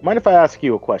 mind if I ask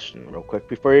you a question real quick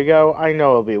before you go? I know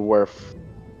it'll be worth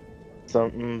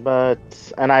something, but...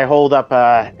 And I hold up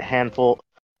a handful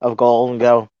of gold and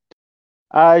go,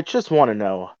 I just want to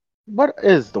know, what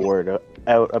is the word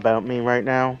out about me right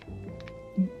now?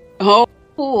 Oh.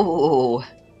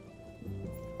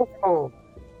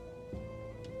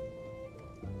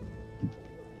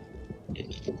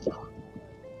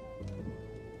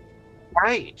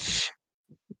 Right.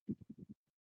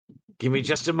 Give me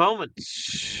just a moment.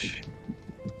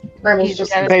 Bramble's just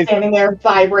standing there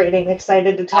vibrating,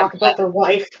 excited to talk about their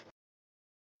wife.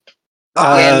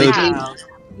 Yeah, the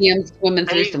DM's swimming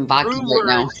through some vodka right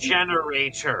now.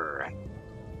 Generator.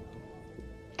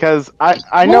 Because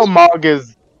I know Mog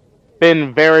has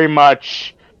been very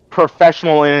much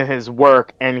professional in his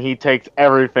work, and he takes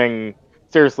everything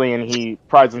seriously, and he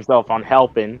prides himself on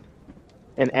helping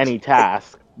in any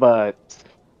task, but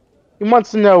he wants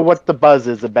to know what the buzz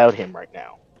is about him right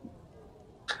now.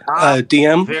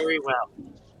 DM? Very well.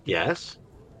 Yes?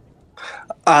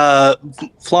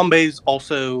 Flambe's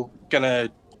also gonna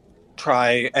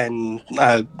try and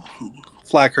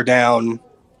flag her down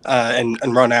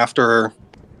and run after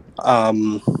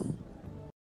her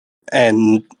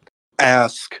and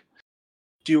ask,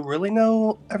 do you really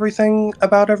know everything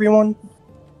about everyone?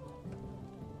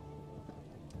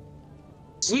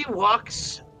 He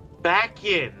walks back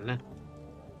in,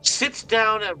 sits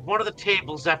down at one of the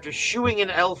tables after shooing an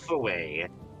elf away,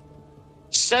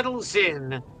 settles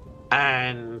in,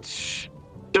 and... So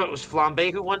it was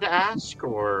Flambe who wanted to ask,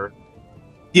 or...?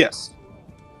 Yes.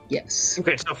 Yes.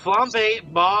 Okay, so Flambe,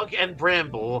 Mog, and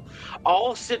Bramble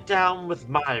all sit down with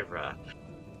Myra.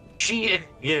 She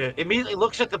immediately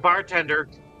looks at the bartender,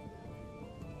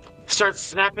 starts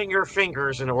snapping her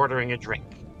fingers and ordering a drink.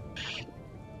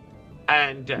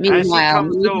 And as he Meanwhile,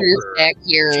 comes Mildred is over, back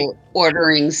here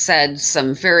ordering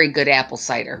some very good apple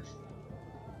cider.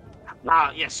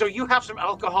 Yeah, so you have some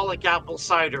alcoholic apple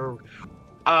cider.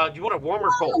 Do you want a warm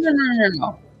or cold?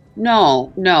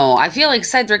 No. I feel like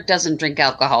Cedric doesn't drink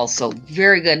alcohol, so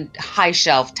very good high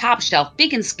shelf, top shelf,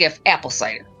 big and skiff apple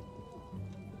cider.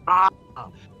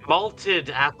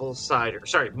 Malted apple cider.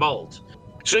 Sorry, malt.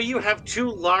 So you have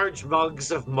 2 large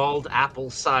mugs of mulled apple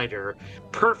cider,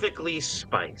 perfectly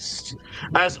spiced.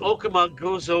 As Okama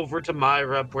goes over to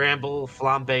Myra, Bramble,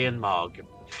 Flambe, and Mog,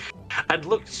 and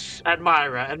looks at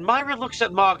Myra, and Myra looks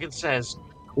at Mog and says,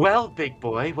 well, big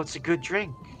boy, what's a good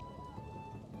drink?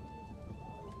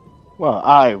 Well,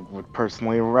 I would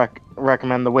personally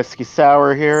recommend the whiskey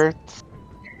sour here. It's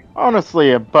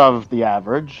honestly above the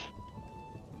average.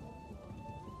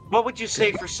 What would you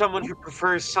say for someone who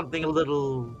prefers something a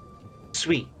little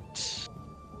sweet?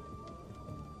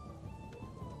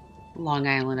 Long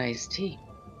Island iced tea.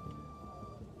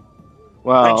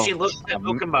 Well, and she looks at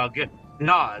Okamug,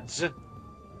 nods,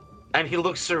 and he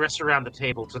looks around the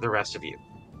table to the rest of you.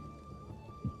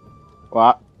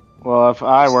 Well, if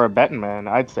I were a betting man,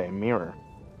 I'd say mirror.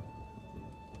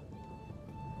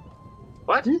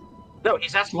 What? No,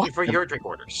 he's asking you for your drink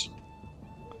orders.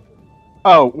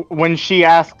 Oh, when she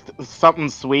asked something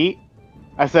sweet,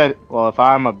 I said, well, if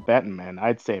I'm a betting man,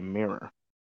 I'd say mirror.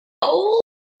 Oh,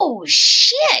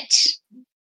 shit!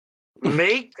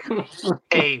 Make a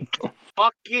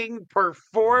fucking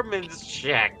performance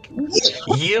check,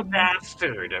 you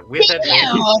bastard, with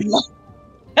advantage.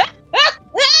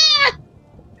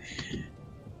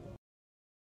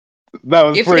 That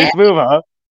was pretty smooth, huh?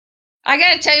 I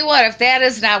gotta tell you what, if that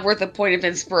is not worth a point of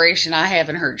inspiration, I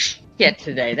haven't heard shit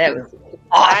today. That was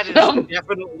awesome. That is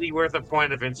definitely worth a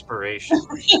point of inspiration.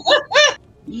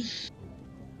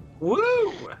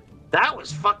 Woo! That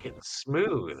was fucking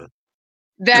smooth.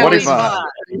 That was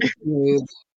smooth.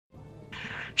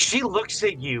 She looks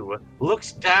at you,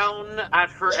 looks down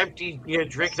at her empty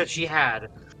drink that she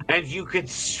had, and you could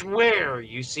swear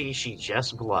you see she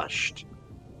just blushed.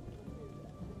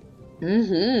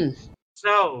 Mm-hmm.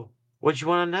 So, what you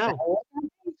want to know?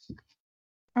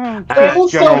 Bramble's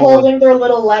still holding their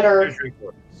little letter.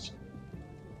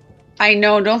 I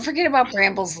know. Don't forget about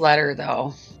Bramble's letter,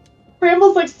 though.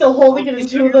 Bramble's like still holding it in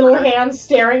two little hands,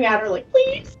 staring at her like,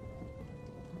 please.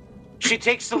 She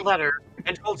takes the letter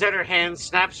and holds out her hand,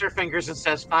 snaps her fingers, and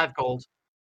says 5 gold.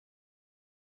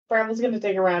 Bramble's gonna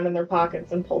dig around in their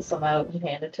pockets and pull some out and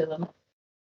hand it to them.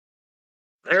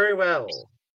 Very well.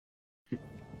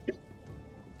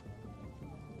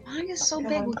 Mog is so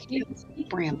big we can't even see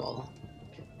Bramble.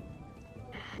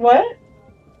 What?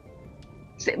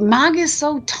 Mog is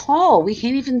so tall we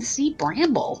can't even see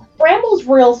Bramble. Bramble's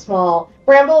real small.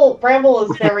 Bramble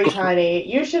is very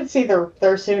tiny. You should see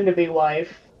their soon-to-be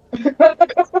wife.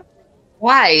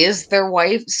 Why? Is their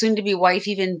wife, soon-to-be wife,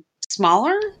 even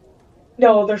smaller?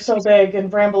 No, they're so big,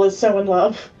 and Bramble is so in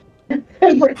love.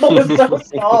 And Bramble is so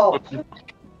small.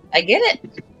 I get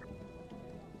it.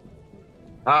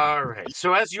 All right.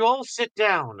 So as you all sit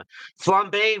down,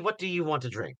 Flambe, what do you want to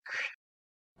drink?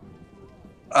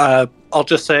 I'll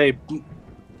just say,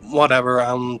 whatever.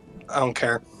 I don't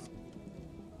care.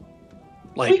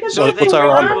 Like, so what's our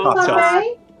other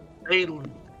cocktails?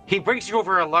 He brings you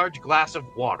over a large glass of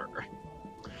water.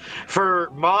 For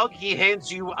Mog, he hands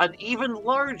you an even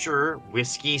larger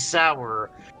whiskey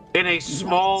sour in a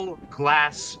small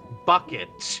glass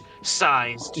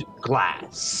bucket-sized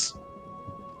glass.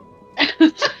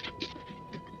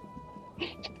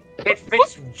 It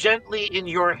fits gently in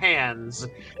your hands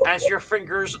as your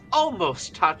fingers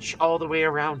almost touch all the way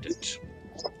around it.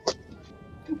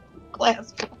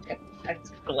 Glass bucket.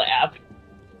 That's glass.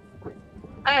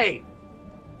 Hey!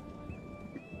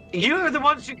 You're the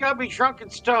ones who got me drunk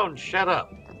and stoned. Shut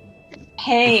up.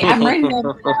 Hey, I'm writing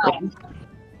that down.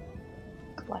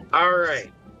 All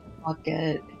right.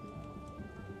 Bucket.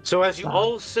 So as you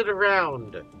all sit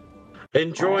around,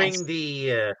 enjoying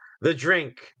the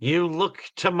drink, you look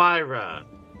to Myra.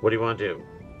 What do you want to do?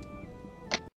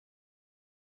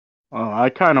 Well, I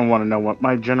kind of want to know what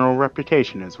my general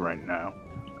reputation is right now.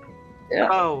 Yeah.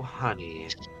 Oh, honey.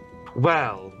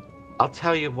 Well, I'll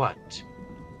tell you what.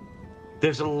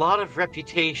 There's a lot of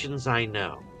reputations I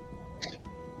know.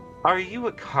 Are you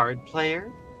a card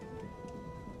player?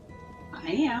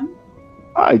 I am.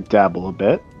 I dabble a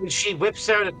bit. She whips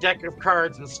out a deck of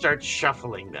cards and starts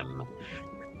shuffling them.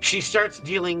 She starts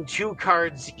dealing 2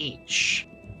 cards each.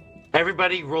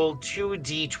 Everybody roll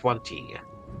 2d20.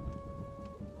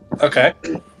 Okay.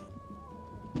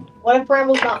 What if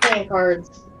Bramble's not playing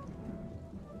cards?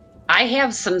 I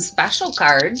have some special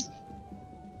cards.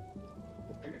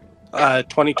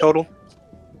 20 total.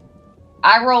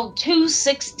 I rolled 2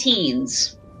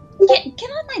 16s. Get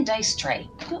on my dice tray.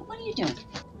 What are you doing?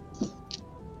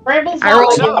 Bramble's not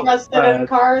like interested in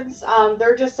cards.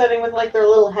 They're just sitting with like their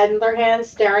little head in their hands,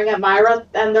 staring at Myra,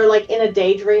 and they're like in a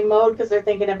daydream mode because they're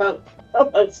thinking about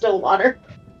still water.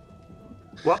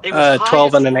 Well, it was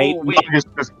 12 and an 8.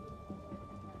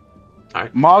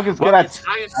 Mog is good at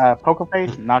poker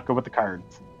face, not good with the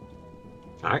cards.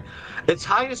 All right. Its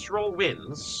highest roll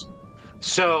wins.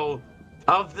 So,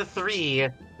 of the 3,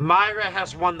 Myra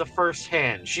has won the first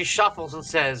hand. She shuffles and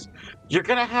says, "You're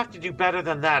going to have to do better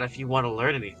than that if you want to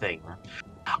learn anything.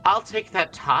 I'll take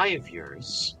that tie of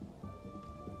yours."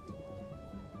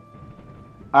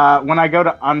 When I go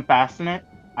to unfasten it,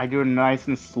 I do it nice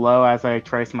and slow as I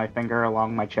trace my finger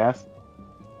along my chest.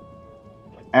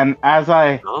 And as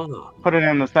I put it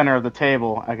in the center of the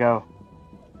table, I go,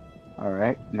 "All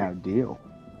right, now deal."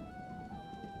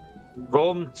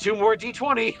 Roll 2 more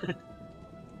d20.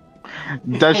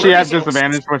 Does she have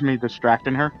disadvantage with me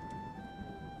distracting her?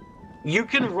 You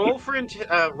can roll for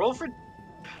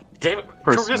damn it,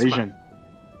 Persuasion.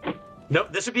 Charisma. No,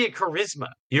 this would be a charisma.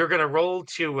 You're gonna roll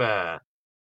to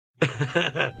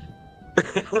to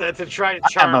try to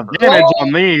charm. I have advantage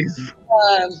on these.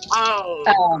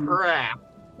 Crap!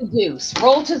 The deuce.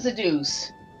 Roll to the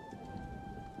deuce.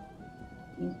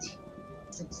 18,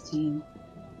 16,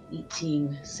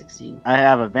 18, 16. I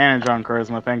have advantage on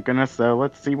charisma, thank goodness. So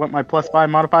let's see what my +5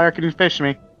 modifier can fish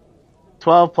me.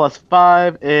 12 plus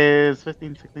 5 is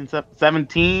 15, 16,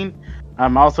 17.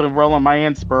 I'm also rolling my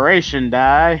inspiration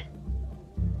die.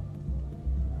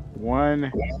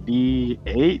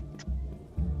 1d8.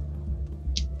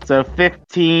 So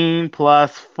 15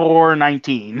 plus 4,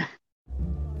 19.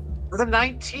 The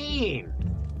 19.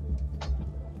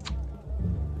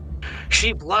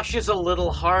 She blushes a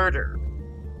little harder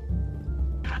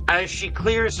as she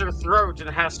clears her throat and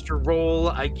has to roll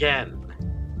again.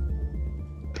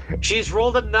 She's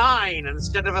rolled a 9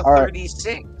 instead of a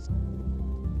 36.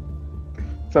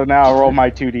 So now I'll roll my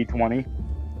 2d20.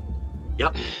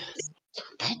 Yep.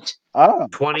 Oh,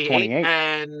 28.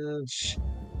 And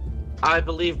I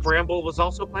believe Bramble was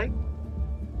also playing?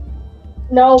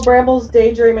 No, Bramble's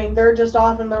daydreaming. They're just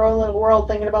off in their own little world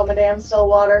thinking about Madame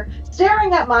Stillwater.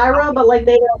 Staring at Myra, but like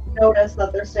they don't notice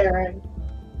that they're staring.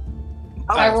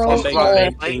 I rolled Flambe got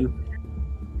an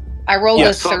 18. I rolled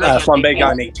Yes, a 30. Flambe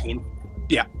got an 18.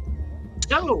 Yeah.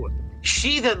 So,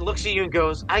 she then looks at you and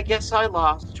goes, I guess I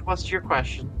lost. What's your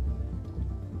question?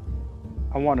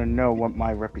 I want to know what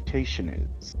my reputation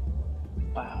is.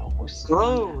 Wow.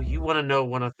 Oh, you want to know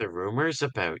one of the rumors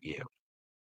about you?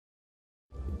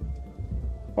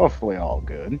 Hopefully all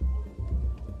good.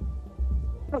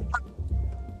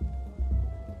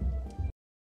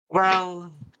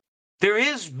 Well, there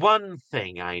is one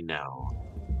thing I know.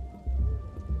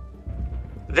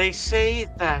 They say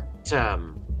that,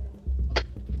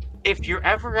 if you're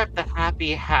ever at the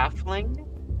Happy Halfling,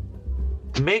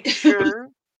 make sure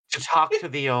to talk to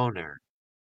the owner.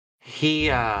 He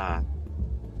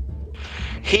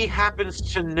happens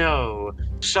to know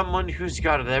someone who's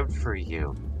got it out for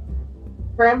you.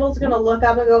 Bramble's gonna look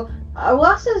up and go,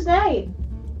 what's his name?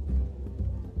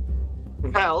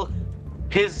 Well,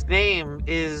 his name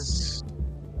is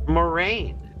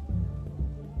Moraine.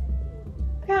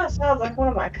 Kinda sounds like one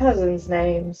of my cousin's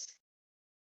names.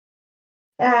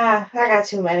 Ah, I got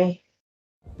too many.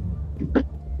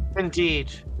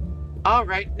 Indeed. All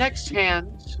right, next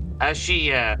hand. As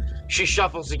she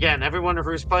shuffles again. Everyone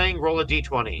who's playing, roll a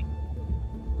d20.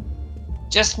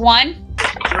 Just one?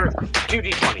 Or 2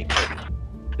 d20.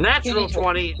 Natural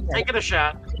 20. Taking a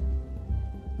shot.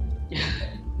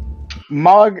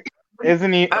 Mog,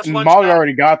 isn't he? That's one Mog shot.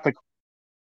 already got the.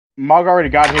 Mog already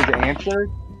got his answer.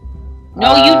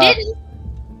 No, you didn't.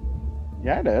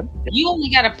 Yeah, I did. You only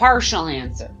got a partial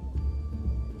answer.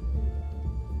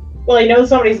 Well, he knows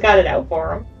somebody's got it out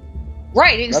for him.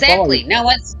 Right, exactly. Now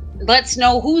let's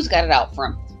know who's got it out for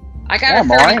him. I got a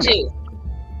 32.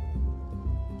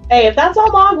 Hey, if that's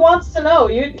all Mog wants to know,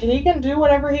 he can do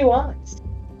whatever he wants.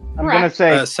 I'm gonna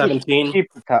say 17.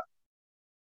 Keep the cut.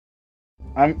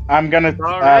 I'm gonna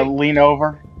lean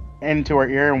over into her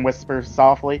ear and whisper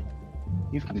softly,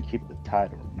 "You can keep the tie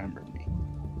to remember me."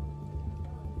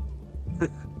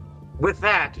 With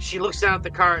that, she looks down at the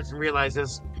cards and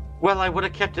realizes, well, I would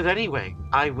have kept it anyway.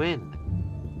 I win.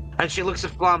 And she looks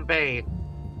at Flambe,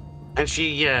 and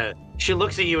she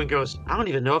looks at you and goes, I don't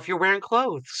even know if you're wearing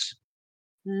clothes.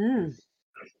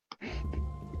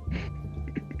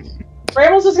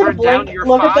 Bramble's just gonna Burn down blink, your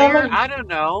look at them, fire? and I don't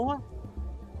know.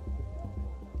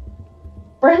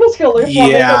 Bramble's gonna look at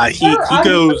them. Yeah, and go, he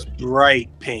goes bright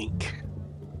pink.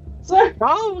 Sir,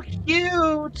 oh,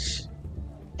 cute!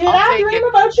 Did I dream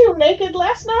about you naked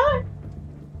last night?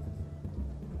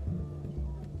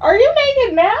 Are you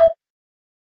naked now?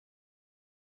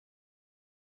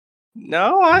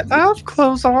 No, I have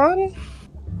clothes on.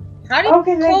 How do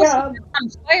you clothes on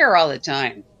fire all the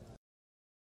time?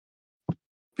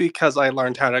 Because I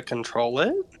learned how to control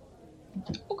it.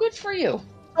 Well, good for you.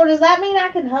 Oh, does that mean I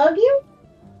can hug you?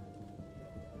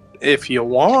 If you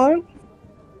want.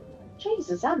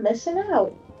 Jesus, I'm missing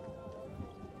out.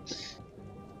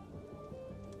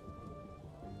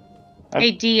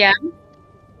 Hey, DM,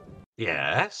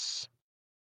 Yes.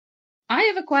 I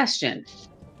have a question.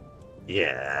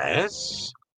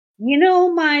 Yes. You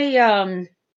know my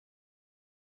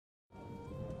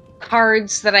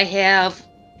cards that I have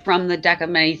from the deck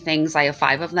of many things? I have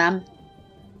 5 of them.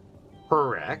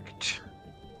 Correct.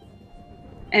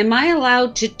 Am I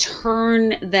allowed to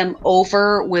turn them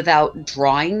over without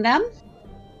drawing them?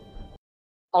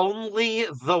 Only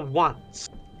the once.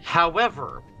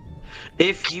 However,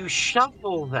 if you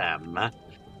shuffle them,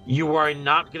 you are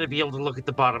not going to be able to look at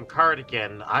the bottom card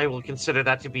again. I will consider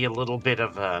that to be a little bit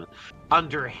of an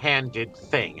underhanded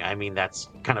thing. I mean, that's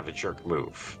kind of a jerk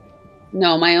move.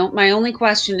 No, my only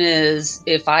question is,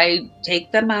 if I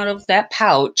take them out of that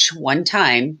pouch one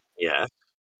time, Yeah.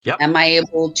 Yep. am I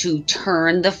able to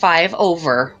turn the 5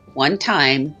 over one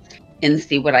time and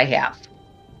see what I have?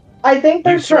 I think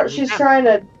she's trying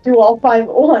to do all 5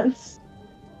 at once.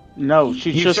 No,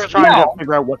 she's just trying to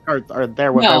figure out what cards are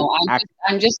there without. No,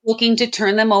 I'm just looking to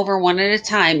turn them over one at a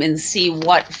time and see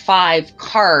what 5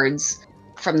 cards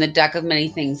from the deck of many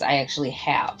things I actually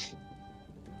have.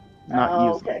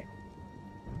 Okay.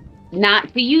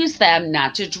 Not to use them,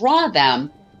 not to draw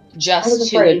them, I just was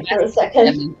to afraid for a investigate second.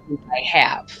 them and see what I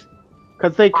have.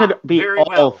 Because they could be Very all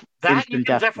well. That you instant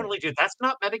can death. definitely do. That's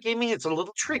not metagaming. It's a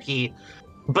little tricky,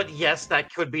 but yes,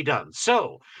 that could be done.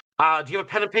 So, do you have a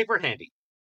pen and paper handy?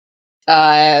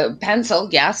 Pencil,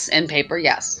 yes, and paper,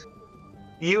 yes.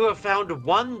 You have found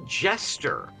one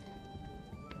jester.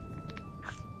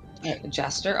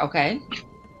 Jester, okay.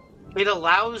 It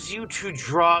allows you to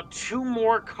draw 2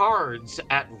 more cards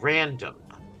at random.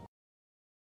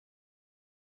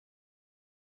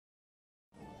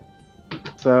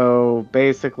 So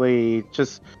basically,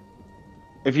 just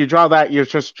if you draw that, you're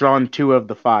just drawn 2 of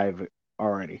the 5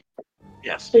 already.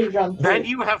 Yes. So you've drawn Then 3.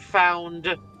 you have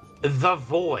found the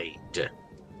void.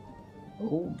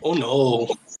 Oh no.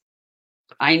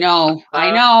 I know. I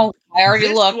already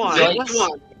This looked.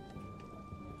 one.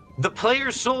 The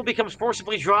player's soul becomes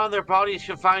forcibly drawn, their body is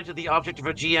confined to the object of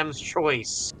a GM's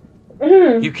choice.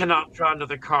 You cannot draw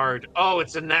another card. Oh,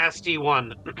 it's a nasty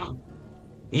one.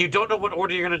 You don't know what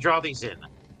order you're going to draw these in.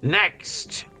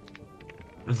 Next,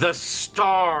 the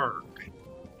star.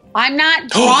 I'm not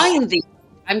drawing these.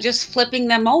 I'm just flipping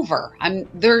them over.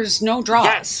 There's no draws.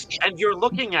 Yes, and you're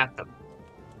looking at them.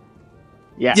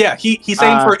 Yeah. Yeah, he's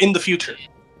saying for in the future.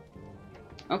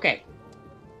 Okay.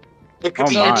 It could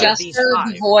be so any of Jester, these the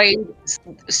 5. Void,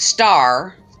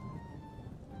 Star.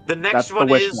 The next That's the one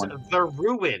wish is one. the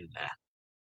ruin.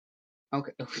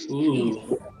 Okay.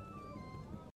 Ooh.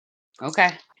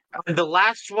 Okay. And the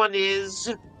last one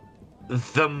is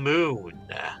the moon.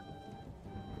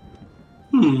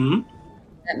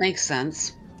 That makes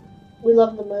sense. We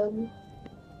love the moon.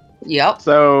 Yep.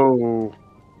 So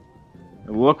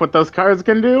look what those cards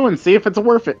can do and see if it's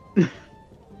worth it.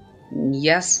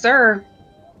 Yes, sir.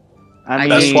 I mean,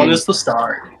 best one is the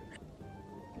star.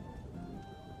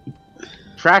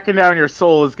 Tracking down your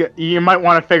soul is good. You might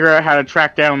want to figure out how to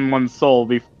track down one's soul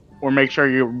or make sure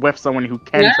you're with someone who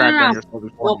can track down your soul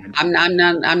before. Well,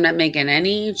 I'm not making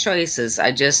any choices. I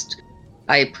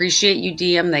appreciate you,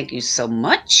 DM. Thank you so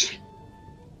much.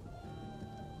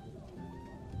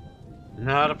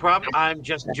 Not a problem. I'm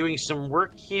just doing some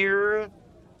work here.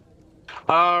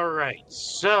 All right,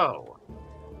 so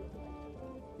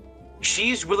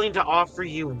she's willing to offer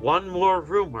you one more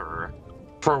rumor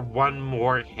for one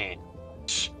more hand.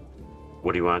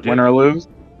 What do you want to do? Win or lose?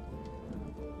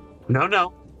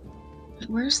 No.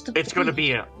 Where's the? It's going to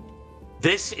be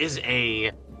this is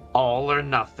a all or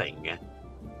nothing.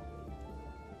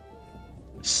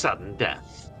 Sudden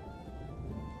death.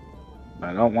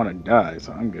 I don't want to die,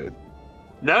 so I'm good.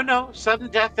 No. Sudden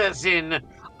death as in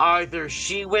either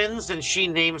she wins and she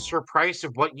names her price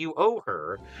of what you owe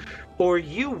her, or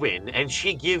you win and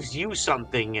she gives you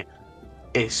something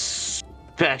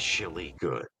especially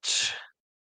good.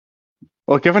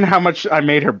 Well, given how much I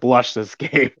made her blush this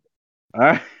game,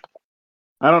 I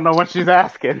don't know what she's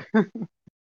asking.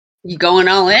 You going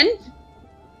all in?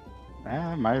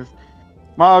 My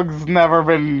Mog's never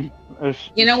been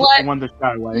You know what? one to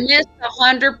shy away. Miss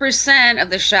 100% of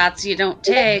the shots you don't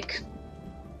take.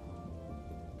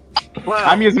 Well,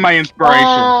 I'm using my inspiration.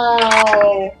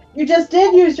 Wow. You just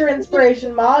did use your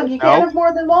inspiration, Mog. You can't have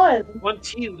more than one.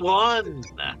 21.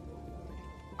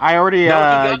 I already You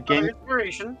got gained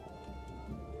inspiration.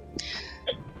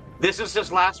 This is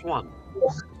his last one.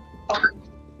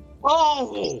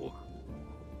 Oh!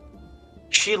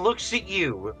 She looks at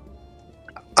you.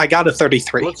 I got a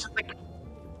 33.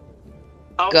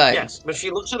 Oh, Good. yes, but she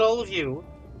looks at all of you,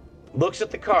 looks at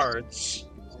the cards,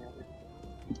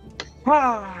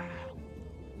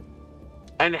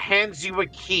 and hands you a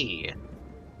key.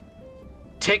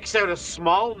 Takes out a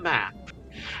small map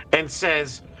and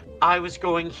says, I was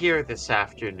going here this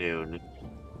afternoon.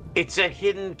 It's a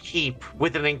hidden keep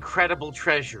with an incredible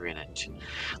treasure in it.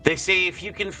 They say if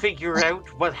you can figure out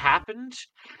what happened,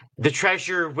 the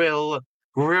treasure will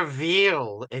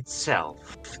reveal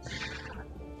itself.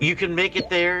 You can make it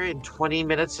there in 20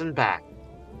 minutes and back.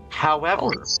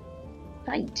 However,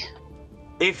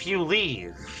 if you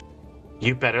leave,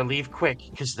 you better leave quick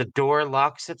because the door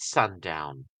locks at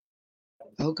sundown.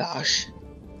 Oh gosh.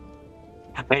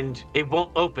 And it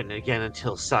won't open again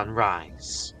until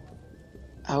sunrise.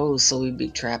 Oh, so we'd be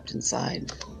trapped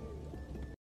inside.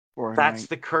 That's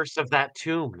the curse of that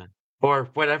tomb, or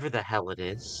whatever the hell it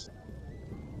is.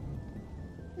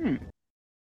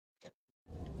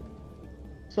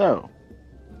 So,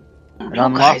 it No,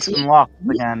 unlocks guys, and locks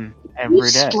again every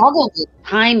we day. struggled with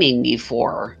timing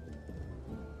before.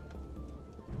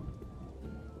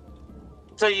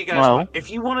 So you guys, Well- if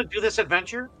you want to do this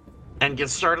adventure and get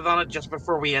started on it just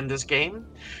before we end this game,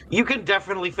 you can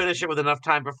definitely finish it with enough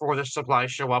time before the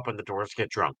supplies show up and the dwarves get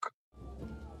drunk.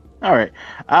 All right.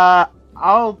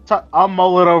 I'll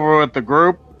mull it over with the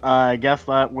group. I guess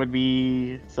that would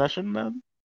be session then.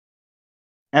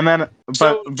 And then,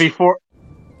 before,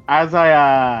 as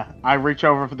I reach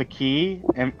over for the key,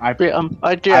 and I do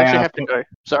actually have to go.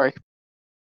 Sorry.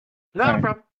 No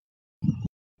problem.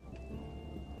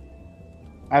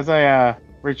 As I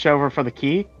reach over for the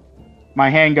key, my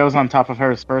hand goes on top of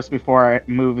hers first before it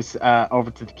moves over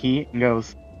to the key and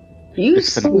goes. You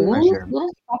It's been a pleasure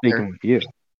little speaking with you.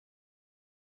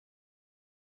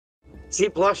 She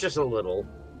blushes a little,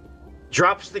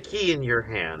 drops the key in your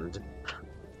hand,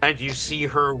 and you see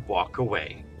her walk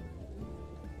away.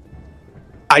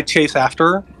 I chase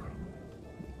after her.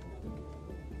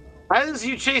 As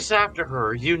you chase after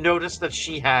her, you notice that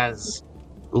she has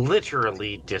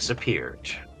literally disappeared.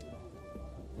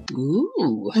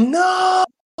 Ooh. No!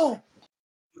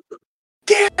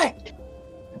 Damn it!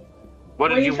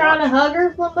 What Were did you you trying want? to hug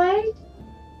her, Flambe?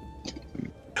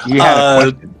 You had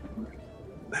a question.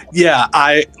 Yeah,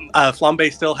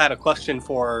 Flambe still had a question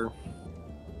for her.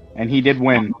 And he did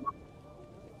win.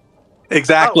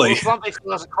 Exactly. Oh, well, if Flambe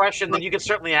still has a question, then you can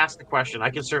certainly ask the question. I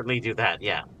can certainly do that,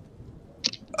 yeah.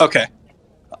 Okay.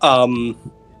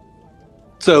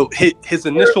 So his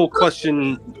initial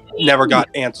question never got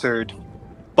answered,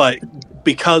 but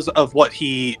because of what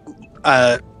he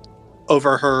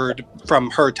overheard from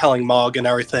her telling Mog and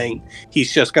everything,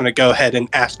 he's just going to go ahead and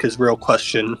ask his real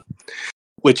question,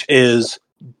 which is,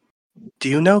 do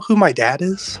you know who my dad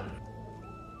is?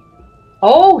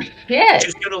 Oh, shit.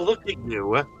 She's going to look at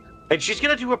you, and she's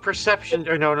going to do a perception,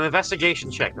 or no, an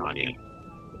investigation check on you.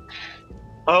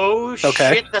 Oh,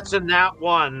 Okay. shit, that's a nat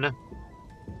 1.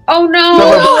 Oh,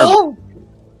 no!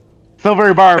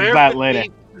 Silvery Barb's that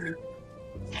lady.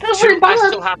 Silvery Barb! I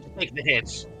still have to take the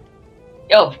hits.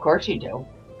 Oh, of course you do.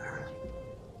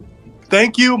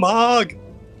 Thank you, Mog!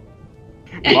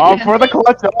 Mog for the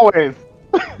clutch always.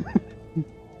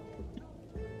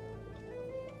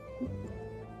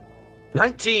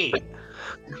 19.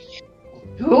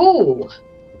 Ooh.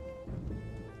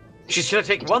 She's going to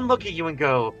take one look at you and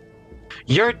go,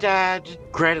 your dad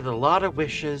granted a lot of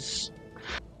wishes,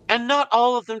 and not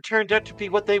all of them turned out to be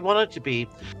what they wanted to be.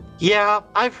 Yeah,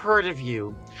 I've heard of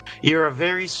you. You're a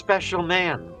very special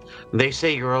man. They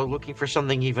say you're all looking for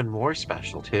something even more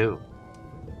special, too.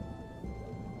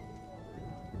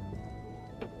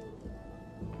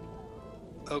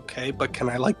 Okay, but can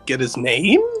I, get his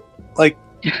name? Like...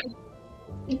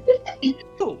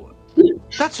 Oh,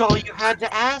 that's all you had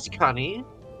to ask, honey.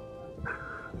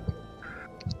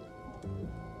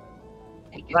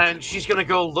 And she's gonna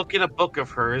go look in a book of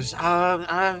hers.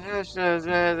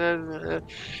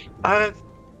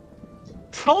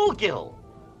 Tholgil.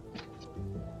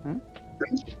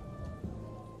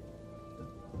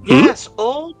 Yes,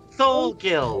 old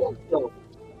Tholgil.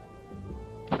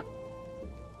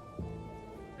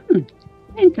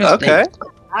 Okay.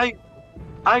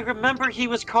 I remember he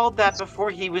was called that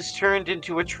before he was turned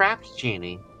into a trapped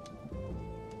genie.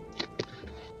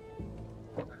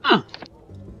 Huh.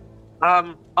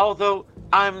 Although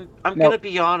I'm gonna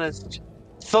be honest,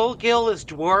 Tholgil is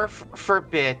dwarf for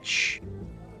bitch.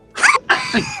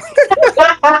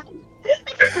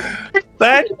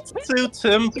 That suits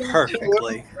him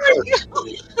perfectly.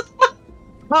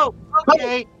 Oh,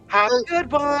 okay. Have a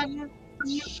good one.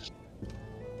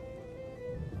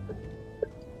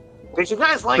 Did you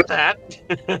guys like that?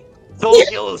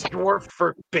 Tholgil is dwarf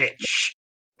for bitch.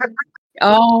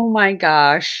 Oh my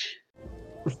gosh.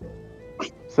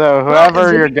 So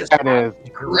whoever your dad is.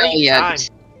 Great time.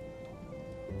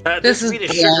 This is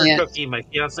Swedish brilliant. sugar cookie my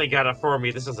fiance got it for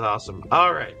me. This is awesome.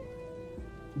 All right.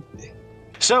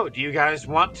 So, do you guys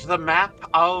want the map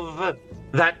of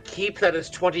that keep that is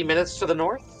 20 minutes to the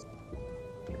north?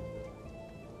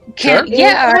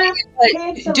 Yeah.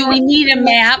 But do we need a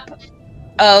map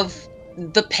of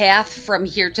the path from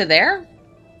here to there?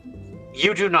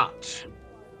 You do not.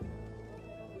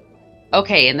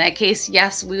 Okay, in that case,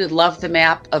 yes, we would love the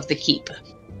map of the keep.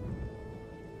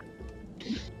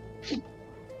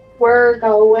 We're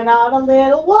going on a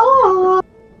little walk.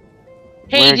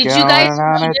 Hey, We're did going you guys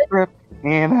on a notice? trip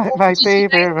in my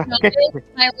favorite vacation.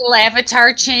 My little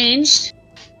avatar changed?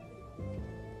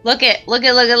 Look it.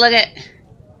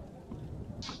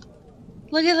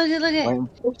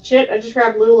 Oh shit, I just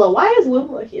grabbed Lula. Why is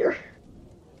Lula here?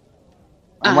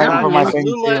 I'm waiting for my Yes, thing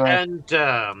Lula to... and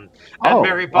Oh,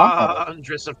 Mary wonderful.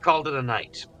 Bondress have called it a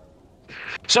night.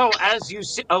 So, as you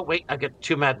see... Oh, wait, I got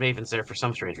 2 Mad Mavens there for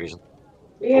some strange reason.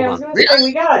 Yeah, I was gonna say,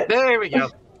 we got... There we go.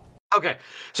 Okay,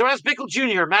 so as Bickle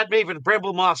Jr., Mad Maven,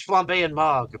 Bramble Moss, Flambe, and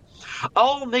Mog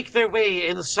all make their way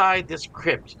inside this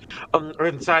crypt, or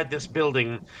inside this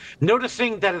building,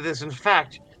 noticing that it is in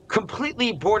fact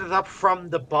completely boarded up from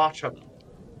the bottom.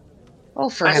 Oh,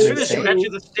 for As soon heaven's as you sake. enter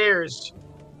the stairs,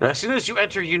 as soon as you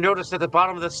enter, you notice at the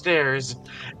bottom of the stairs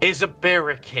is a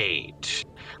barricade.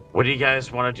 What do you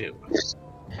guys want to do?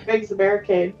 How big's the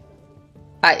barricade?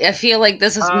 I feel like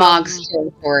this is Mog's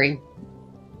territory.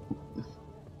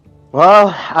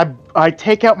 Well, I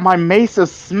take out my mace of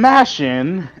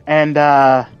smashing and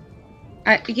yeah.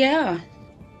 I'm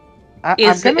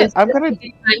gonna time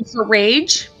for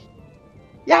rage.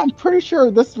 Yeah, I'm pretty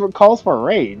sure this calls for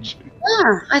rage.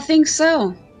 Yeah, I think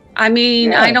so. I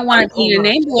mean, Yeah, I don't want to be an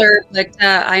almost. enabler, but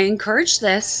I encourage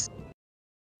this.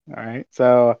 All right,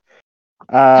 so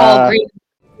Paul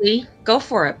Green, go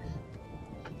for it.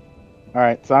 all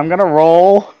right, so I'm gonna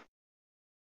roll,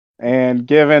 and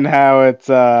given how it's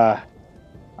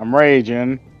I'm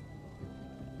raging,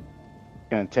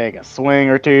 gonna take a swing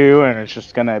or two, and it's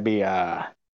just gonna be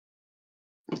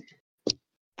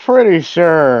pretty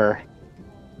sure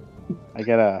I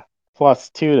get a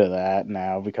 +2 to that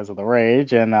now because of the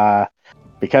rage, and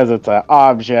because it's an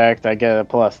object, I get a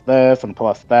plus this and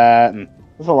plus that, and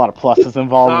there's a lot of pluses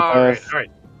involved with this. All right.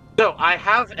 So I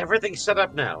have everything set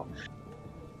up now.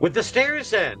 With the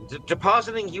stairs end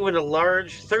depositing you in a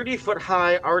large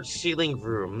 30-foot-high arched ceiling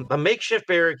room, a makeshift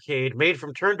barricade made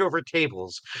from turned-over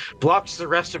tables blocks the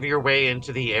rest of your way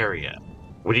into the area.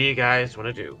 What do you guys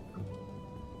want to do?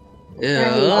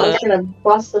 I'm just gonna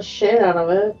bust the shit out of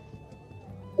it.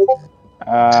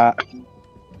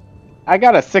 I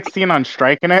got a 16 on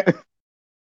striking it.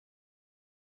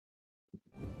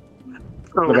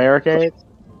 The barricade.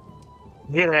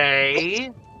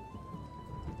 Yay!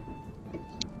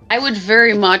 I would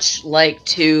very much like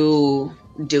to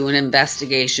do an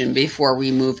investigation before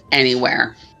we move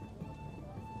anywhere.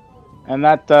 And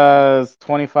that does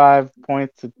 25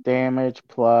 points of damage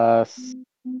plus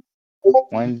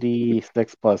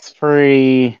 1d6 plus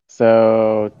 3.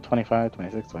 So 25,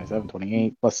 26, 27,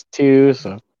 28 plus 2.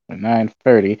 So 29,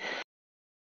 30.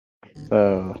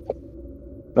 So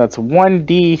that's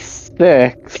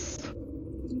 1d6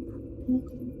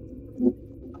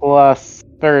 plus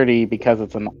 30 because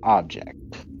it's an object.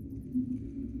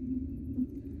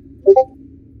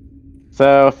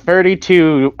 So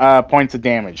 32 points of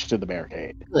damage to the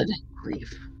barricade. Good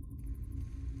grief.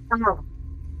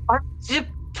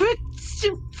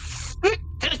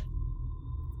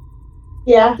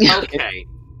 Yeah. Okay.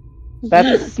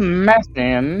 That's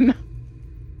smashing.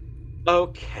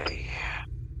 Okay.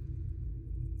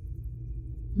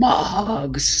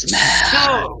 Mog smash.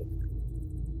 So,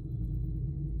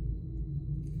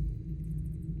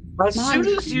 as soon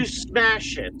as you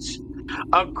smash it,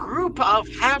 a group of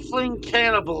halfling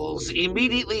cannibals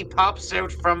immediately pops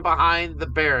out from behind the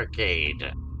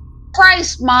barricade.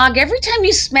 Christ, Mog, every time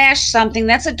you smash something,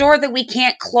 that's a door that we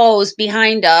can't close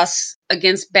behind us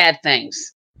against bad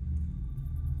things.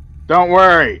 Don't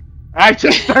worry. I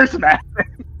just start smashing.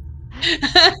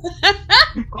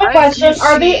 Question: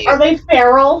 Are they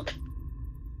feral?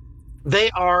 They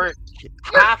are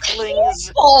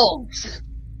halflings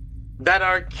that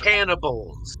are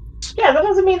cannibals. Yeah, that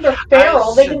doesn't mean they're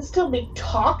feral. They can still be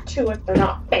talked to if they're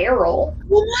not feral.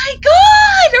 Oh my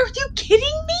god! Are you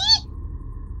kidding me?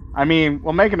 I mean,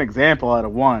 we'll make an example out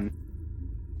of one.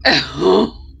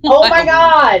 Oh my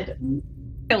god!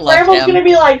 Bramble's gonna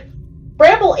be like,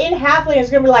 Bramble in Halfling is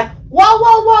gonna be like,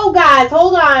 whoa, guys,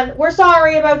 hold on. We're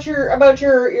sorry about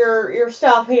your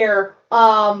stuff here.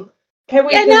 Can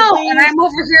we? Yeah, just no, please? and I'm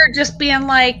over here just being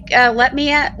like, let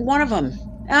me at one of them.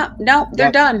 No,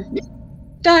 they're done.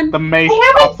 Done. The mace They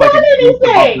haven't pops like done an above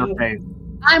anything. their face.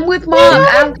 I'm with They Mom.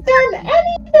 haven't done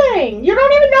anything. You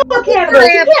don't even know they're cannibals.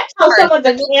 You can't tell someone's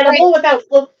a cannibal without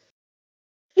look.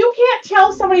 You can't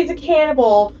tell somebody's a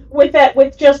cannibal with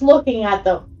just looking at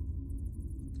them.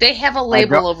 They have a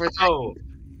label over there. Oh,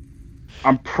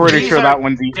 I'm pretty these sure are that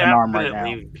one's eating arm right now.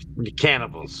 definitely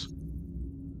cannibals.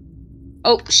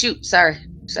 Oh, shoot. Sorry,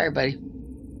 buddy.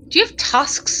 Do you have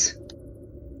tusks?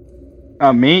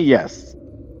 Me? Yes.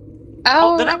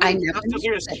 Oh, then I never. those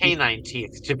are his canine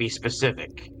teeth, to be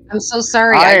specific. I'm so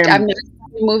sorry. I'm going to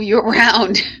move you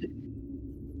around.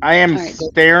 I am All right,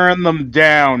 staring them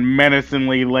down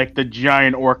menacingly like the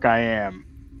giant orc I am.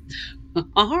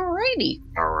 Alrighty.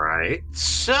 All right.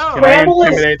 So, Bramble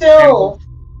is still.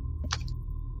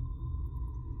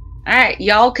 Alright,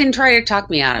 y'all can try to talk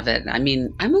me out of it. I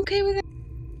mean, I'm okay with it.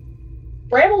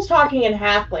 Bramble's talking in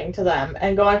Halfling to them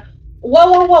and going,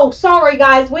 whoa, sorry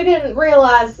guys, we didn't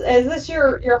realize, is this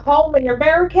your home and your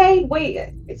barricade?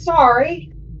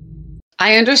 Sorry.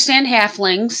 I understand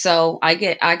halfling, so I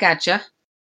gotcha.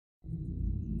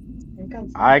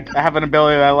 I have an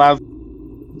ability that allows me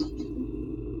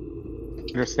to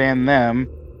understand them,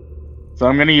 so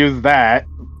I'm going to use that,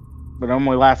 but it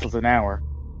only lasts us an hour.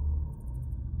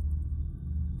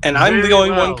 And I'm the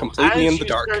only well, one completely as in the you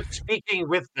dark. start speaking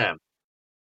with them.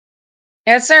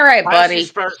 That's alright, As buddy. you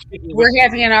start speaking with We're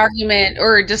having an argument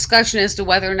or a discussion as to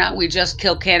whether or not we just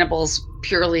kill cannibals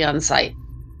purely on sight.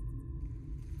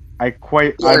 I'm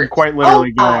quite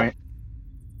literally going.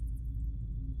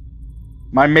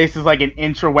 My mace is like an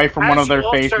inch away from one As of their you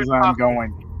all faces, start and I'm talking.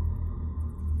 going.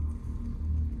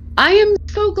 I am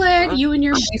so glad you and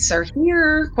your mates are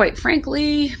here, quite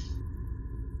frankly.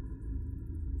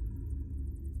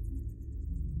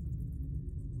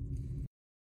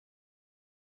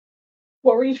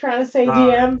 What were you trying to say,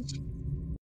 DM?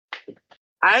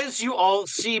 As you all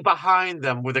see behind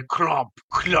them with a clomp,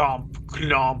 clomp,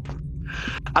 clomp,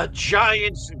 a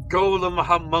giant golem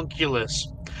homunculus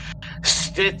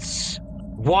sits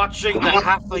watching the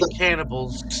halfling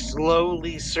cannibals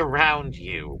slowly surround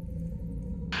you.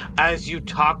 As you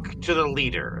talk to the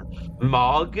leader,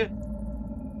 Mog,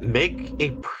 make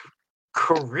a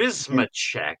charisma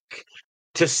check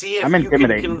to see if I'm you can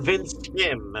intimidated. convince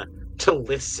him to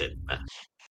listen.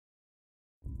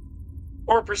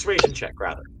 Or a persuasion check,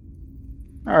 rather.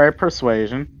 All right,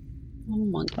 persuasion. Oh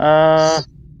my God.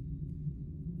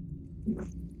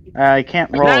 I can't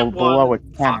roll That below one,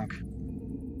 a 10.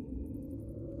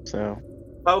 So.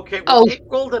 Okay, well, it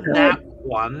rolled a nat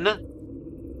 1.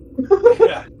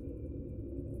 Yeah.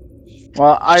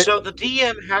 Well, So the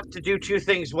DM have to do two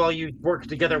things while you work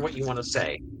together what you want to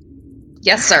say.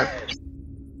 Yes, sir.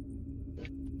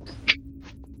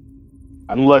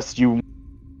 Unless you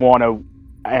want to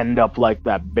end up like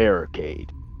that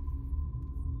barricade,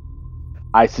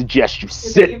 I suggest you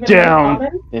sit down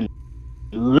and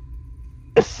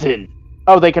listen.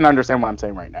 Oh, they can understand what I'm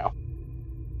saying right now.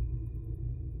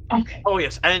 Okay. Oh,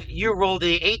 yes, and you rolled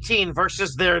a 18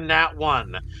 versus their nat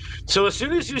 1. So as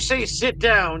soon as you say sit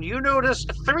down, you notice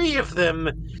 3 of them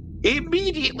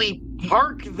immediately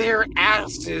park their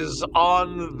asses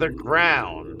on the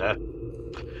ground.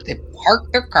 They park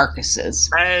their carcasses.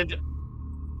 And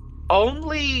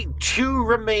only 2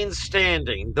 remain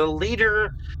standing, the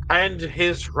leader and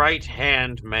his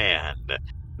right-hand man.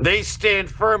 They stand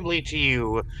firmly to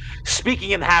you,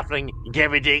 speaking in halfling.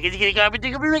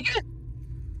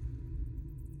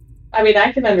 I mean,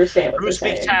 I can understand what Who they're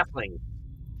speaks saying. halfling?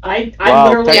 I'm Well,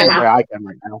 literally a technically, half. I can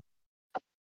right now.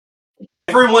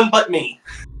 Everyone but me.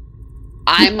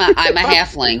 I'm a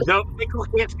halfling. No, Michael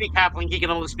can't speak halfling. He can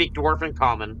only speak dwarf and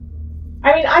common.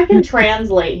 I mean, I can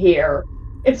translate here.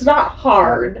 It's not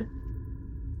hard.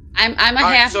 I'm a All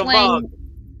right, so halfling. Mog.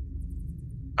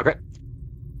 Okay.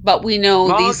 But we know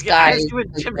Mog, these guys. as you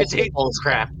intimidate this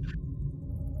crap.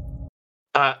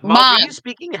 Mog, Mog, are you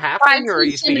speaking halfling or are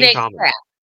you speaking common? Crap.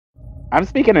 I'm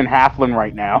speaking in halfling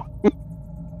right now.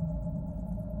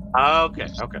 Okay.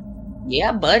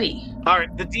 Yeah, buddy. All right,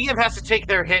 the DM has to take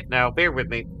their hit now. Bear with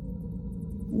me.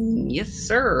 Yes,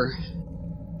 sir.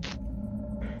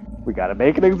 We gotta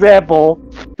make an example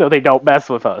so they don't mess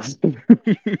with us.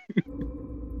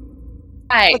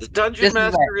 Right. The dungeon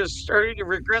master is starting to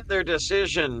regret their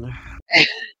decision.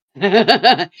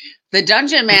 The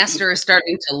dungeon master is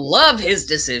starting to love his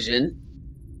decision.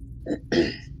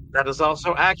 That is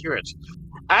also accurate.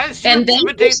 As you And thank you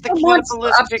intimidate so the much for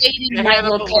cannibalistic updating my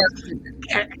little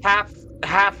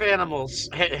half animals,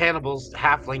 Hannibals,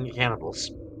 halfling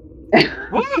cannibals.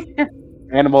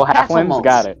 Animal halflings, Half-animals.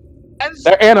 got it. As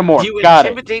They're animorphs, you got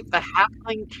it. intimidate the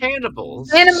halfling cannibals.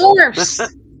 Animorphs.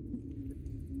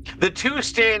 The 2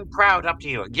 stand proud up to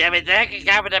you.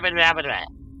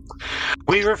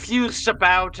 We refuse to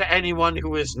bow to anyone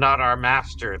who is not our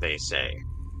master, they say.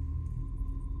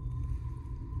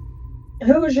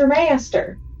 Who's your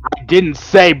master? I didn't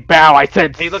say bow, I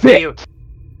said Hey, look sit. at you.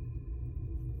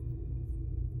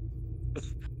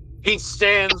 He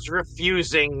stands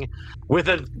refusing with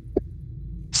a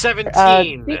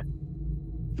 17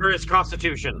 for his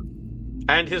constitution.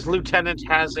 And his lieutenant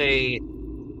has a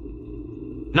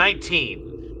 19.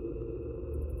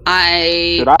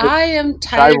 I am Should I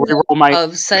tired reroll my?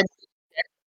 of said.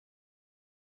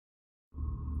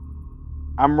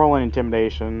 I'm rolling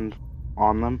intimidation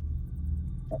on them.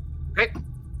 Okay.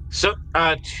 So,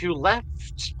 to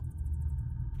left.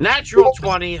 Natural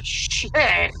 20.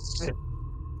 Shit!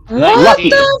 What Lucky.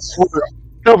 the?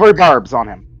 Silver barbs on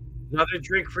him. Another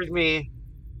drink for me.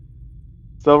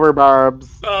 Silver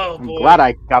barbs. Oh, I'm boy. glad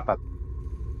I got that.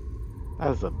 That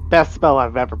was the best spell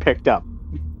I've ever picked up.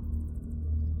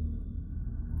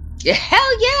 Yeah,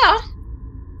 hell yeah!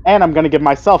 And I'm gonna give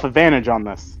myself advantage on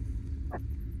this.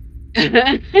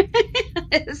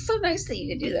 It's so nice that you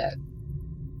can do that.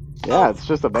 Yeah, it's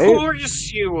just Of amazing.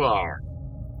 course you are.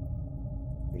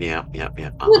 Yeah.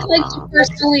 I would like to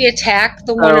personally attack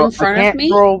the one So in front I can't of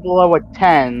me. roll below a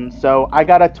 10, so I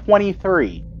got a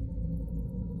 23.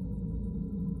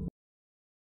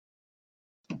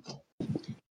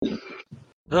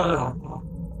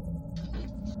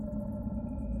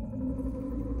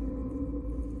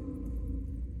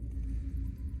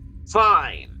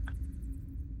 Fine.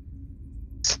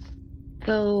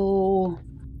 So,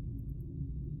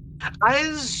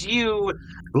 as you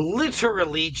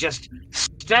literally just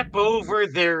step over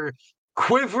their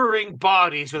quivering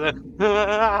bodies with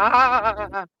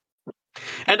a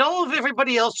and all of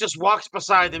everybody else just walks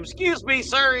beside them. Excuse me,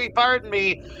 sorry, pardon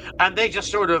me. And they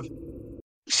just sort of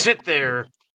sit there,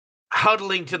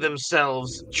 huddling to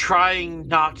themselves, trying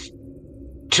not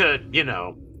to,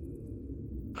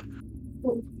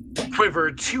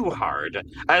 quiver too hard,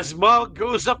 as Mog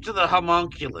goes up to the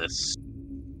homunculus.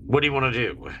 What do you want to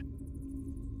do?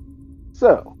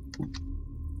 So,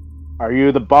 are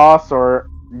you the boss, or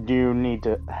do you need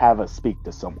to have us speak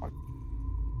to someone?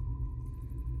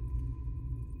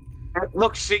 It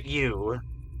looks at you.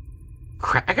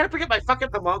 Crap, I gotta bring up my fucking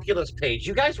homunculus page.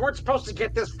 You guys weren't supposed to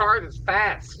get this far this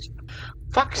fast.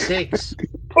 Fuck's sakes.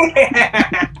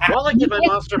 While I get my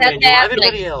monster manual,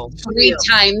 everybody else. 3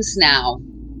 times now.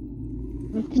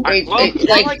 While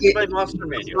I get my monster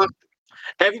manual,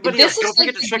 everybody else, don't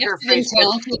forget to check our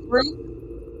Facebook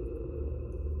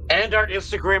and our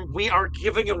Instagram. We are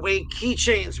giving away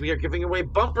keychains. We are giving away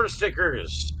bumper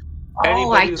stickers.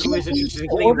 Anybody who is interested in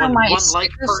getting one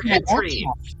like per entry.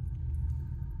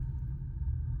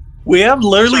 We have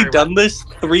literally done this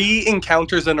 3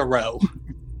 encounters in a row.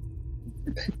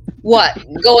 What?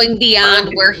 Going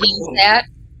beyond where he's at?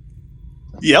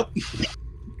 Yep.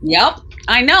 Yep.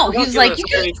 I know. He's like,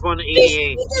 page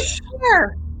 188.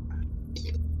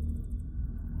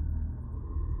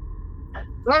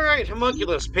 All right,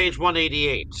 homunculus, page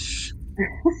 188.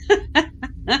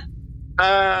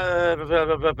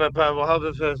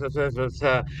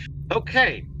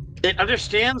 Okay. It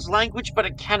understands language, but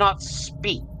it cannot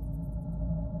speak.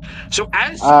 So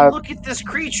as you look at this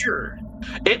creature,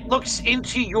 it looks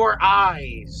into your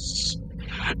eyes.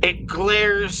 It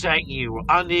glares at you,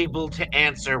 unable to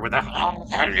answer with a...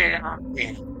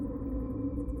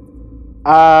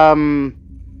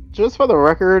 Just for the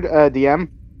record, DM.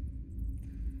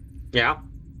 Yeah?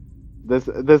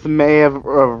 This may have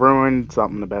ruined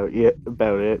something about it,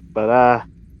 but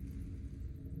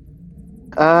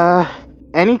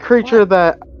any creature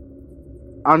that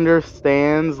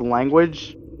understands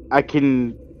language,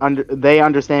 they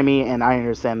understand me and I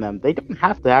understand them. They don't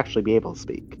have to actually be able to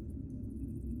speak.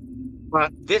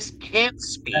 But this can't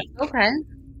speak. Okay.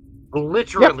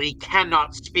 Literally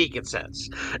cannot speak, it says.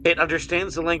 It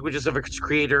understands the languages of its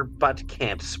creator, but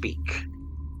can't speak.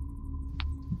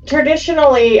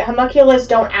 Traditionally, homunculus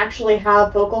don't actually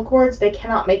have vocal cords. They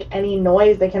cannot make any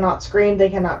noise. They cannot scream. They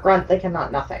cannot grunt. They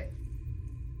cannot nothing.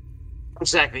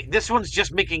 Exactly. This one's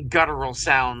just making guttural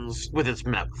sounds with its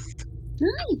mouth.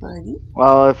 Hi, buddy.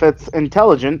 Well, if it's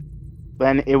intelligent,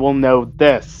 then it will know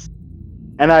this.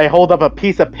 And I hold up a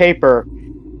piece of paper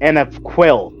and a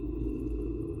quill.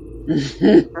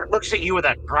 It looks at you with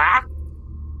a crap.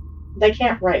 They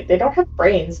can't write. They don't have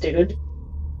brains, dude.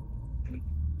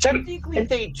 Technically,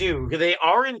 they do. They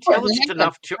are intelligent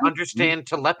enough to understand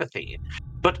telepathy,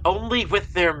 but only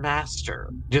with their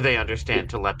master do they understand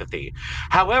telepathy.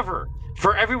 However,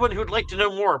 for everyone who'd like to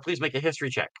know more, please make a history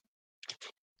check.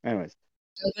 Anyways,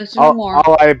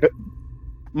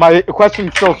 my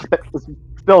question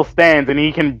still stands, and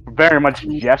he can very much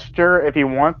gesture if he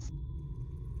wants.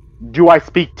 Do I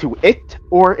speak to it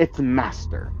or its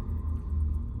master?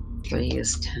 3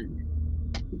 is 10.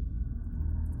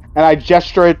 And I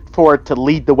gesture it for it to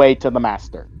lead the way to the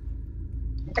master.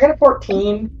 I got a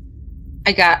 14.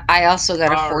 I also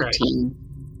got a 14.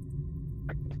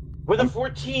 Right. With a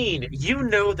 14, you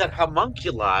know that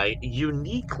homunculi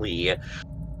uniquely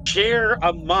share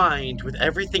a mind with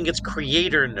everything its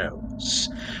creator knows.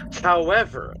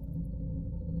 However,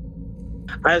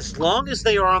 as long as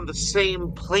they are on the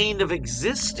same plane of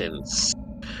existence,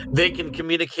 they can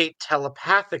communicate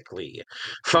telepathically,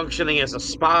 functioning as a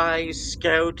spy,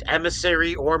 scout,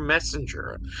 emissary, or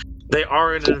messenger. They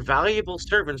are an invaluable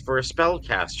servant for a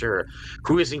spellcaster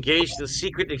who is engaged in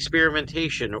secret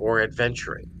experimentation or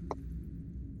adventuring.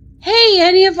 Hey,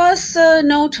 any of us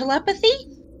know telepathy?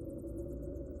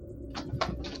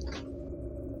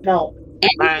 No.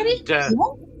 Anybody?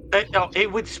 No, it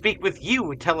would speak with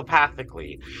you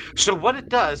telepathically. So what it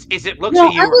does is it looks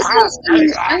at you. I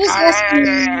was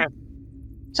asking.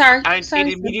 Sorry. And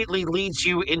it immediately leads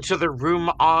you into the room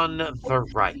on the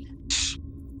right.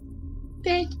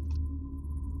 Okay.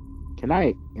 Can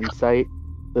I insight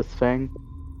this thing?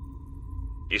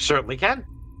 You certainly can.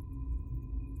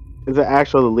 Is it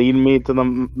actually leading me to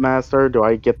the master? Do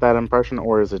I get that impression,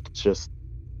 or is it just...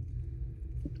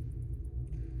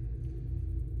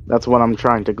 That's what I'm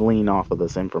trying to glean off of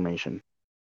this information.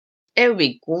 It would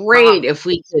be great if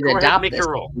we could adopt make this. a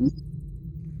roll.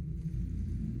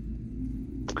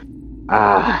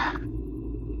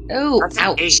 Oh, that's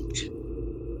ouch. An 8.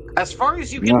 As far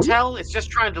as you can tell, it's just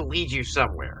trying to lead you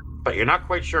somewhere, but you're not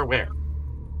quite sure where.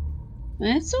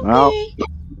 It's okay. Well,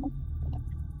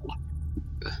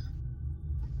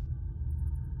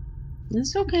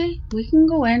 it's okay. We can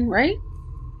go in, right?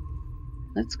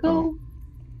 Let's go.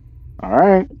 All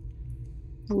right.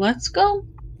 Let's go.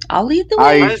 I'll lead the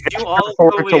I way. As you gesture all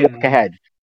for go it to in. walk ahead.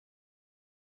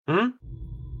 Hmm?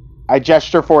 I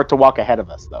gesture for it to walk ahead of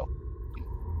us, though.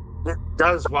 It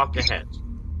does walk ahead.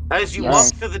 As you All walk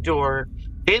right. through the door,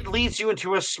 it leads you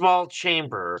into a small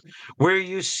chamber where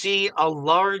you see a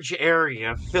large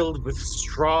area filled with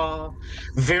straw,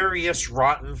 various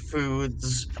rotten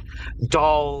foods,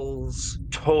 dolls,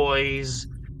 toys.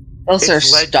 Those are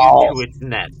It's led you stalls. to its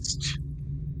nest.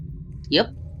 Yep.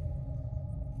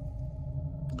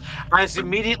 As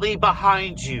immediately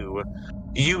behind you,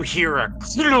 you hear a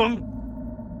clunk.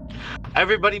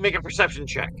 Everybody make a perception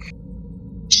check.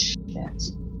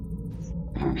 That's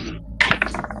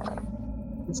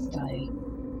let's die.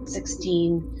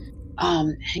 16.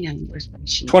 Hang on, where's my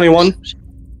sheet? 21.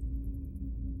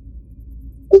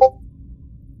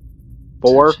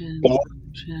 4. Hang on,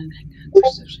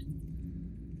 perception.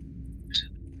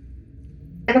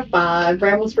 And a 5.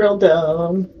 Bramble's real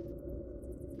dumb.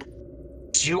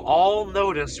 You all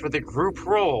notice with a group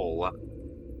roll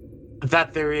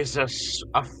that there is a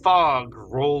fog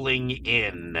rolling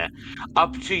in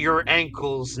up to your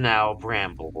ankles now,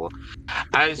 Bramble.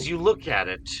 As you look at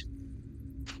it,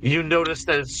 you notice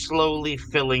that it's slowly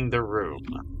filling the room.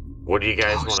 What do you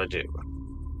guys want to do?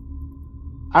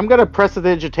 I'm gonna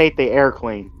prestidigitate the air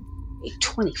clean.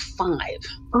 25.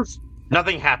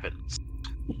 Nothing happens.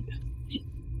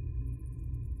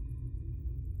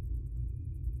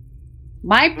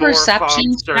 My More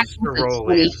perception fog starts to is roll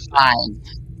in.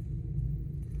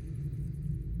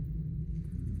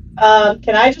 25.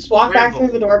 Can I just walk back Bramble.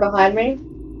 through the door behind me?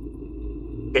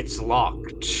 It's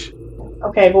locked.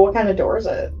 Okay, but what kind of door is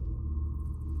it?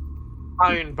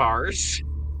 Iron bars.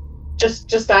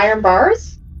 Just iron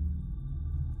bars?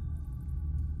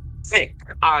 Thick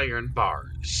iron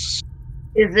bars.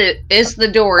 Is the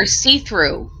door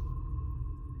see-through?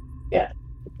 Yeah.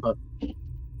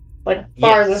 Like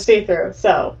bars are see-through,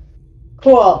 so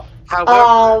cool.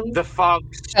 However, the fog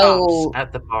stops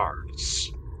at the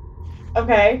bars.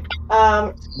 Okay.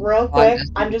 Real quick,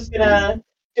 I'm just gonna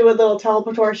do a little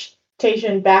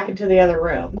teleportation back into the other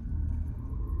room.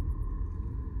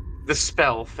 The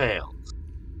spell fails.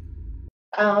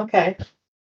 Oh, okay.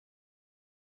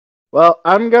 Well,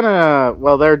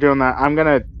 while they're doing that, I'm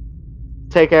gonna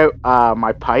take out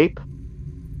my pipe,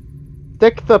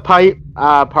 stick the pipe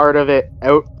part of it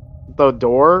out the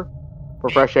door for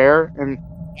fresh air, and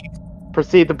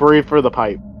proceed to breathe through the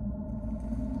pipe.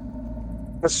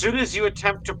 As soon as you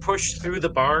attempt to push through the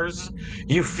bars,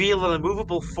 you feel an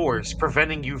immovable force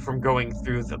preventing you from going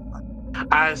through them.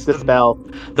 As the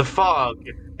fog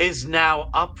is now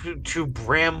up to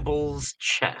Bramble's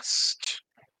chest.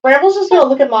 Bramble's just gonna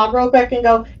look at Mog real quick and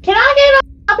go, "Can I get on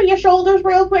top of your shoulders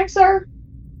real quick, sir?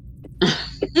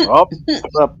 Oh,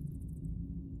 what's up?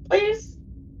 Please?"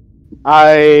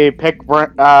 I pick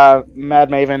Mad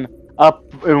Maven up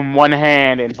in one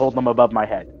hand and hold them above my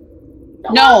head.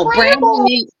 No, Bramble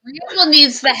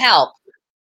needs the help.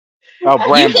 Oh,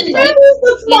 Bramble. You can sorry.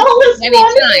 the smallest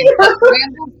anytime, but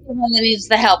Bramble's the one that needs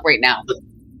the help right now.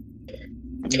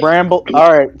 Bramble.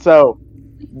 All right, so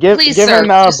Please, given sir,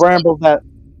 just Bramble that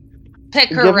pick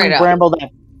her given right up. Bramble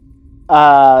that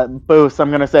boost,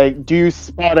 I'm gonna say, do you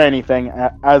spot anything?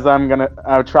 As I'm gonna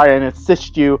try and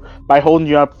assist you by holding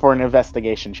you up for an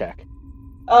investigation check.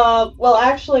 Well,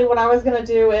 actually, what I was gonna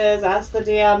do is ask the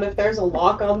DM if there's a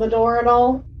lock on the door at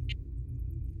all.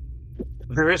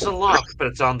 There is a lock, but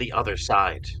it's on the other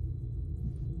side.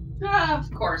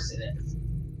 Of course it is.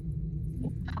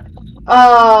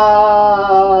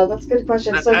 That's a good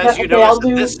question. So, As you okay, notice, I'll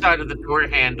do. this side of the door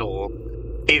handle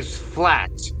is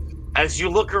flat. As you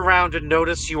look around and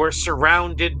notice you are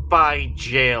surrounded by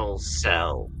jail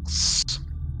cells.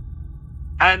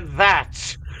 And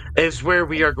that is where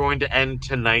we are going to end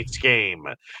tonight's game,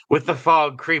 with the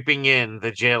fog creeping in,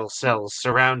 the jail cells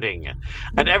surrounding.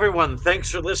 And everyone,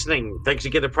 thanks for listening. Thanks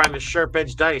again to Primus Sharp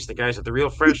Edge Dice, the guys at the Real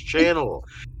Fresh channel.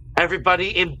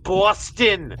 Everybody in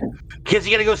Boston, kids,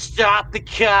 you gotta go start the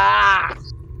car.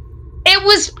 It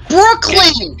was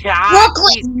Brooklyn.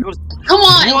 Brooklyn. Come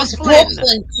on, it was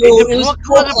Brooklyn. Dude. It was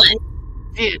Brooklyn.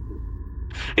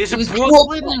 Is it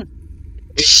Brooklyn? Brooklyn?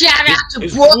 Shout out to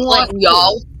Brooklyn,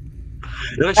 yo.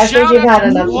 I think you've had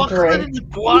enough to drink.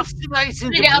 Boston, I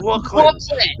said Brooklyn.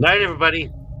 Night, everybody.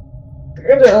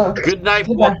 Good night,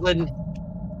 Brooklyn.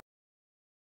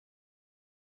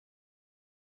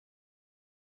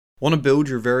 Want to build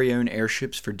your very own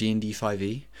airships for D&D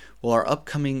 5e? Well, our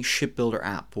upcoming Shipbuilder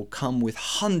app will come with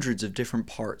hundreds of different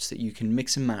parts that you can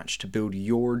mix and match to build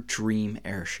your dream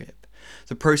airship.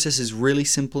 The process is really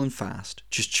simple and fast.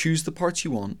 Just choose the parts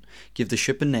you want, give the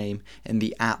ship a name, and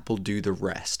the app will do the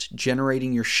rest,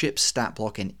 generating your ship's stat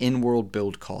block and in-world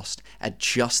build cost at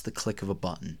just the click of a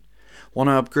button. Want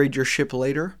to upgrade your ship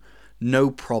later?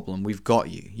 No problem, we've got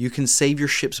you. You can save your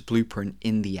ship's blueprint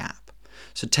in the app.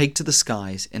 So take to the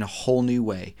skies in a whole new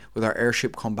way with our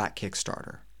Airship Combat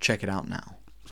Kickstarter. Check it out now.